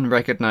to be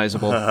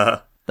unrecognizable.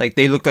 Like,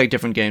 they look like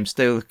different games.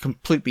 They look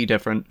completely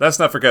different. Let's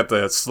not forget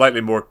the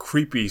slightly more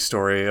creepy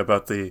story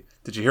about the...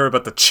 Did you hear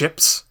about the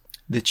chips?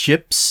 The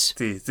chips?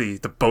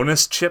 The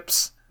bonus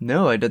chips?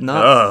 No, I did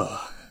not.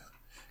 Oh,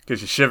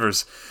 gives you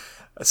shivers.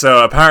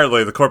 So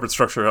apparently the corporate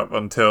structure up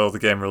until the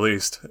game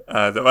released...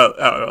 let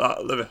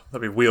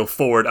me wheel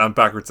forward and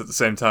backwards at the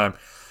same time.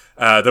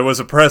 There was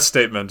a press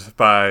statement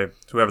by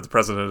whoever the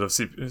president of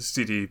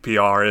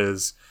CDPR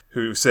is,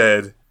 who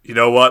said, you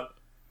know what?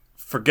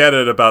 Forget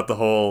it about the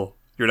whole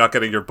you're not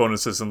getting your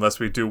bonuses unless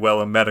we do well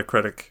in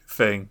Metacritic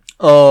thing.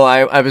 Oh,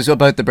 I was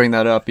about to bring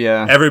that up,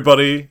 yeah.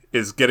 Everybody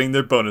is getting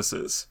their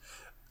bonuses.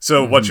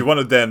 So what you want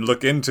to then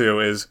look into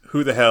is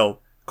who the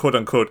hell, quote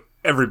unquote,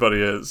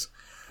 everybody is.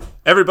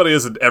 Everybody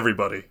isn't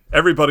everybody.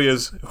 Everybody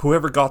is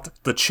whoever got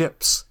the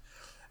chips.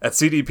 At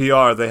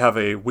CDPR, they have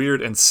a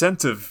weird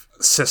incentive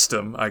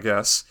system, I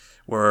guess,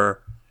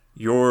 where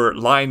your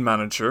line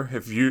manager,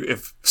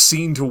 if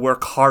seen to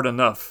work hard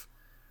enough,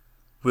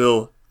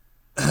 will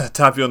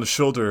tap you on the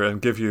shoulder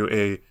and give you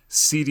a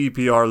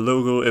CDPR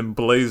logo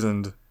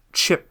emblazoned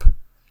chip.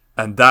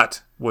 And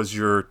that was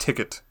your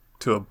ticket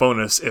to a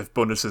bonus if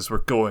bonuses were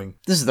going.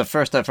 This is the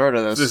first I've heard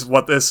of this.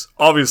 What this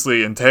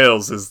obviously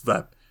entails is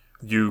that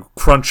you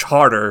crunch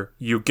harder,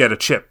 you get a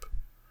chip.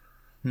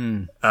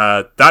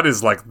 That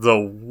is like the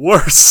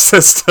worst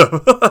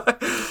system.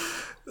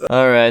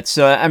 Alright,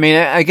 so I mean,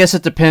 I guess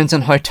it depends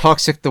on how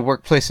toxic the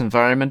workplace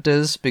environment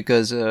is,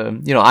 because,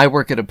 I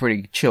work at a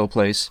pretty chill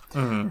place.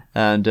 Mm-hmm.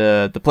 And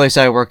the place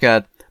I work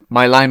at,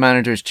 my line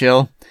manager's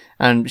chill,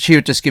 and she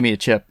would just give me a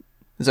chip.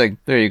 It's like,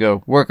 there you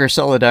go, worker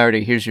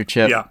solidarity, here's your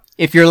chip. Yeah.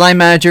 If your line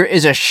manager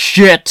is a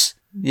shit,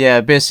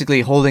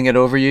 basically holding it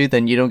over you,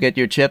 then you don't get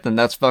your chip, and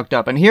that's fucked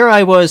up. And here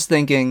I was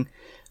thinking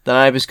that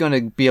I was going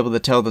to be able to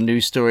tell the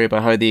news story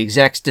about how the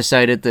execs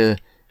decided to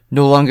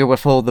no longer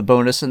withhold the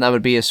bonus, and that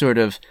would be a sort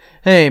of,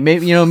 hey,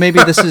 maybe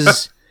this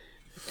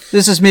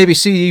is maybe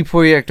CD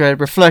Projekt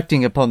Red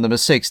reflecting upon the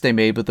mistakes they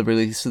made with the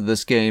release of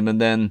this game, and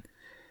then,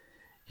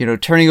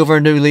 turning over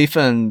a new leaf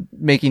and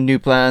making new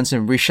plans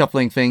and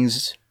reshuffling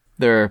things,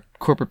 their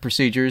corporate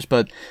procedures,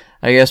 but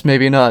I guess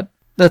maybe not.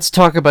 Let's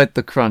talk about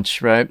the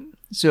crunch, right?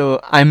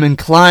 So I'm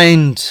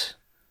inclined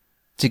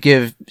to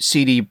give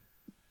CD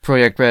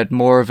Projekt Red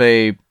more of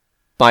a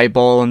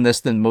buy-ball in this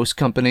than most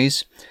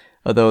companies,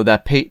 although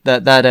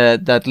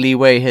that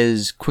leeway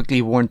has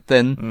quickly worn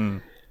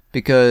thin,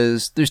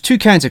 because there's two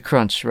kinds of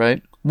crunch,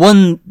 right?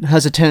 One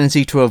has a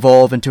tendency to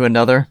evolve into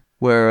another,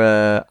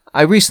 where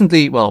not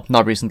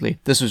recently,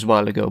 this was a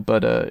while ago,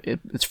 but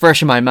it's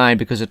fresh in my mind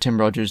because of Tim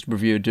Rogers'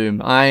 review of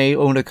Doom. I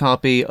own a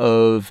copy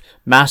of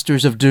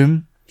Masters of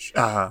Doom,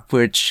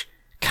 which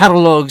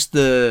catalogues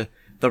the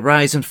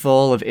rise and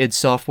fall of id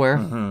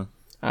Software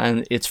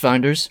and its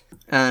founders.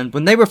 And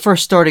when they were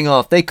first starting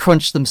off, they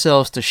crunched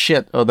themselves to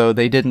shit, although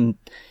they didn't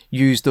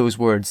use those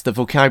words. The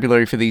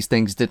vocabulary for these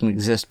things didn't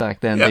exist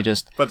back then. Yeah,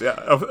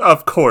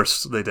 of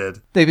course they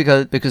did.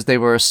 Because they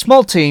were a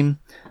small team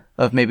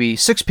of maybe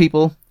 6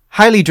 people,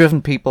 highly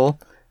driven people,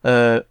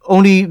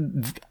 only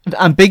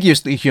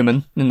ambiguously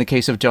human, in the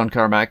case of John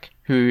Carmack,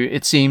 who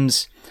it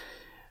seemed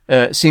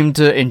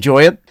to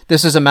enjoy it.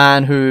 This is a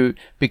man who,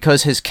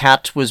 because his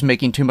cat was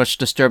making too much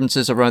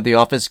disturbances around the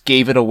office,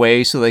 gave it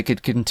away so they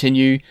could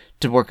continue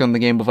to work on the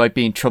game without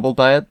being troubled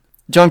by it.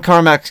 John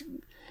Carmack,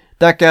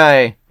 that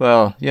guy,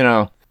 well,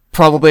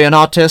 probably an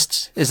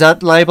autist. Is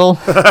that libel?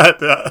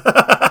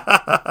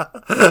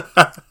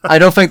 I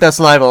don't think that's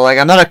libel. Like,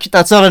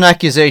 that's not an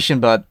accusation,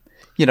 but,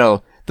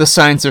 the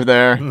signs are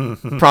there.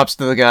 Props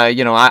to the guy.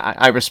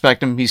 I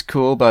respect him. He's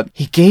cool, but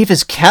he gave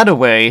his cat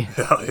away.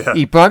 Yeah.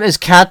 He brought his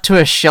cat to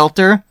a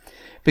shelter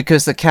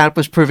because the cat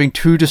was proving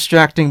too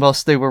distracting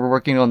whilst they were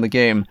working on the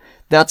game.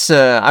 That's,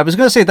 I was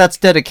going to say that's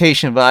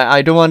dedication, but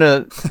I don't want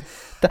to...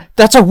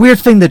 That's a weird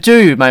thing to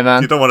do, my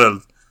man. You don't want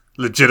to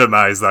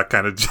legitimize that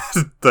kind of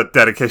that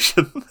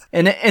dedication.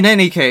 In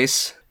any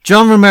case,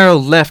 John Romero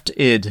left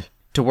id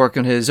to work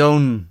on his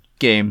own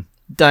game,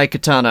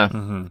 Daikatana.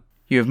 Mm-hmm.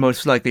 You have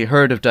most likely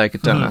heard of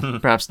Daikatana,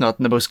 perhaps not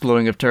in the most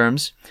glowing of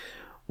terms.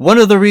 One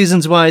of the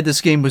reasons why this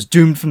game was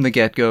doomed from the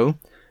get-go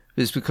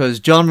is because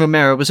John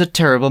Romero was a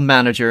terrible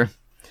manager.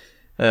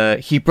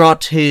 He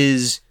brought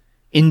his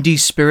indie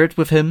spirit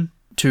with him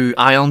to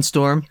Ion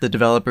Storm, the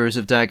developers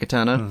of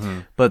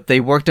Daikatana, but they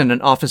worked in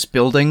an office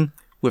building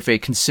with a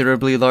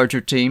considerably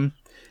larger team,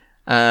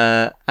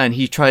 and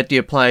he tried to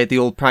apply the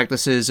old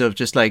practices of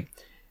just like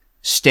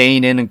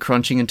staying in and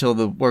crunching until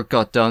the work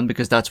got done,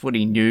 because that's what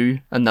he knew,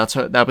 and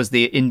that was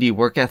the indie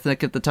work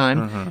ethic at the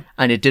time,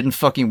 and it didn't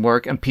fucking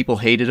work, and people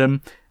hated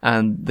him,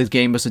 and the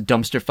game was a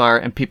dumpster fire,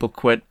 and people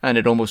quit, and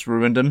it almost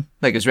ruined him.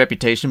 Like, his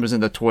reputation was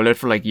in the toilet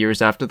for like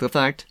years after the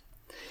fact.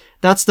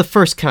 That's the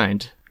first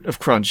kind of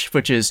crunch,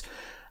 which is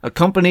a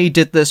company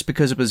did this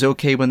because it was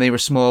okay when they were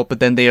small,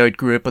 but then they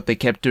outgrew it, but they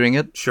kept doing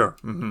it. Sure.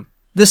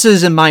 This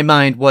is, in my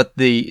mind, what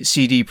the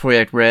CD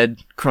Projekt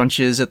Red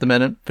crunch is at the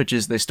minute, which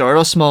is they start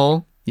off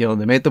small.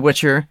 They made The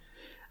Witcher,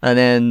 and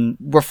then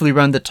roughly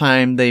around the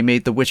time they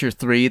made The Witcher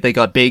 3, they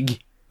got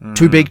big.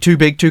 Too big,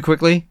 too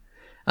quickly.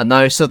 And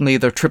now suddenly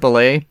they're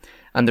AAA,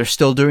 and they're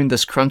still doing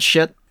this crunch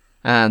shit,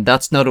 and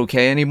that's not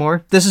okay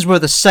anymore. This is where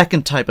the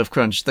second type of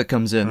crunch that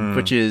comes in,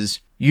 which is,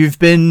 you've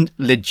been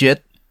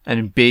legit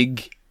and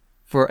big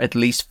for at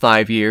least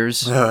 5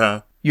 years.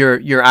 You're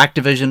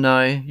Activision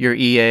now, you're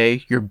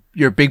EA,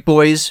 you're big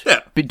boys,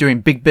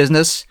 doing big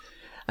business,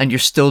 and you're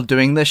still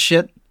doing this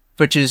shit.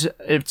 which is,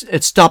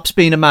 it stops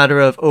being a matter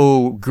of,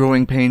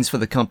 growing pains for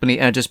the company,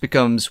 and it just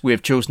becomes, we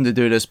have chosen to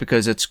do this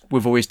because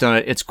we've always done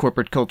it, it's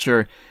corporate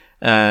culture,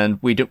 and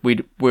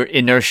we're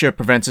inertia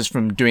prevents us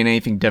from doing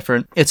anything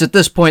different. It's at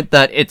this point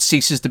that it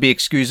ceases to be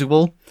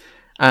excusable,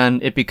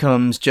 and it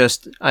becomes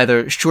just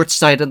either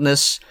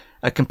short-sightedness,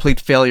 a complete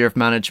failure of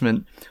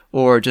management,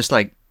 or just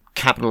like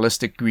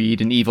capitalistic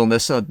greed and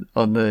evilness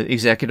on the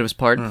executives'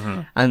 part.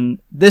 Mm-hmm. And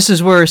this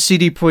is where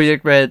CD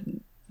Projekt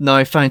Red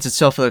now finds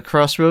itself at a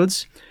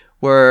crossroads,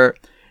 where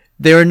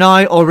they are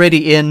now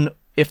already in,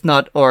 if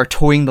not, or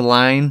towing the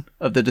line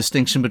of the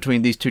distinction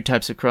between these two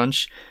types of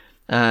crunch.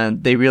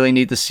 And they really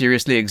need to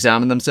seriously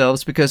examine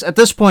themselves, because at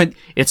this point,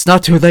 it's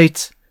not too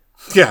late.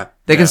 Yeah.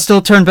 They can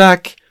still turn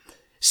back.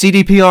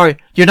 CDPR,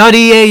 you're not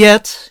EA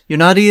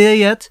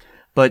yet,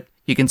 but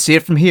you can see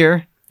it from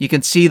here. You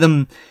can see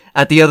them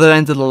at the other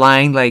end of the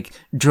line, like,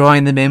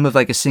 drawing them in with,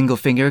 like, a single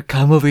finger.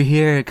 Come over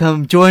here.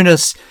 Come, join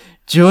us.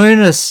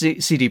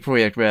 CD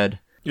Projekt Red.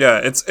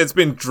 Yeah, it's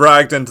been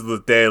dragged into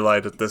the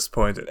daylight at this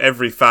point.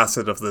 Every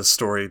facet of this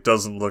story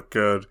doesn't look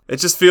good. It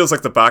just feels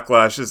like the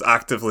backlash is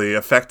actively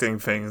affecting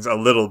things a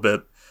little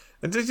bit.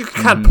 And you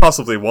can't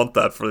possibly want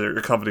that for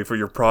your company, for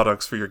your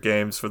products, for your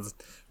games, for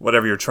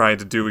whatever you're trying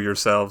to do with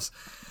yourselves.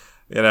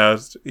 You know,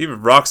 even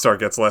Rockstar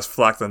gets less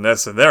flack than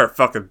this, and they're a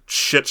fucking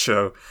shit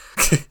show.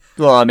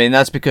 Well, I mean,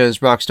 that's because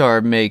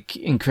Rockstar make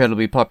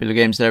incredibly popular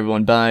games that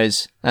everyone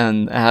buys,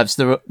 and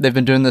they've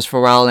been doing this for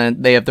a while,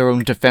 and they have their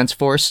own defense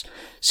force.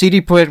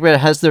 CD Projekt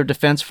Red has their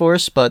defense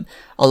force, but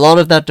a lot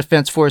of that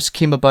defense force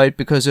came about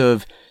because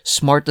of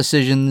smart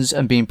decisions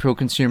and being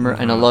pro-consumer,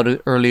 and a lot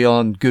of early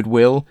on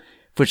goodwill,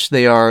 which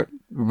they are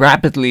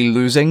rapidly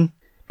losing.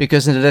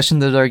 Because in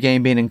addition to their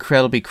game being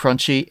incredibly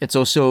crunchy, it's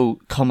also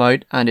come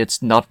out and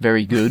it's not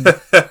very good.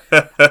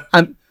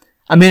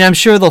 I'm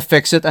sure they'll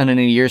fix it, and in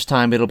a year's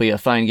time it'll be a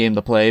fine game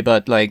to play,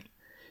 but, like,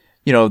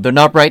 you know, they're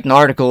not writing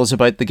articles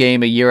about the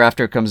game a year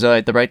after it comes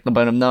out. They're writing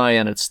about them now,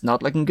 and it's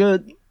not looking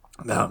good.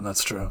 No,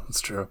 that's true. That's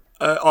true.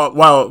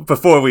 Well,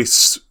 before we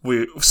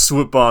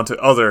swoop on to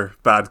other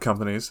bad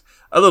companies,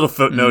 a little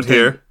footnote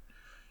here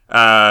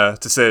to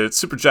say that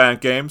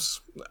Supergiant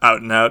Games,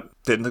 out and out,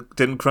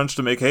 didn't crunch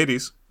to make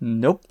Hades.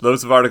 Nope.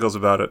 Loads of articles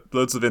about it.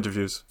 Loads of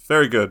interviews.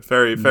 Very good.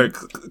 Very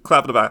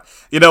clap in the back.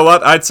 You know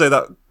what? I'd say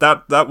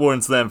that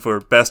warrants them for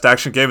best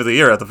action game of the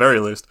year at the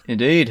very least.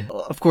 Indeed.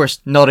 Of course,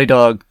 Naughty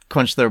Dog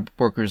crunched their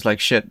workers like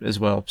shit as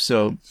well.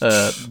 So,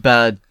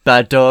 bad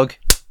dog.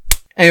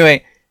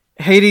 Anyway,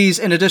 Hades,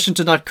 in addition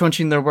to not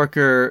crunching their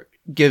worker,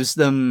 gives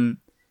them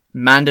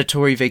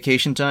mandatory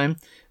vacation time.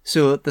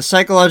 So the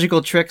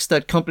psychological tricks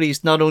that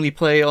companies not only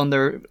play on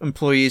their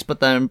employees,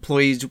 but that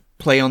employees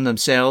play on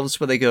themselves,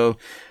 where they go,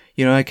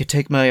 you know, I could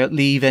take my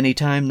leave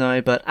anytime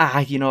now, but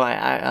I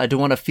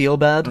don't want to feel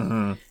bad.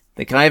 Mm-hmm.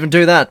 They can't even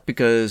do that,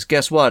 because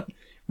guess what?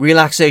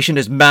 Relaxation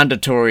is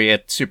mandatory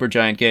at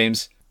Supergiant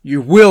Games. You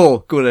will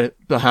go to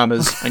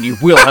Bahamas, and you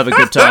will have a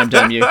good time,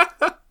 damn you.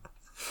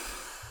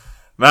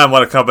 Man,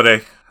 what a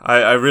company.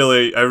 I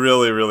really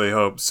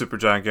hope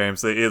Supergiant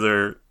Games, they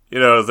either, you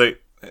know,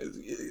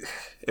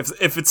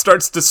 if it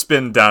starts to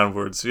spin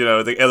downwards, you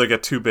know, they either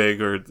get too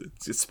big or it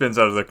spins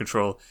out of their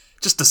control,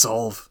 just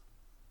dissolve.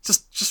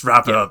 Just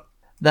wrap it up.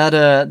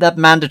 That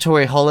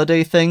mandatory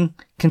holiday thing,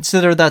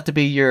 consider that to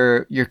be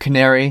your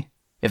canary.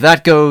 If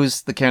that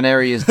goes, the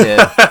canary is dead.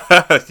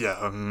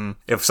 Yeah.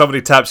 If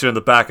somebody taps you in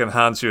the back and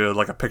hands you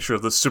like a picture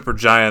of the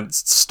Supergiant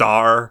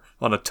star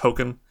on a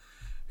token,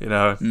 you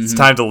know, it's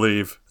time to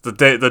leave.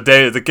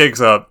 The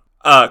gig's up.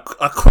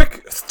 A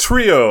quick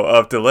trio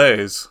of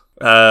delays.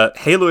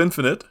 Halo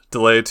Infinite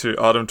delayed to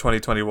autumn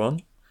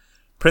 2021.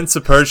 Prince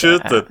of Persia,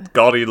 the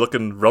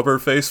gaudy-looking rubber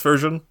face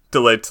version,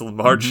 delayed till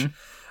March.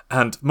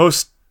 And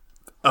most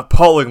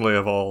appallingly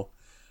of all,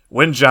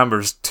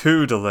 Windjammers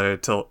 2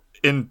 delayed till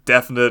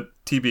indefinite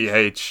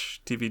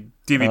TBH,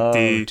 DVD.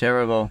 Oh,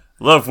 terrible.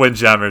 Love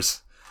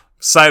Windjammers.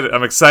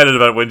 I'm excited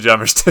about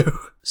Windjammers 2.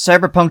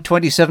 Cyberpunk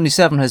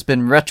 2077 has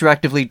been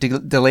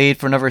retroactively delayed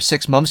for another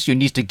 6 months. You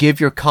need to give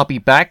your copy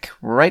back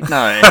right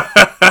now.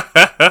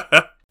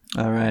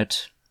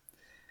 Alright.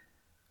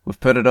 We've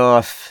put it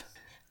off.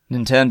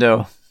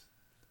 Nintendo.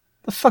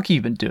 The fuck have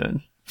you been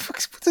doing?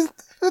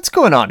 What's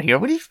going on here?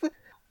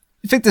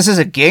 You think this is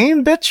a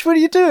game, bitch? What are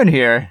you doing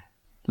here?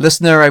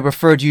 Listener, I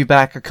referred you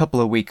back a couple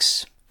of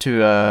weeks to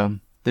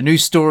the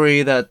news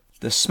story that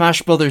the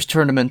Smash Brothers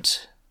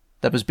tournament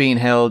that was being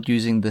held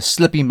using the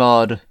Slippy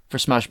mod for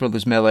Smash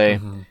Brothers Melee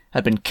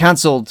had been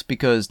cancelled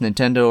because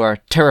Nintendo are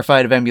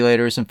terrified of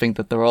emulators and think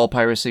that they're all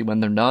piracy when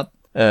they're not.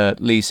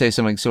 Lee, say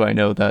something so I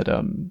know that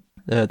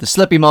the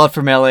Slippy mod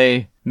for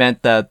Melee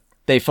meant that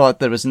they thought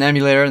that it was an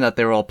emulator and that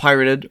they were all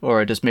pirated,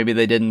 or just maybe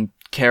they didn't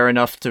care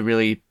enough to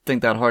really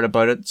think that hard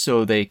about it,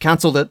 so they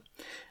cancelled it.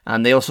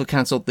 And they also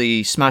cancelled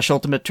the Smash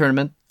Ultimate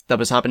tournament that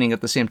was happening at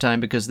the same time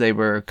because they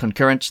were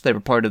concurrent. They were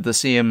part of the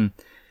same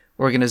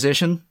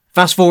organization.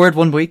 Fast forward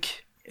 1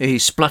 week, a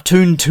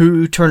Splatoon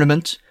 2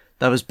 tournament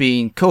that was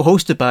being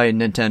co-hosted by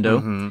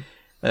Nintendo.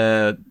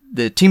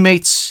 The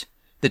teammates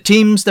The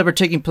teams that were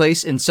taking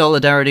place in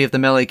solidarity of the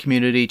Melee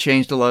community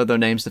changed a lot of their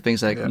names to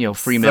things like,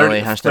 Free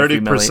Melee, hashtag Free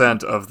Melee.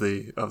 30% of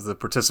the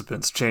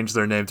participants changed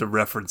their name to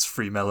reference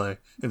Free Melee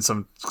in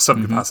some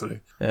capacity.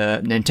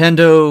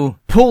 Nintendo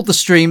pulled the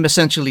stream,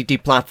 essentially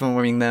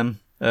deplatforming them.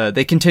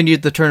 They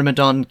continued the tournament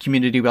on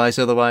community-wise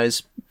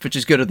otherwise, which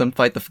is good of them.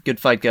 Good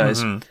fight,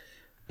 guys. Mm-hmm.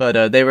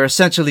 But they were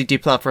essentially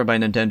deplatformed by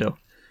Nintendo.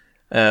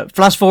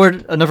 Flash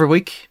forward another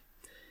week,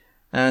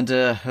 and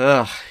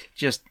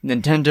just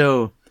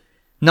Nintendo,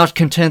 not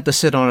content to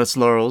sit on its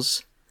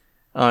laurels,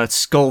 on its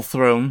skull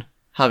throne,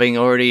 having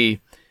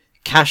already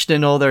cashed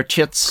in all their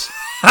chits,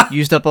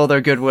 used up all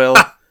their goodwill.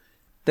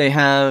 They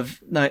have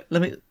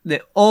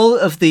all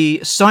of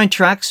the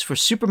soundtracks for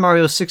Super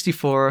Mario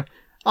 64,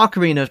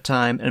 Ocarina of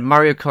Time, and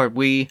Mario Kart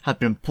Wii have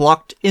been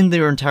blocked in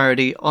their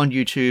entirety on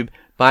YouTube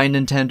by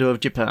Nintendo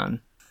of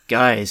Japan.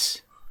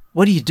 Guys,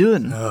 what are you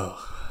doing?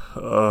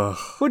 What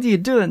are you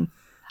doing?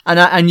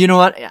 And you know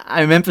what?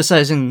 I'm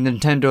emphasizing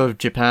Nintendo of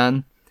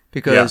Japan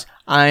because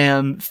I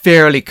am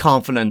fairly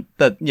confident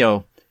that,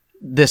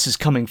 this is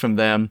coming from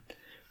them.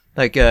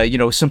 Like,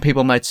 some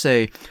people might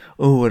say,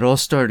 oh, it all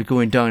started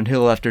going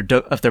downhill after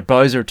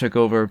Bowser took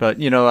over, but,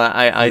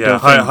 I don't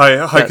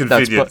think... How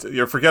convenient.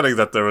 You're forgetting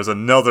that there was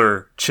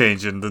another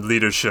change in the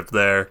leadership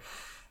there,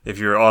 if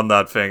you're on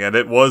that thing, and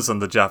it was on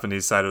the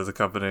Japanese side of the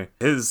company.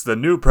 The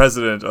new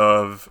president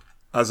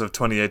as of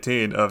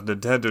 2018, of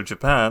Nintendo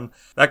Japan,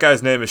 that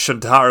guy's name is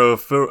Shuntaro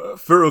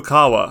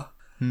Furukawa.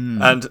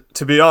 And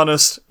to be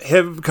honest,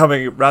 him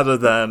coming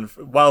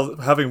while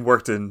having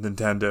worked in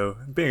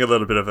Nintendo, being a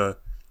little bit of a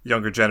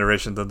younger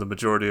generation than the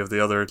majority of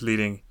the other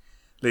leading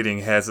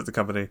heads at the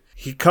company,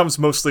 he comes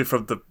mostly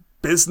from the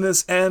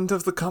business end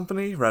of the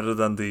company rather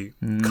than the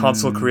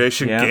console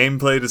creation,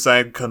 gameplay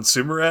design,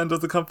 consumer end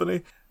of the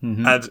company.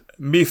 Mm-hmm. And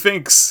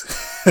methinks,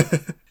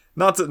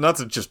 not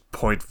to just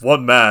point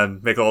one man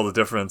make all the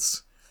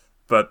difference,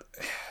 but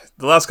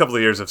the last couple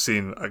of years I've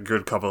seen a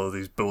good couple of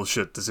these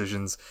bullshit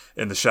decisions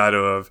in the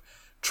shadow of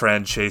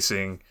trend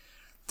chasing,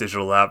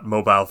 digital app,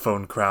 mobile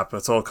phone crap.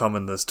 It's all come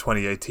in this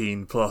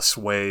 2018 plus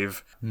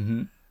wave.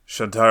 Mm-hmm.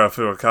 Shuntaro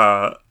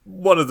Furukawa,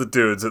 one of the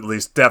dudes at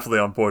least definitely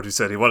on board, who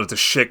said he wanted to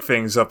shake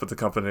things up at the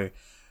company.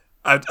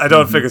 I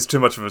don't think it's too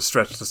much of a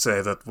stretch to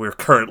say that we're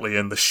currently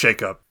in the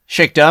shake-up.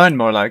 Shakedown,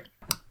 more like.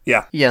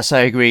 Yeah. Yes, I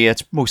agree.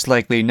 It's most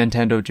likely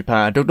Nintendo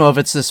Japan. I don't know if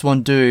it's this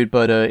one dude,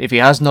 but if he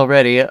hasn't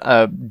already,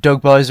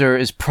 Doug Bowser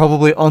is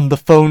probably on the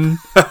phone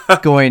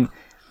going,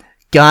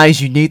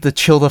 guys, you need to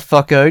chill the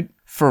fuck out.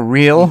 For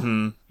real.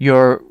 Mm-hmm.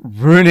 You're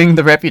ruining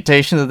the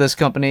reputation of this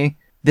company.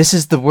 This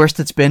is the worst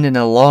it's been in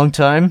a long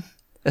time,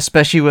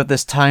 especially with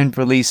this timed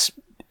release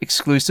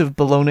exclusive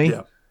baloney.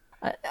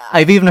 Yeah.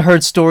 I've even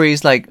heard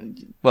stories like,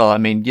 well, I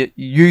mean,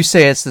 you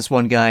say it's this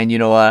one guy, and you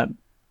know what?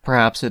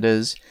 Perhaps it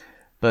is.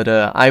 But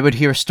I would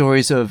hear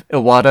stories of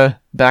Iwata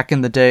back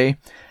in the day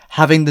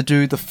having to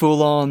do the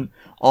full-on,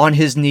 on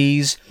his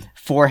knees,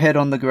 forehead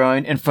on the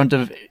ground in front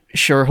of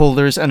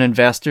shareholders and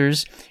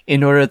investors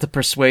in order to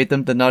persuade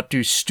them to not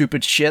do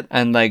stupid shit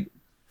and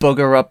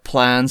bugger up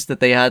plans that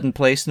they had in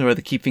place in order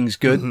to keep things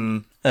good.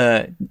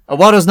 Mm-hmm.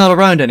 Iwata's not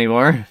around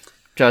anymore,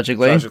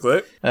 tragically.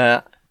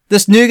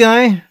 This new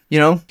guy,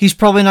 he's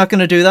probably not going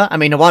to do that. I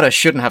mean, Iwata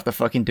shouldn't have to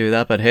fucking do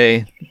that, but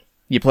hey,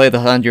 you play the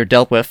hand you're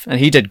dealt with, and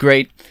he did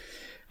great.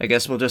 I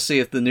guess we'll just see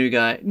if the new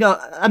guy... No,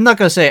 I'm not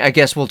going to say I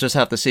guess we'll just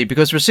have to see,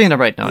 because we're seeing it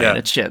right now, and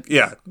it's shit.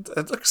 Yeah,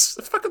 it looks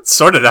fucking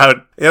sorted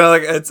out.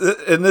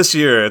 In this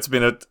year, it's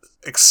been an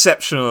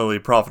exceptionally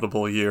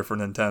profitable year for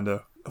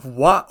Nintendo.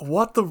 What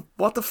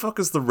the fuck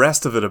is the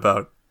rest of it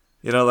about?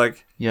 It's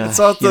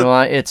all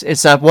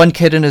it's that one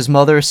kid and his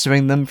mother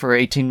suing them for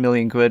 18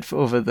 million quid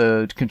over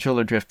the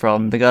controller drift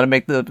problem. They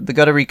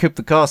gotta recoup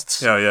the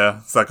costs. Yeah,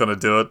 it's not gonna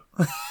do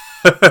it.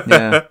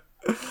 Yeah.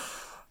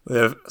 They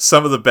have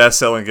some of the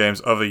best-selling games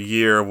of a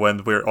year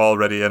when we're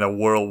already in a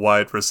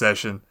worldwide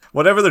recession.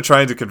 Whatever they're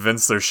trying to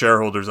convince their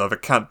shareholders of,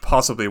 it can't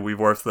possibly be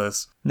worth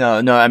this. No.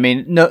 I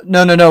mean, no.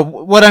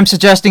 What I'm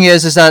suggesting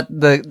is that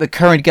the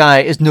current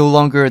guy is no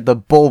longer the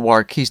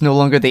bulwark. He's no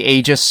longer the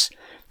aegis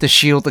to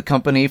shield the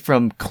company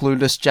from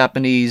clueless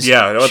Japanese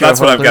shareholders. That's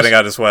what I'm getting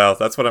at as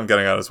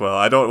well.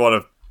 I don't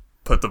want to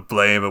put the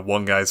blame at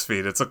one guy's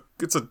feet. It's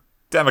a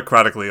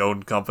democratically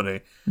owned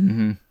company.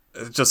 Mm-hmm.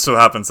 It just so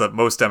happens that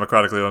most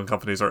democratically owned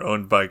companies are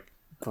owned by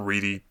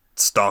greedy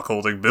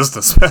stockholding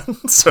businessmen.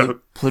 So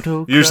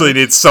usually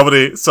need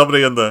somebody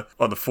on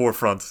the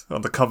forefront,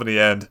 on the company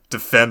end,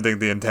 defending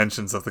the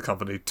intentions of the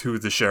company to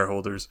the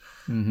shareholders,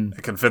 mm-hmm.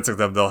 and convincing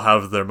them they'll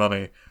have their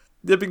money.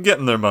 They've been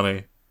getting their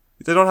money.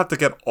 They don't have to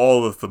get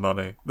all of the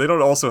money. They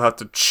don't also have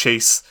to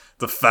chase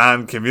the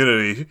fan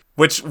community,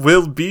 which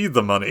will be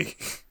the money.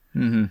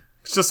 Mm-hmm.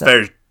 It's just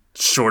very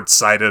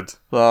short-sighted.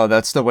 Well,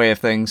 that's the way of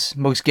things.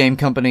 Most game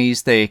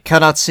companies, they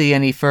cannot see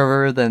any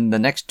further than the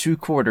next 2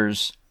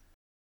 quarters.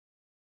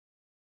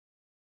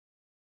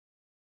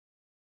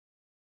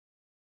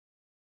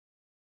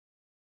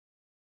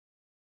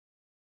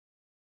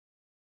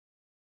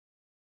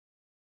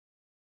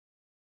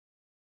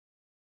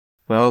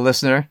 Well,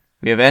 listener,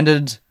 we have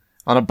ended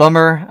on a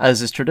bummer,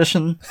 as is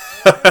tradition.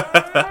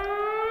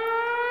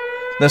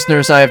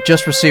 Listeners, I have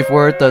just received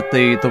word that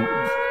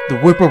the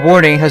Whooper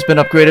warning has been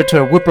upgraded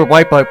to a Whooper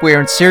wipeout. We are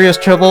in serious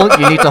trouble.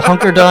 You need to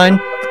hunker down.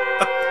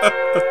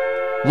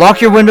 Lock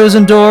your windows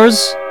and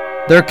doors.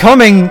 They're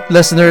coming,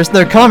 listeners.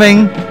 They're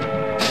coming.